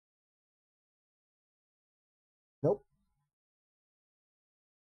 Nope.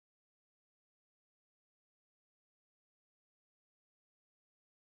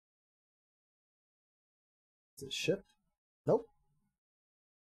 Is it ship? Nope.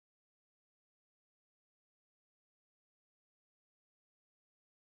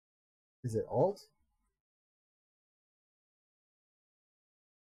 Is it alt?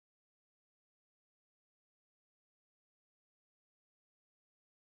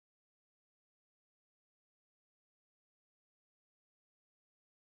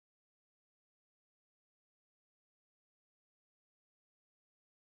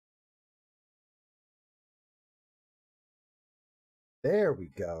 There we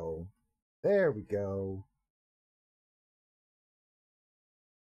go. There we go.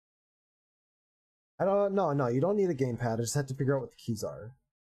 I don't know. No, you don't need a gamepad. I just have to figure out what the keys are.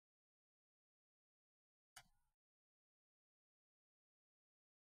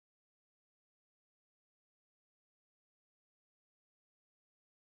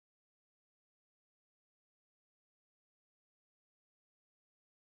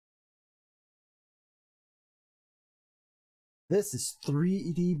 This is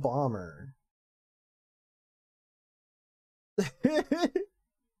 3D Bomber.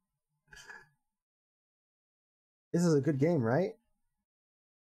 This is a good game, right?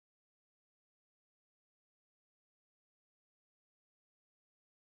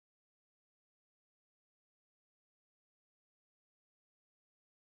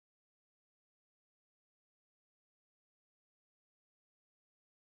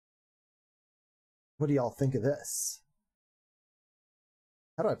 What do y'all think of this?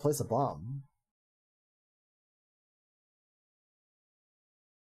 How do I place a bomb?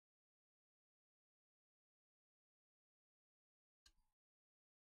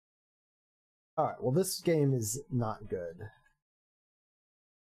 Alright, well this game is not good.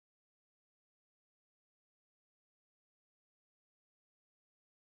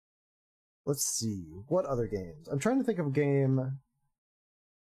 Let's see, what other games? I'm trying to think of a game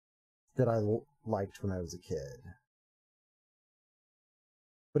that I liked when I was a kid.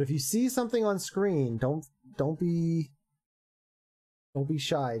 But if you see something on screen, don't be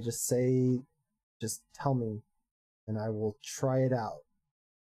shy. Just tell me, and I will try it out.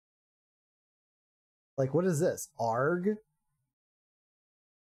 Like, what is this? ARG?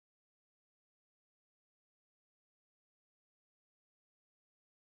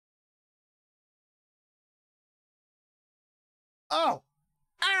 Oh!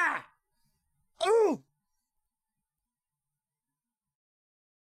 Ah! Ooh!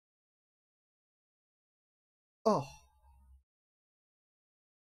 Oh.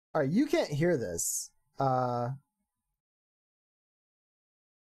 Alright, you can't hear this.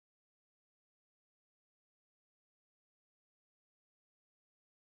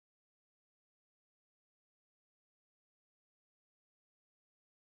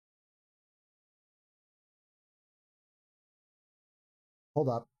 Hold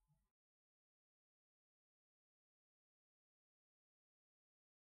up.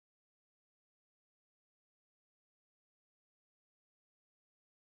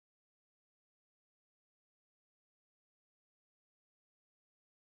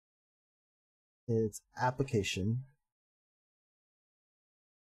 It's application.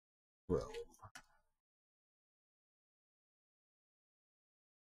 Bro.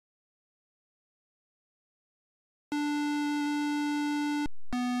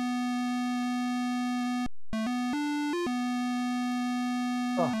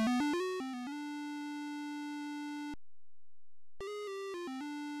 Oh.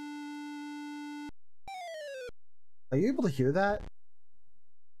 Are you able to hear that?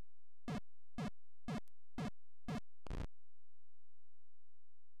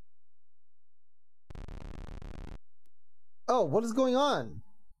 Oh, what is going on?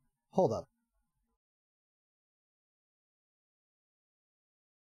 Hold up.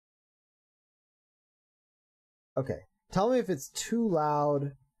 Okay. Tell me if it's too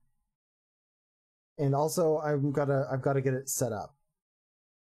loud. And also I've gotta get it set up.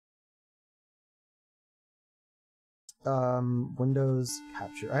 Windows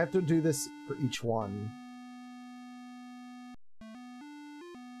capture. I have to do this for each one.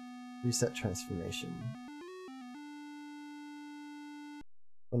 Reset transformation.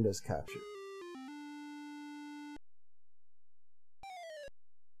 Windows capture.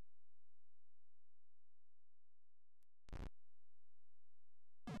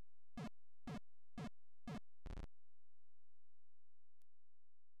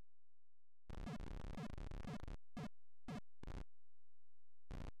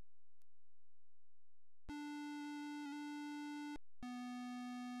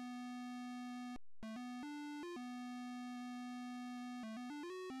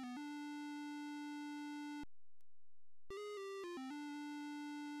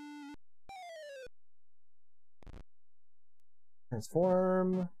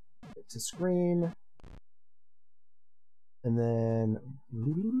 Transform to screen. And then...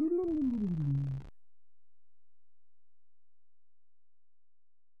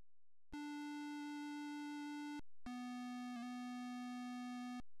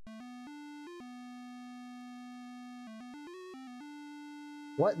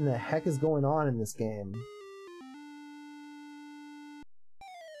 What in the heck is going on in this game?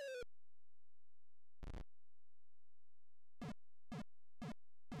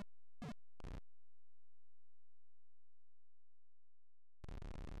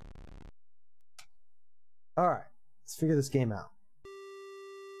 Alright, let's figure this game out.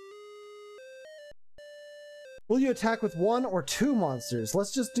 Will you attack with one or two monsters?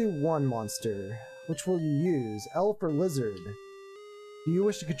 Let's just do one monster. Which will you use? Elf or lizard? Do you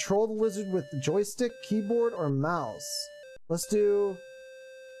wish to control the lizard with the joystick, keyboard, or mouse? Let's do...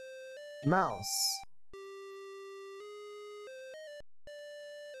 mouse.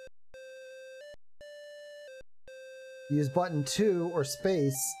 Use button 2 or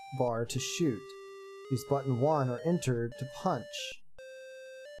space bar to shoot. Use button 1 or enter to punch.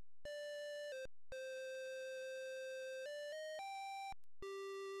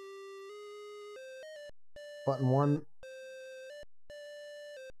 Button 1.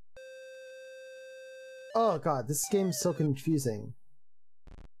 Oh god, this game is so confusing.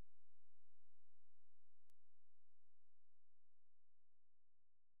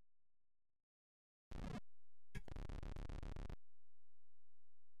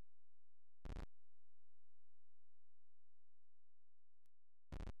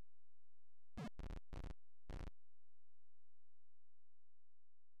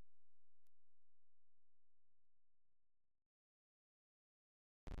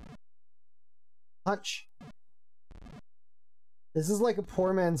 Punch. This is like a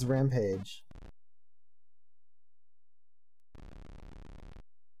poor man's rampage.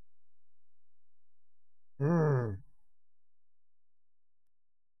 Mmm.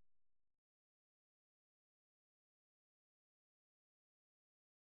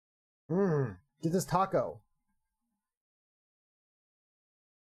 Mmm. Get this taco.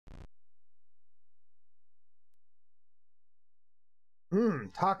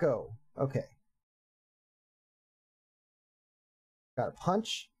 Mmm. Taco. Okay. Got a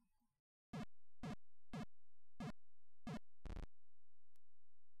punch.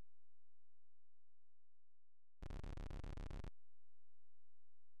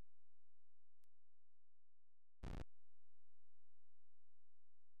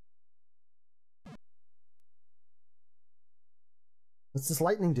 What's this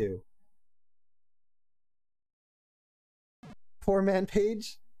lightning do? Poor man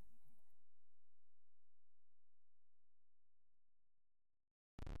page?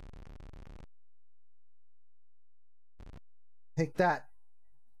 Take that.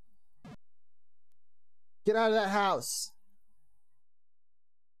 Get out of that house.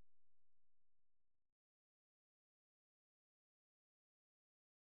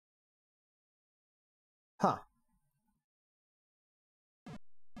 Huh.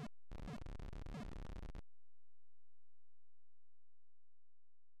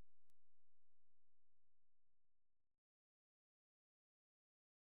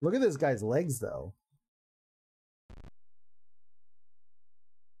 Look at this guy's legs, though.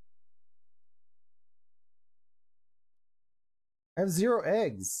 I have 0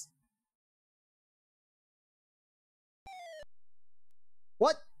 eggs.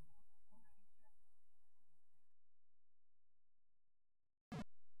 What?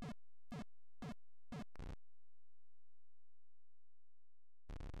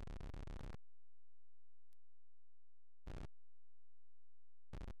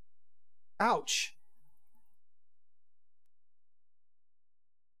 Ouch.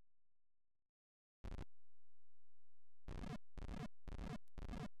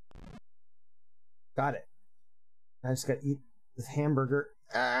 Got it. I just gotta eat this hamburger.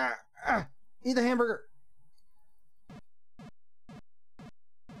 Eat the hamburger.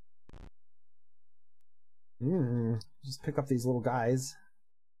 Just pick up these little guys.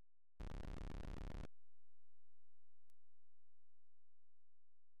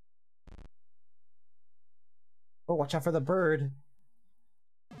 Oh, watch out for the bird.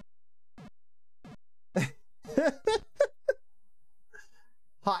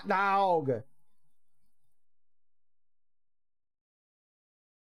 Hot dog.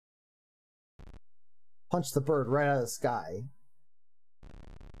 Punch the bird right out of the sky.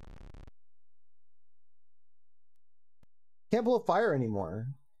 Can't blow fire anymore.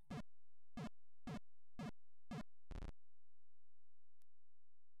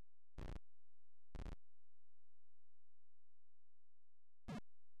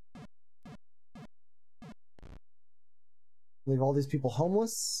 Leave all these people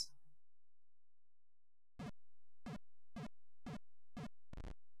homeless.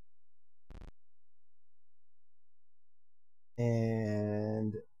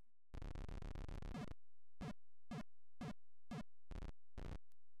 And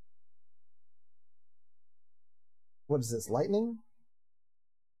what is this? Lightning?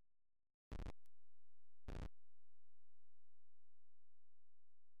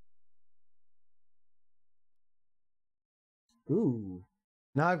 Ooh.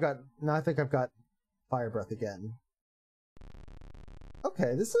 Now I think I've got fire breath again.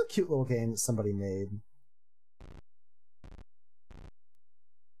 Okay, this is a cute little game that somebody made.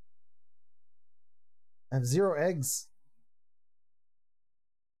 I have 0 eggs.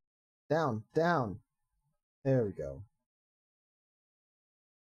 Down, down. There we go.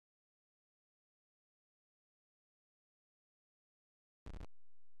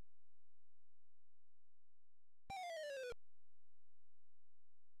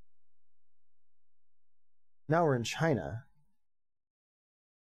 Now we're in China.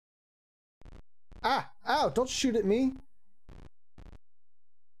 Ah! Ow! Don't shoot at me!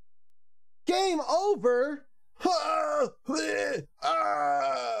 Game over! Alright,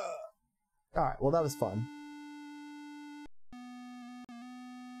 well that was fun.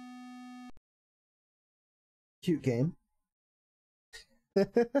 Cute game.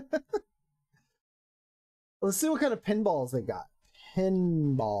 Let's see what kind of pinballs they got.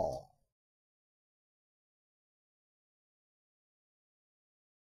 Pinball.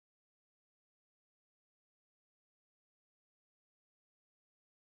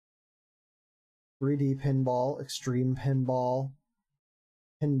 .3D pinball, extreme pinball,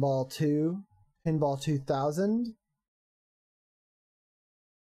 pinball 2, pinball 2000,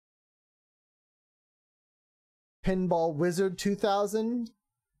 pinball wizard 2000,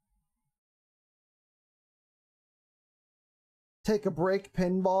 take a break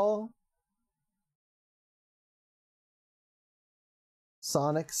pinball,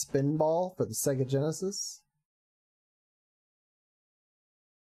 Sonic Spinball for the Sega Genesis.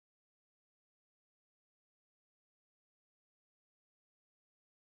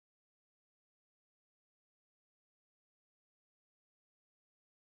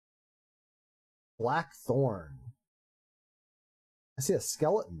 Blackthorn. I see a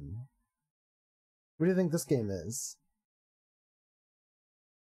skeleton. What do you think this game is?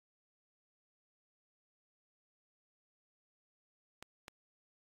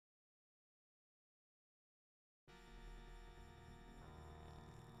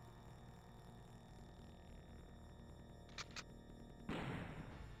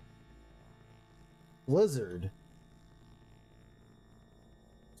 Blizzard.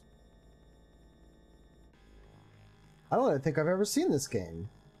 I don't think I've ever seen this game.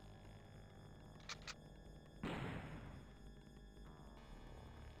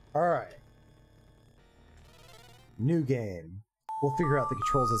 Alright. New game. We'll figure out the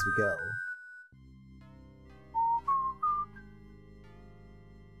controls as we go.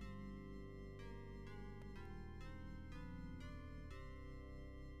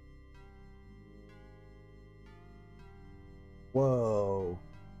 Whoa.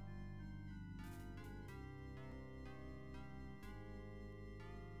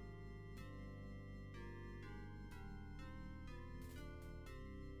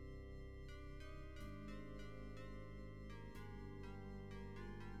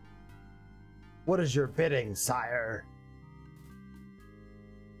 What is your bidding, sire?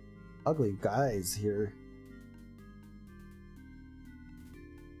 Ugly guys here.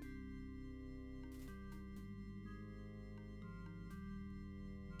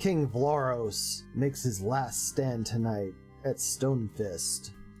 King Vloros makes his last stand tonight at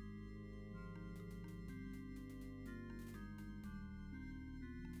Stonefist.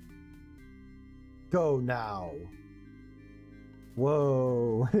 Go now.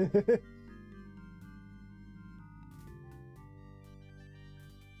 Whoa.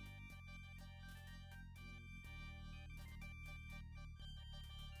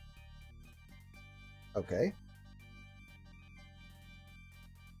 Okay.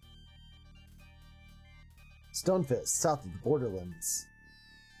 Stonefist, south of the Borderlands.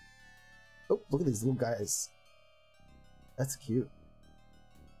 Oh, look at these little guys. That's cute.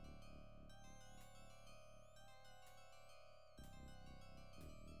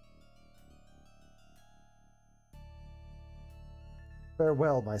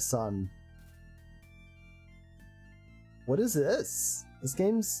 Farewell, my son. What is this? This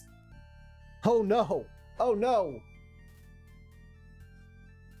game's... Oh no! Oh no!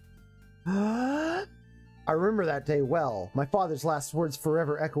 I remember that day well, my father's last words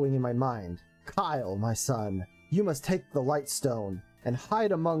forever echoing in my mind. Kyle, my son, You must take the light stone and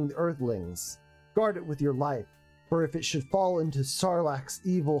hide among the earthlings. Guard it with your life, for if it should fall into Sarlacc's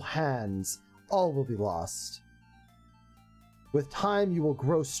evil hands, all will be lost. With time you will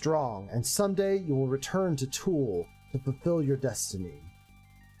grow strong, and someday you will return to Tool to fulfill your destiny.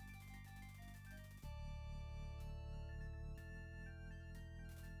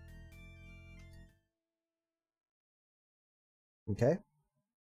 Okay.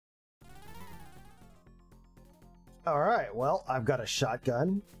 Alright, well, I've got a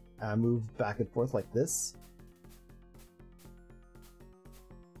shotgun. I move back and forth like this.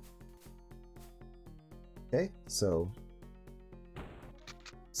 Okay, so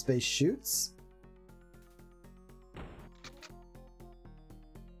space shoots.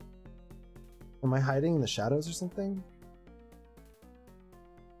 Am I hiding in the shadows or something?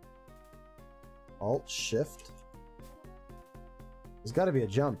 Alt, shift. There's got to be a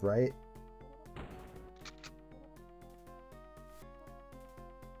jump, right?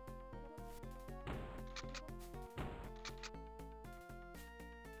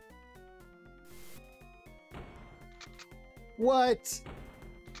 What?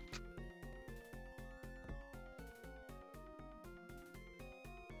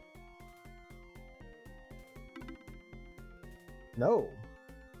 No.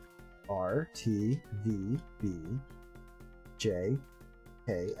 R, T, V, B, J,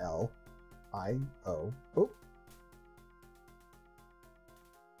 K, L, I, O. Oh.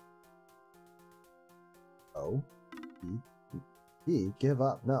 O, B, B, give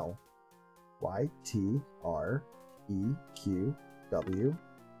up. No. Y, T, R, E, Q, W.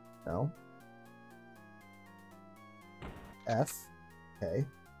 No. F. Okay.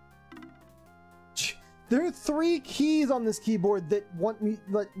 There are 3 keys on this keyboard that want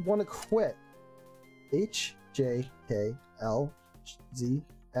to quit. H, J, K, L, Z,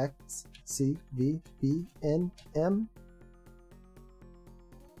 X, C, V, B, N, M.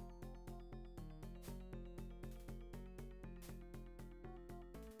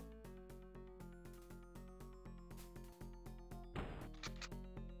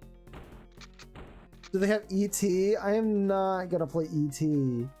 Do they have E.T.? I am not gonna play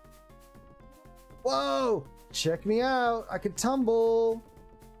E.T. Whoa! Check me out! I could tumble!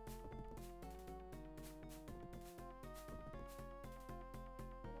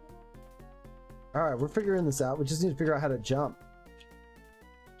 Alright, we're figuring this out. We just need to figure out how to jump.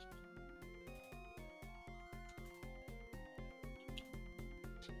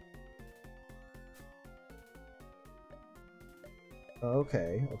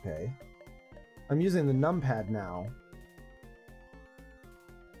 Okay, okay. I'm using the numpad now.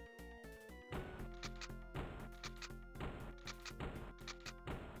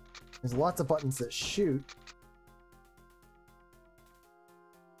 There's lots of buttons that shoot.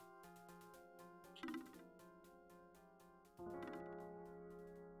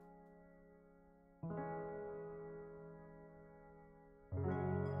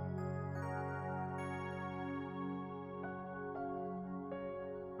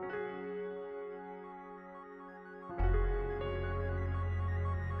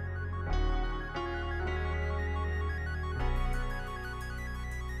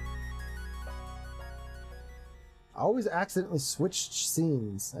 I always accidentally switched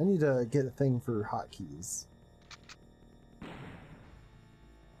scenes. I need to get a thing for hotkeys.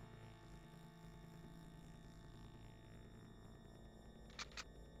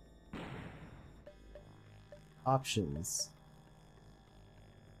 Options.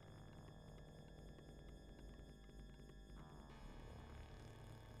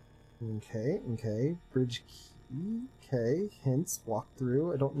 Okay, okay. Bridge key. Okay. Hints. Walk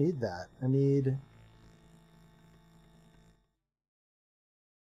through. I don't need that. I need...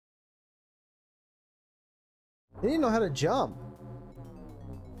 I need to know how to jump.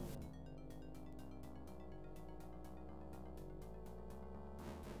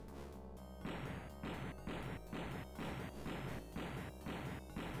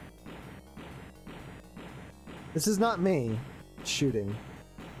 This is not me shooting.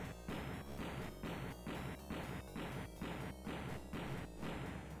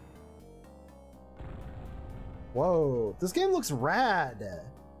 Whoa, this game looks rad.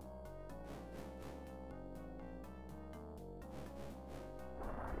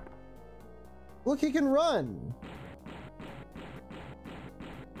 Look, he can run.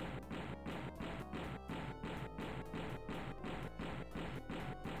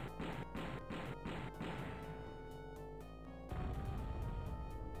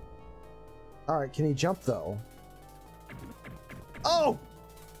 All right, can he jump though? Oh!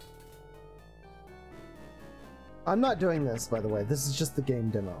 I'm not doing this, by the way. This is just the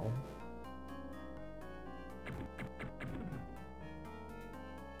game demo.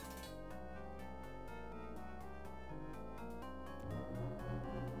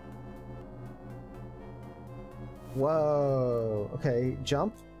 Whoa. Okay,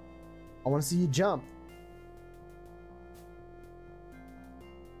 jump. I want to see you jump.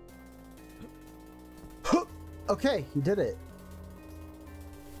 Okay, he did it.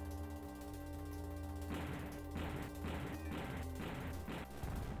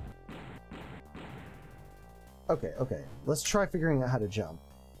 Okay, okay. Let's try figuring out how to jump.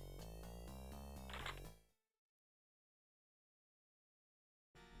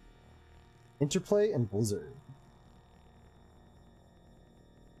 Interplay and Blizzard.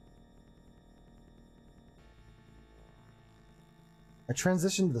 I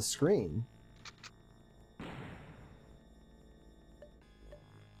transitioned the screen.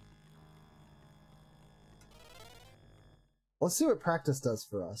 Let's see what practice does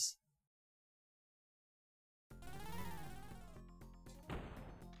for us.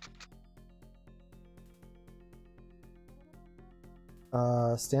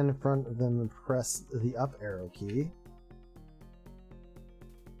 Stand in front of them and press the up arrow key.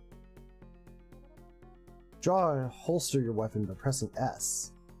 Draw and holster your weapon by pressing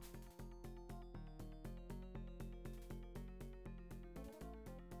S.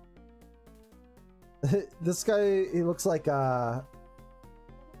 This guy, he looks like that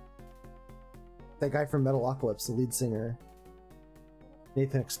guy from Metalocalypse, the lead singer.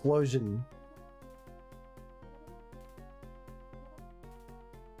 Nathan Explosion.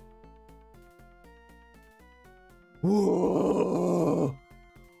 Whoa!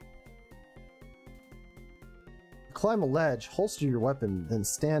 Climb a ledge, holster your weapon, then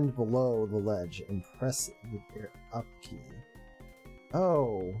stand below the ledge and press the up key.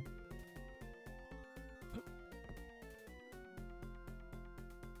 Oh.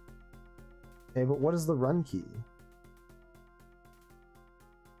 Okay, but what is the run key?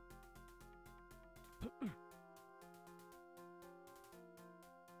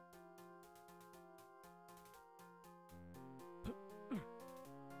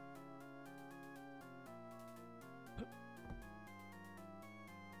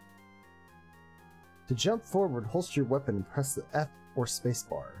 To jump forward, holster your weapon and press the F or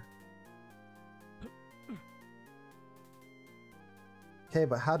spacebar. Okay,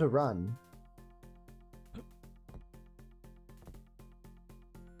 but how to run?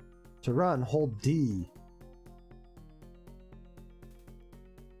 To run, hold D.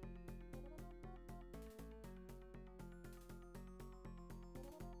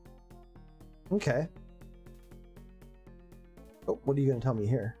 Okay. Oh, what are you going to tell me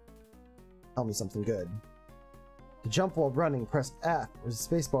here? Tell me something good. To jump while running, press F or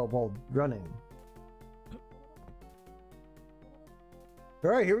spacebar while running.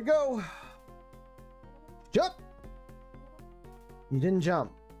 Alright, here we go! Jump! You didn't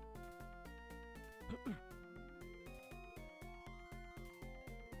jump.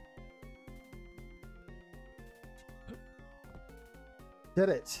 Did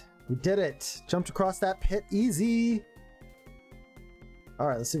it. We did it. Jumped across that pit easy.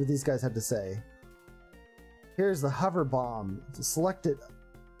 Alright, let's see what these guys have to say. Here's the hover bomb. Select it.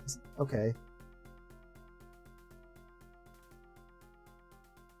 Okay.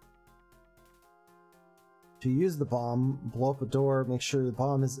 To use the bomb, blow up a door, make sure the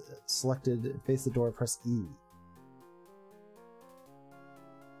bomb is selected, and face the door, press E.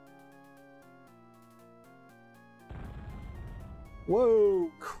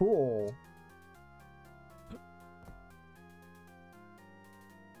 Whoa, cool.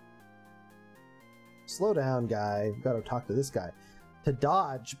 Slow down, guy. We've got to talk to this guy. To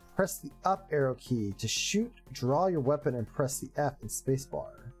dodge, press the up arrow key. To shoot, draw your weapon and press the F and spacebar.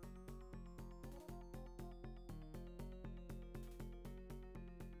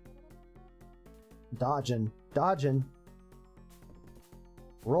 Dodging. Dodging.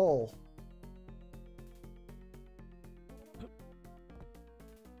 Roll.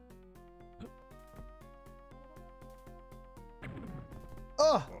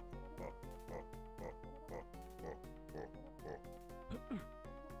 Ugh!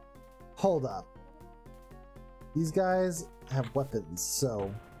 Hold up. These guys have weapons,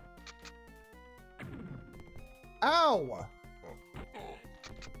 so... Ow!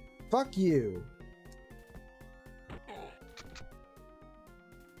 Fuck you!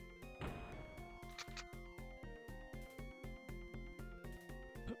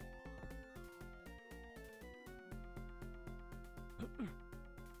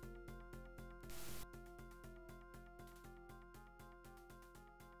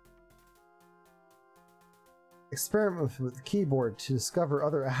 Experiment with the keyboard to discover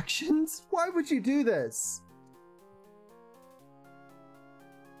other actions? Why would you do this?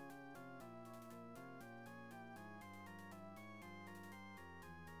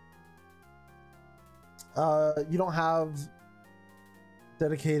 You don't have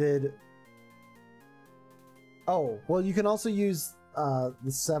dedicated... Oh, well, you can also use the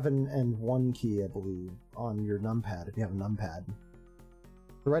 7 and 1 key, I believe, on your numpad, if you have a numpad.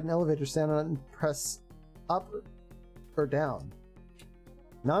 To ride an elevator, stand on it and press up or down.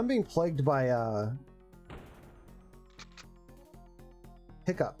 Now I'm being plagued by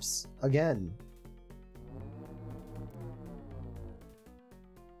hiccups again.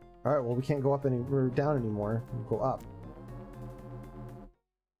 Alright, well, we can't go up or down anymore. We'll go up.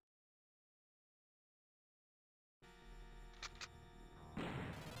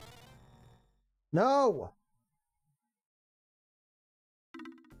 No!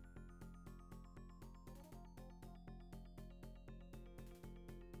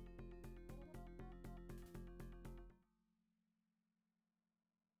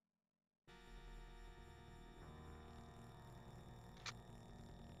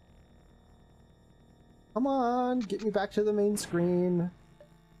 Come on, get me back to the main screen.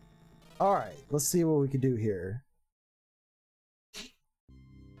 Alright, let's see what we can do here.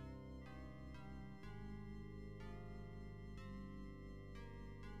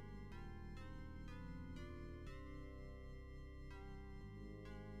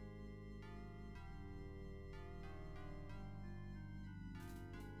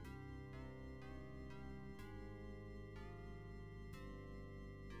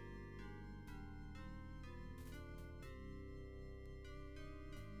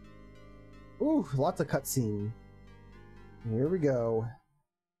 Ooh, lots of cutscene. Here we go.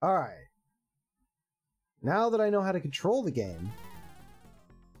 Alright. Now that I know how to control the game,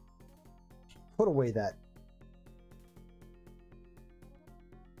 put away that.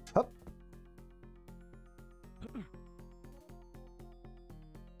 Hup.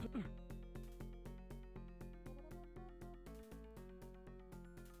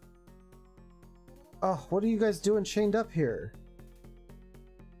 Oh, what are you guys doing chained up here?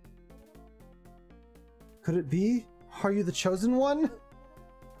 Could it be? Are you the chosen one?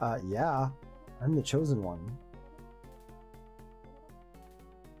 Yeah, I'm the chosen one.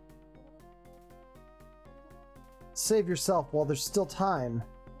 Save yourself while there's still time.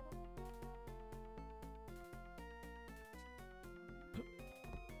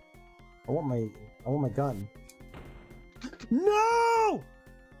 I want my gun. No!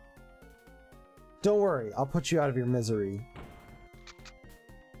 Don't worry, I'll put you out of your misery.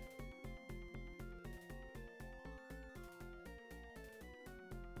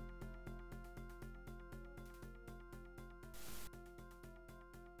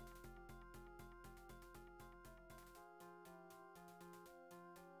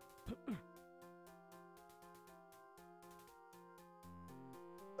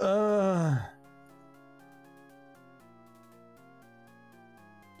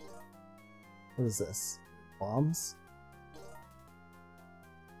 What is this? Bombs?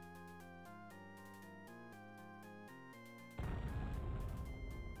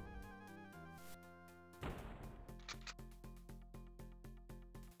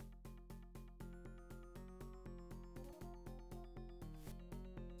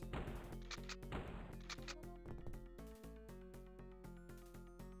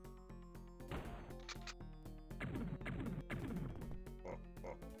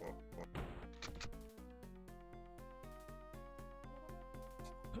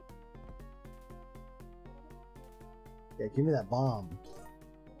 Yeah, give me that bomb.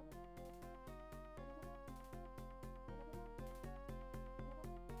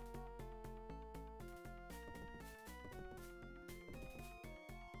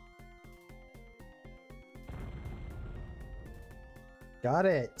 Got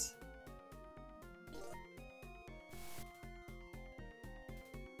it.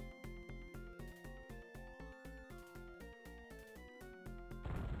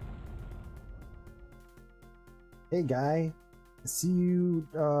 Hey guy, I see you,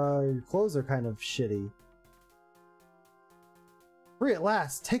 your clothes are kind of shitty. Free at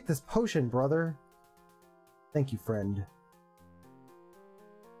last! Take this potion, brother! Thank you, friend.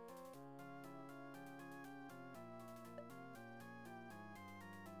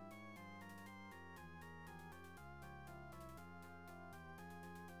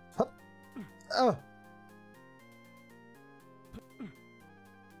 Hup. Oh!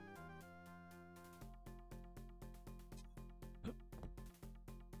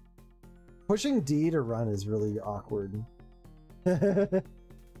 Pushing D to run is really awkward. Hang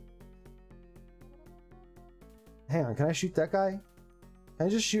on, can I shoot that guy? Can I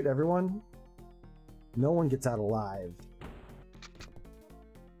just shoot everyone? No one gets out alive.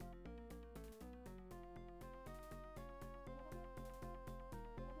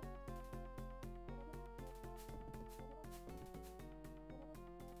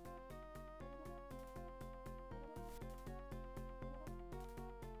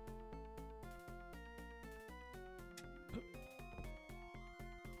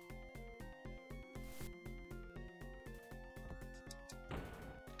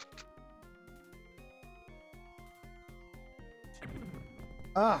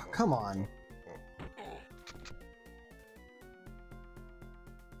 Ah, come on.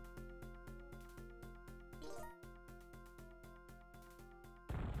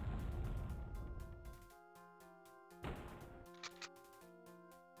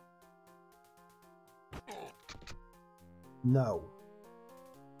 No.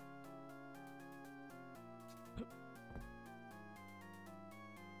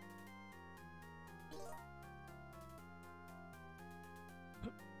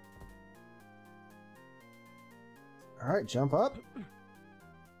 All right, jump up.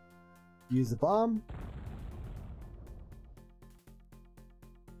 Use the bomb.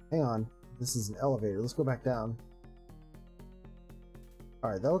 Hang on. This is an elevator. Let's go back down.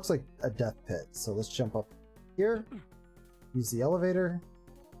 All right, that looks like a death pit. So let's jump up here. Use the elevator.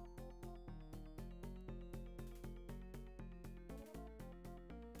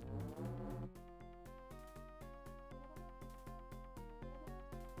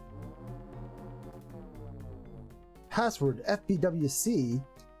 Password FBWC.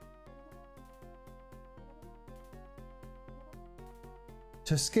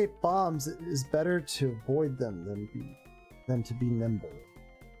 To escape bombs, it is better to avoid them than to be nimble.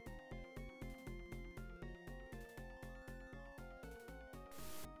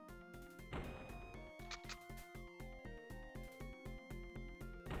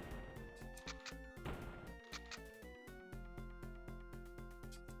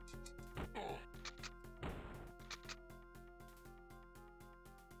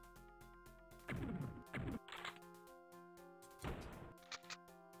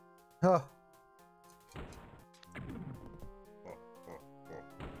 Huh.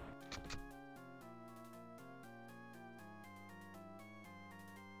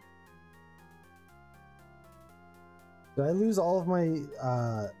 Did I lose all of my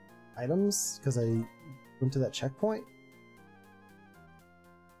items because I went to that checkpoint?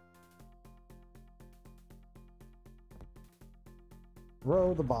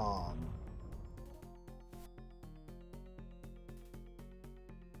 Throw the bomb.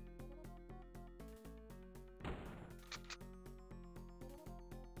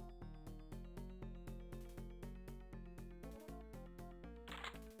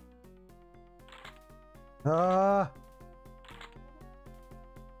 Ah.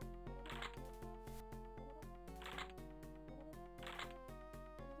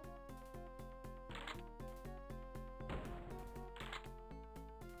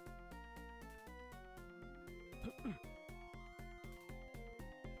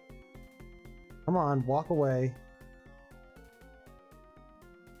 Come on, walk away.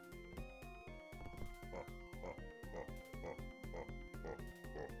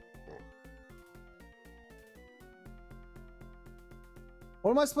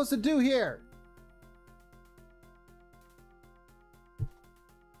 What am I supposed to do here?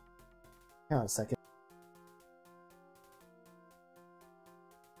 Hang on a second.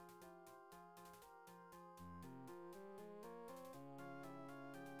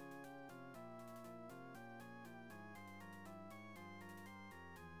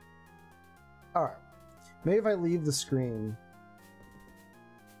 Alright. Maybe if I leave the screen.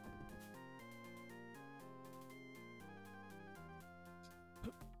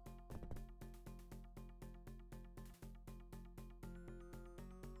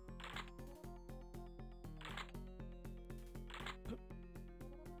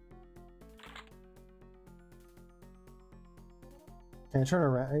 Can I turn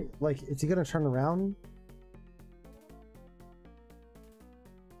around? Like, is he gonna turn around?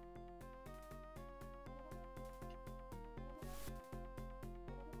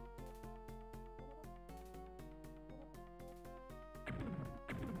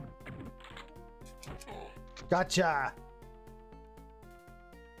 Gotcha!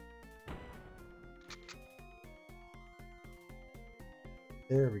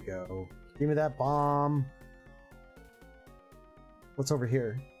 There we go. Give me that bomb. What's over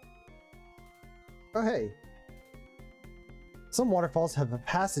here? Oh, hey. Some waterfalls have a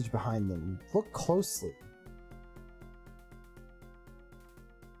passage behind them. Look closely.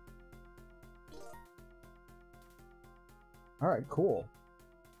 Alright, cool.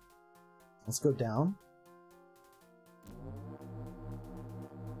 Let's go down.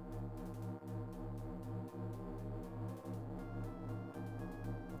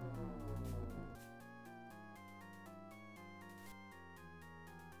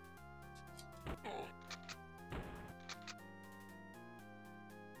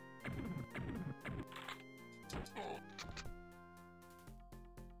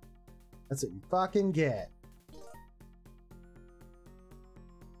 That's what you fucking get.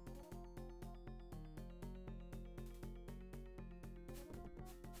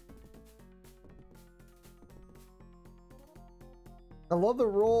 love the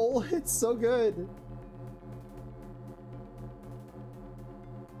roll. It's so good.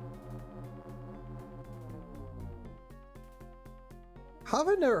 How have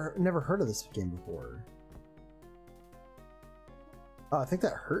I never heard of this game before? Oh, I think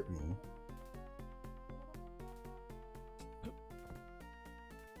that hurt me.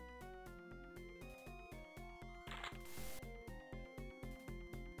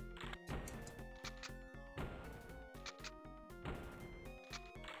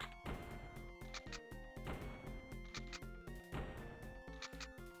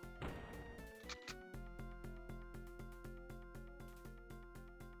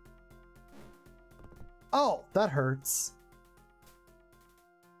 Oh, that hurts.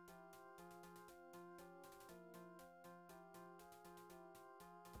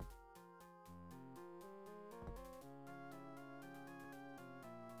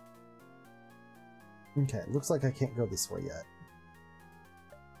 Okay, looks like I can't go this way yet.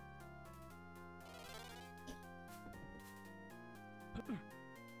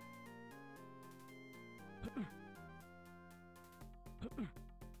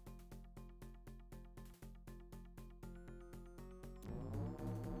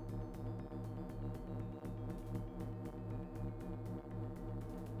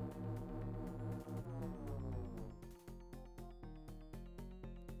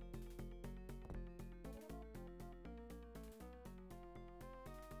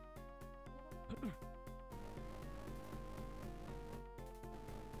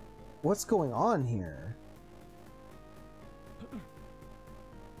 What's going on here?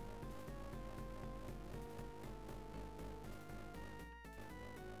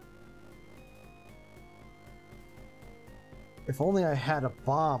 If only I had a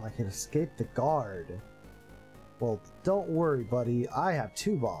bomb, I could escape the guard. Well, don't worry, buddy. I have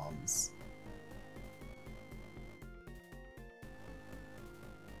 2 bombs.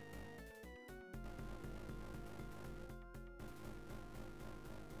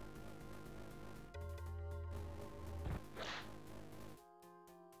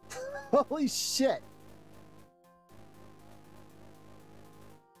 Holy shit!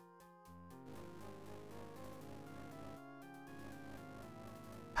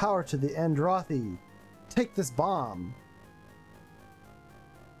 Power to the Androthi! Take this bomb!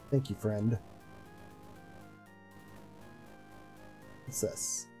 Thank you, friend. What's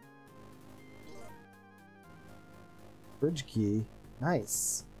this? Bridge key.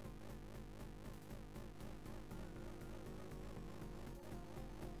 Nice.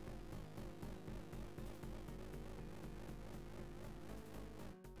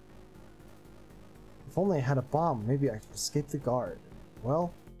 If only I had a bomb, maybe I could escape the guard.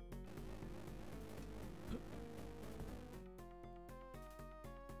 Well...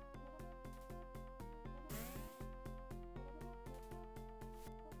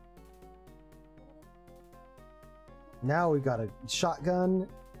 now we got a shotgun.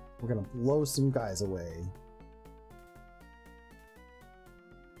 We're gonna blow some guys away.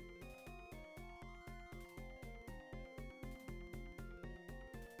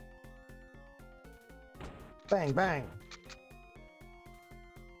 Bang, bang.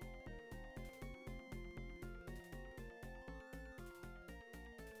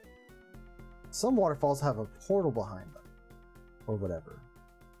 Some waterfalls have a portal behind them. Or whatever.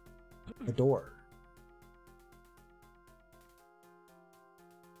 A door.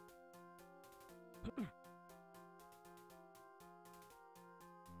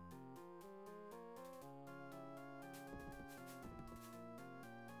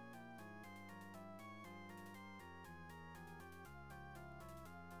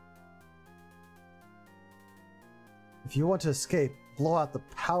 If you want to escape, blow out the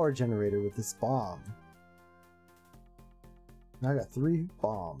power generator with this bomb. Now I got 3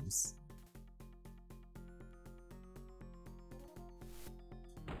 bombs.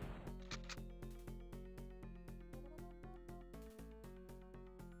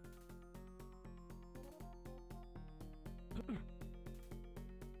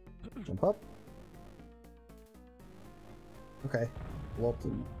 Jump up. Okay. Blow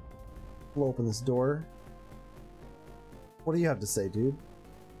open this door. What do you have to say, dude?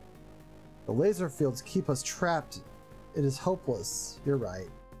 The laser fields keep us trapped. It is hopeless. You're right.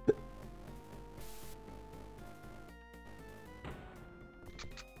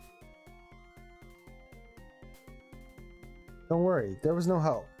 Don't worry, there was no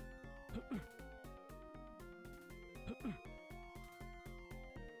hope.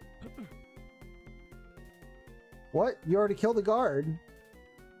 What? You already killed the guard?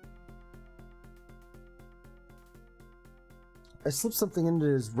 I slipped something into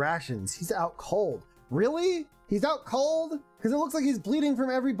his rations. He's out cold. Really? He's out cold? Because it looks like he's bleeding from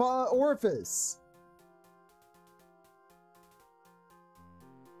every orifice.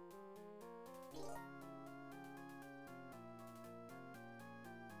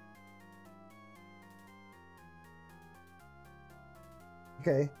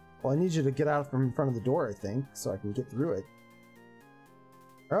 Okay, well I need you to get out from in front of the door, I think, so I can get through it.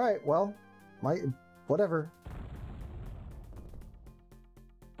 Alright, well, whatever.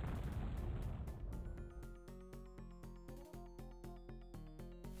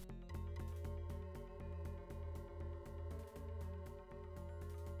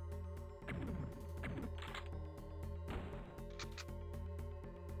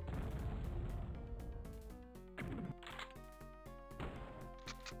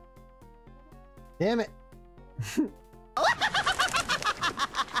 Damn it.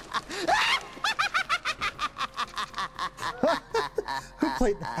 Who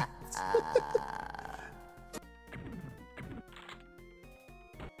played that?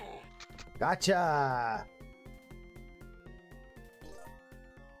 Gotcha.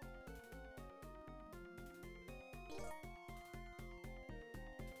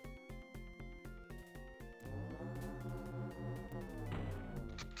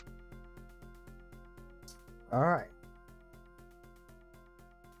 All right.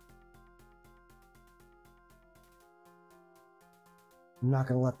 I'm not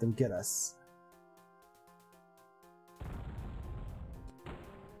gonna let them get us.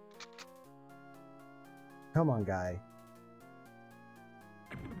 Come on, guy.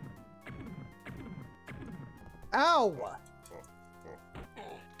 Ow!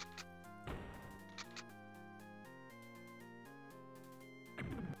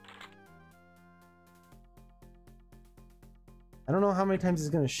 I don't know how many times he's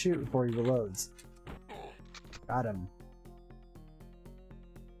gonna shoot before he reloads. Got him.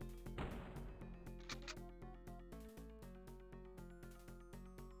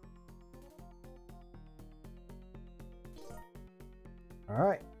 All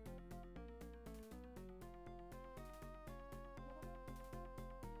right.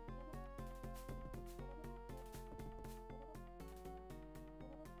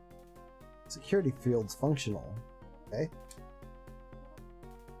 Security field's functional. Okay.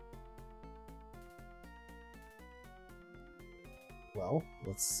 Well,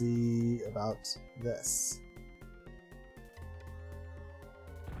 let's see about this.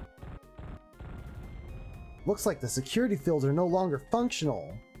 Looks like the security fields are no longer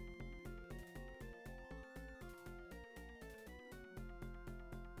functional.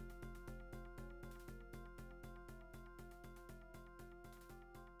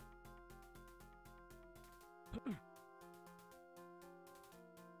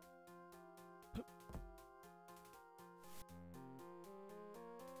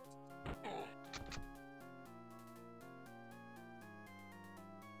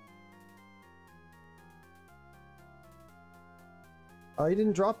 Oh, he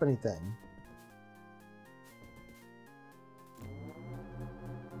didn't drop anything.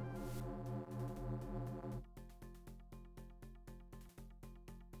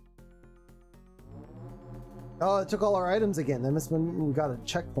 Oh, it took all our items again. That must have been when we got a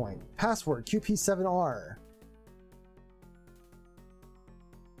checkpoint. Password QP7R.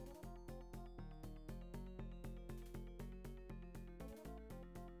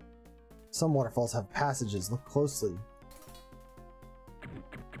 Some waterfalls have passages. Look closely.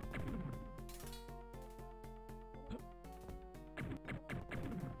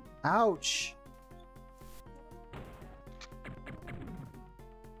 Ouch!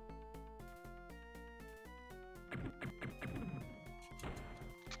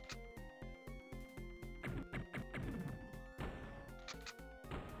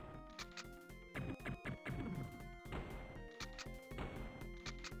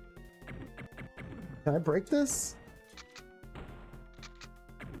 Can I break this?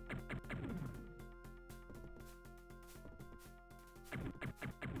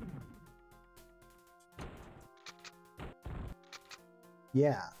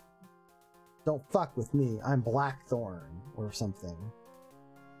 Yeah. Don't fuck with me. I'm Blackthorn or something.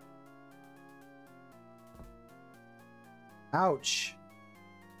 Ouch.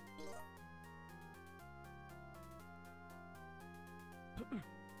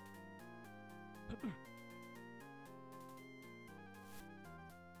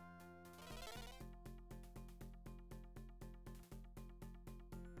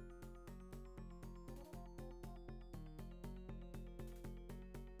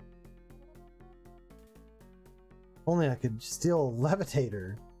 Only I could steal a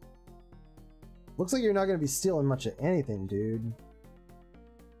levitator. Looks like you're not going to be stealing much of anything, dude.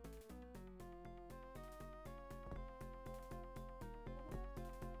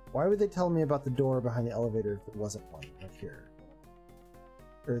 Why would they tell me about the door behind the elevator if it wasn't one right here?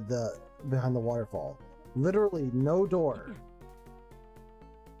 Or the behind the waterfall. Literally no door.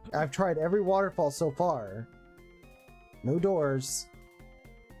 I've tried every waterfall so far. No doors.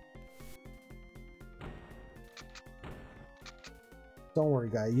 Don't worry,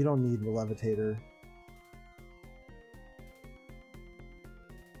 guy. You don't need the levitator.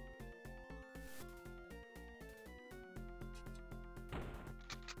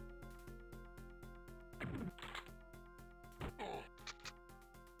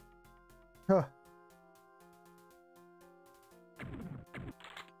 Huh.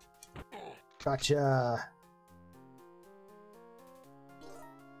 Gotcha.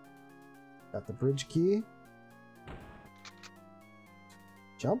 Got the bridge key.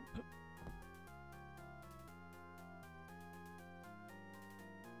 Jump.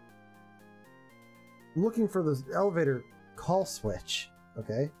 I'm looking for the elevator call switch.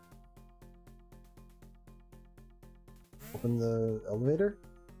 Okay. Open the elevator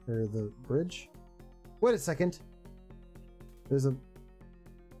or the bridge. Wait a second. There's a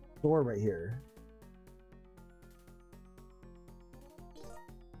door right here.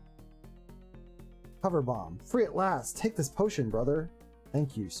 Hover bomb. Free at last. Take this potion, brother.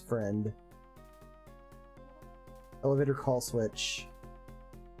 Thank you, friend. Elevator call switch.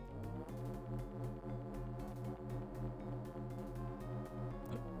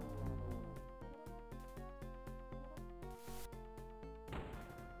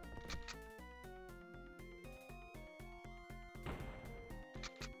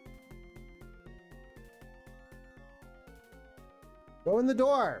 Go in the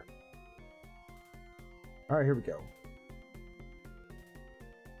door. All right, here we go.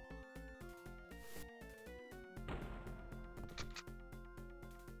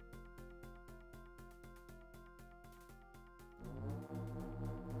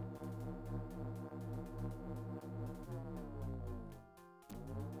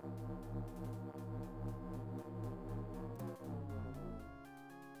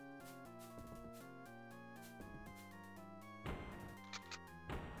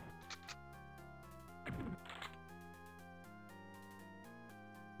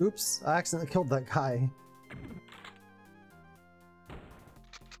 Oops, I accidentally killed that guy.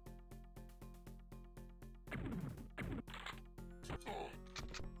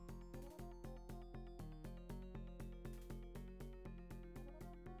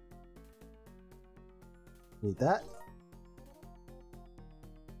 Need that.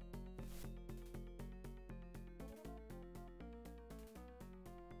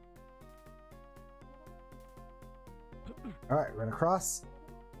 All right, run across.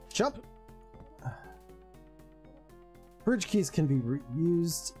 Jump! Bridge keys can be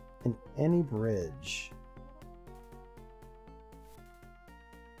used in any bridge.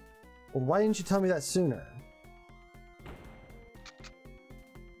 Well, why didn't you tell me that sooner?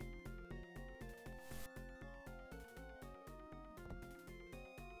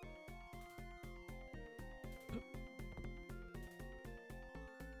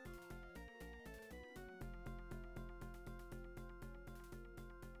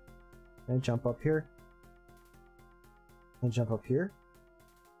 And jump up here. And jump up here.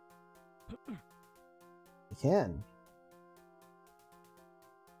 You can.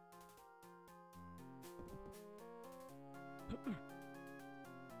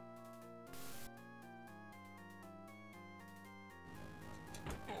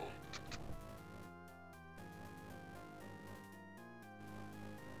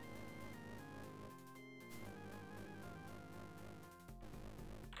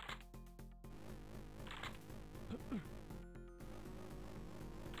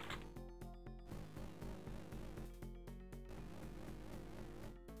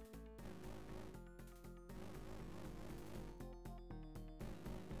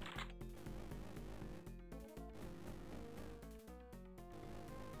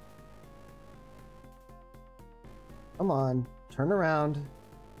 Come on, turn around.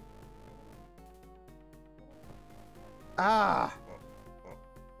 Ah!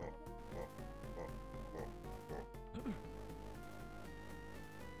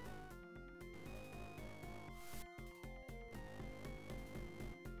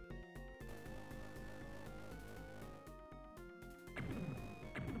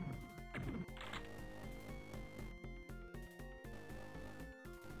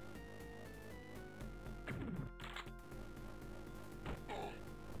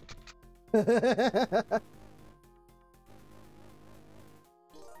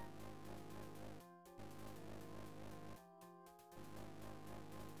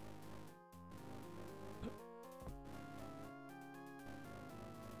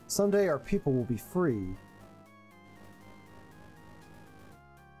 Someday our people will be free.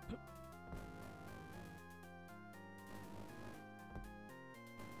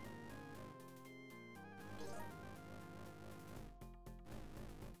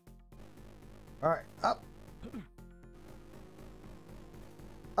 Alright, up.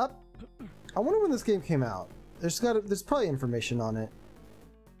 Up. I wonder when this game came out. There's probably information on it.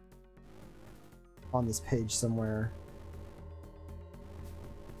 On this page somewhere.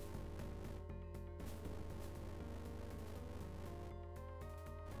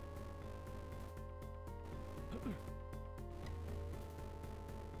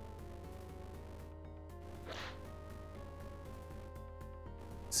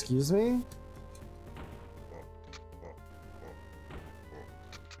 Excuse me?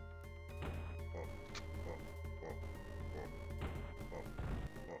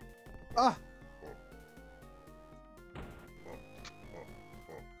 Ah!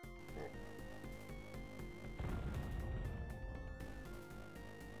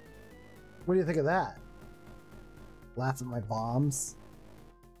 What do you think of that? Laugh at my bombs?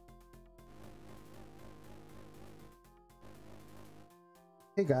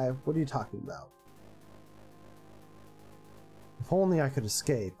 Hey guy, what are you talking about? If only I could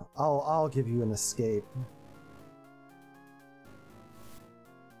escape. I'll give you an escape.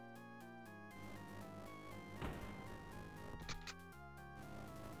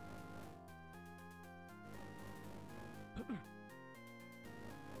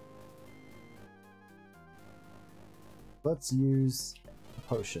 Let's use a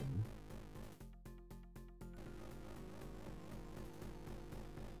potion.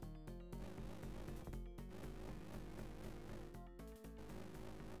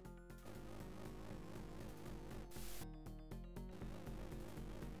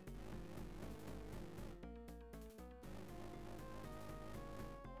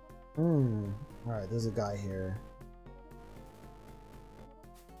 Alright, there's a guy here.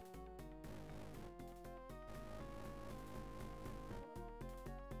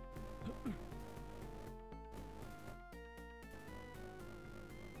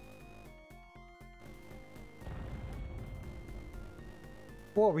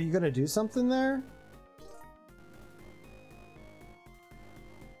 What, were you gonna do something there?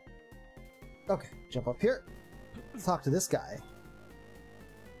 Okay, jump up here. Let's talk to this guy.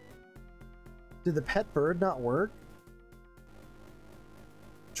 Did the pet bird not work?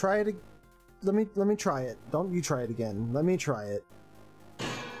 Try it. Let me try it. Don't you try it again. Let me try it.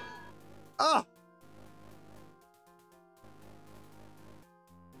 Ah!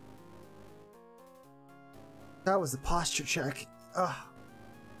 That was the posture check. Ah.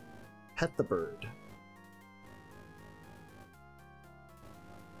 Pet the bird.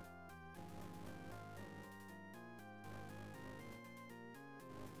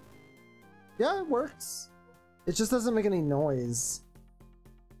 Yeah, it works. It just doesn't make any noise.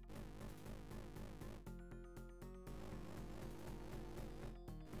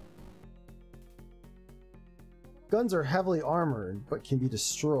 Guns are heavily armored, but can be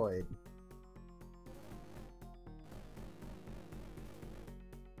destroyed.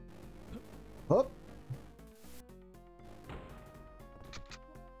 Oh!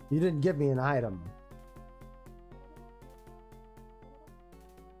 You didn't give me an item.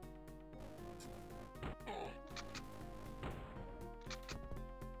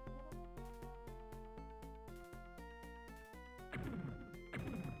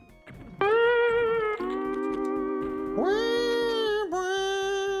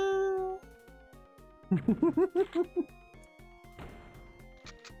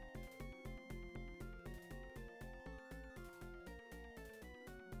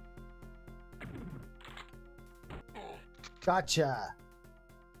 Gotcha.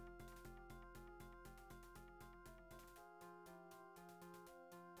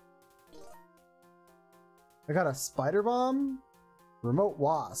 I got a spider bomb, remote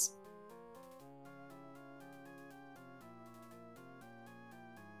wasp.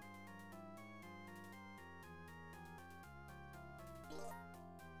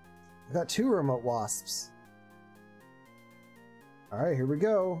 I got 2 remote wasps. All right, here we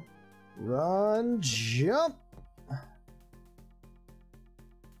go. Run, jump.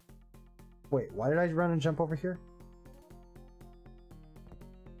 Wait, why did I run and jump over here?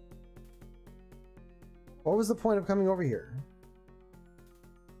 What was the point of coming over here?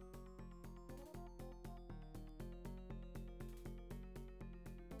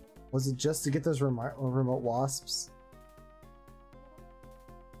 Was it just to get those remote wasps?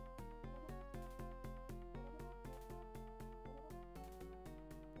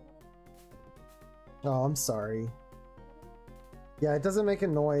 Oh, I'm sorry. Yeah, it doesn't make a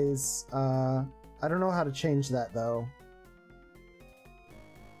noise. I don't know how to change that though.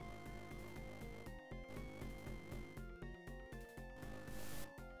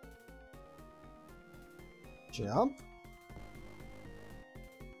 Jump?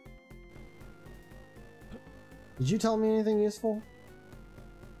 Did you tell me anything useful?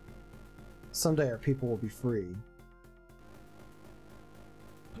 Someday our people will be free.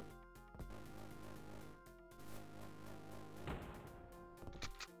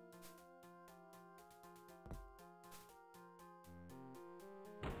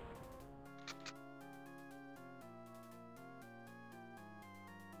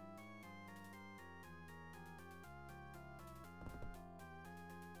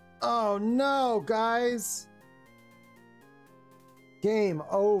 Oh no, guys! Game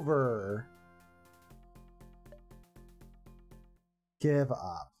over. Give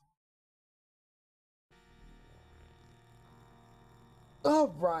up.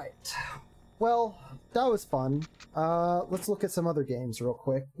 Alright. Well, that was fun. Let's look at some other games real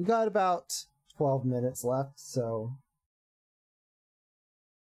quick. We got about 12 minutes left, so...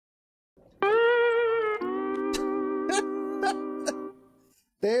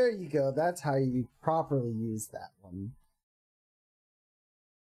 There you go. That's how you properly use that one.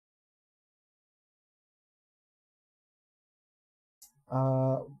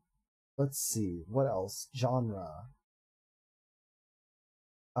 Let's see. What else? Genre.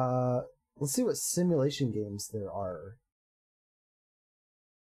 Let's see what simulation games there are.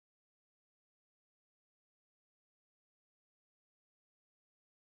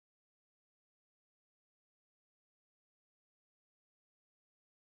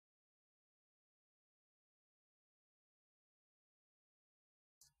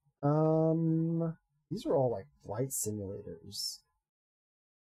 These are all like flight simulators.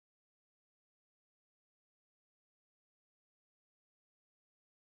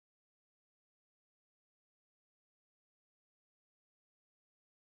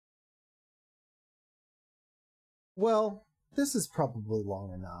 Well, this is probably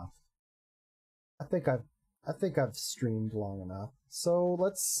long enough. I think I've streamed long enough. So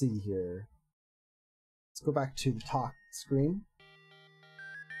let's see here. Let's go back to the talk screen.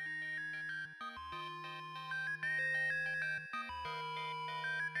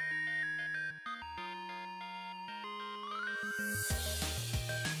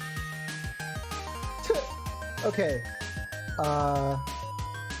 Okay.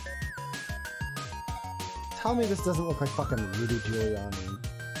 Tell me this doesn't look like fucking Rudy Giuliani.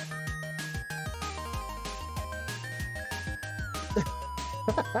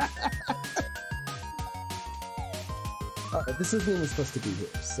 Alright, this isn't even supposed to be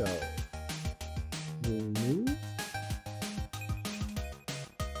here, so... remove.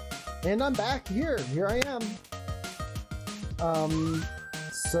 And I'm back here! Here I am!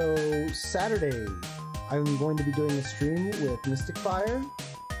 So, Saturday, I'm going to be doing a stream with Mystic Fire.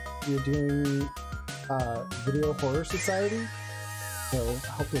 We're doing Video Horror Society, so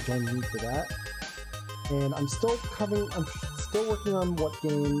I hope you'll join me for that. And I'm still working on what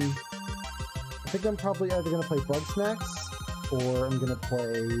game. I think I'm probably either gonna play Bugsnax or I'm gonna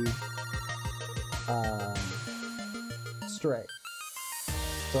play Stray.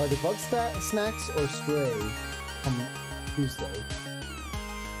 So either Bugsnax or Stray come Tuesday.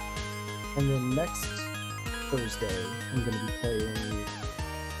 And then next Thursday, I'm going to be playing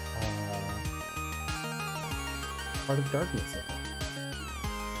Heart of Darkness, I think.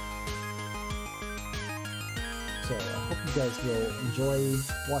 So I hope you guys will enjoy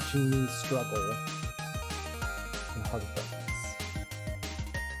watching me struggle in Heart of Darkness.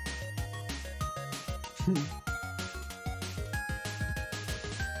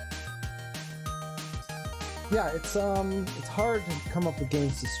 Yeah, it's hard to come up with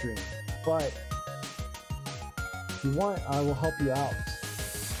games to stream, but if you want, I will help you out.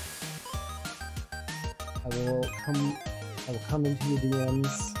 I will come into your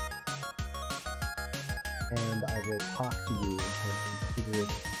DMs and I will talk to you and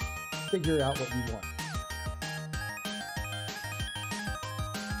figure out what you want.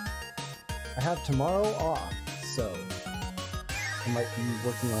 I have tomorrow off, so I might be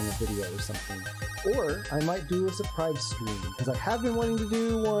working on a video or something. Or I might do a surprise stream, because I have been wanting to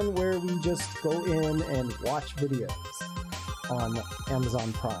do one where we just go in and watch videos on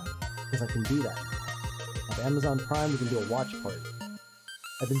Amazon Prime, because I can do that. On Amazon Prime, we can do a watch party.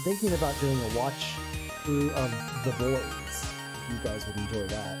 I've been thinking about doing a watch through of The Voids, if you guys would enjoy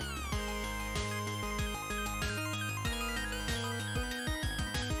that.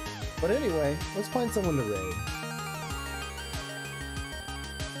 But anyway, let's find someone to raid.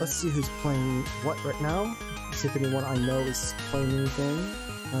 Let's see who's playing what right now. see if anyone I know is playing anything.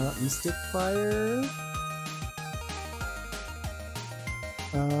 Mystic Fire.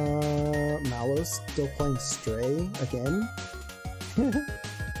 Malo's still playing Stray again.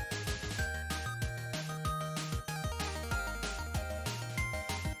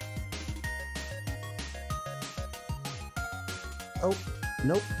 Oh,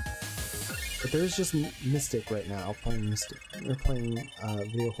 nope. But there's just Mystic right now, playing Mystic. They're playing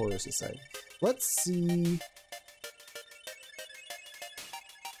Video Horror Society. Let's see.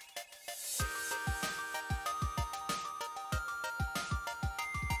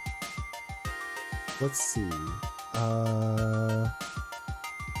 Let's see.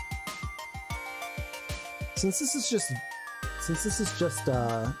 Since this is just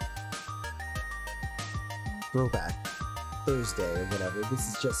Throwback Thursday or whatever,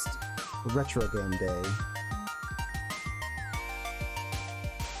 this is just Retro Game Day.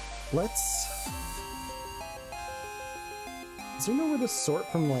 Is there no way to sort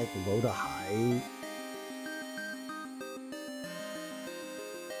from like low to high?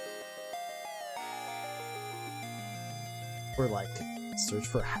 Or like search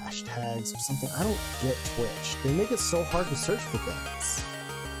for hashtags or something? I don't get Twitch. They make it so hard to search for things.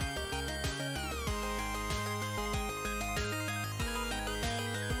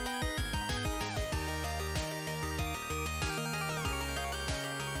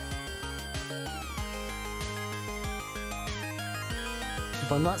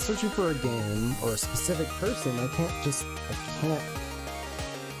 If I'm not searching for a game or a specific person, I can't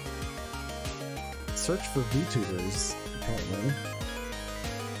search for VTubers, apparently.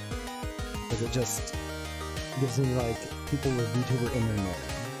 Because it just gives me, like, people with VTuber in their name.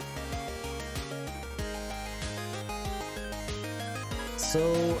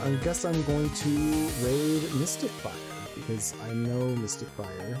 So, I guess I'm going to raid Mystic Fire, because I know Mystic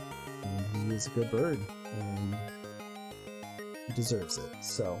Fire, and he is a good bird, and he deserves it.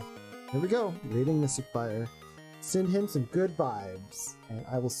 So, here we go, raiding Mystic Fire. Send him some good vibes, and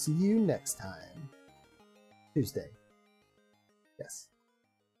I will see you next time. Tuesday. Yes.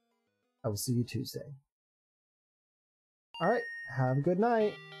 I will see you Tuesday. Alright, have a good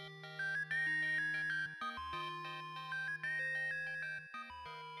night.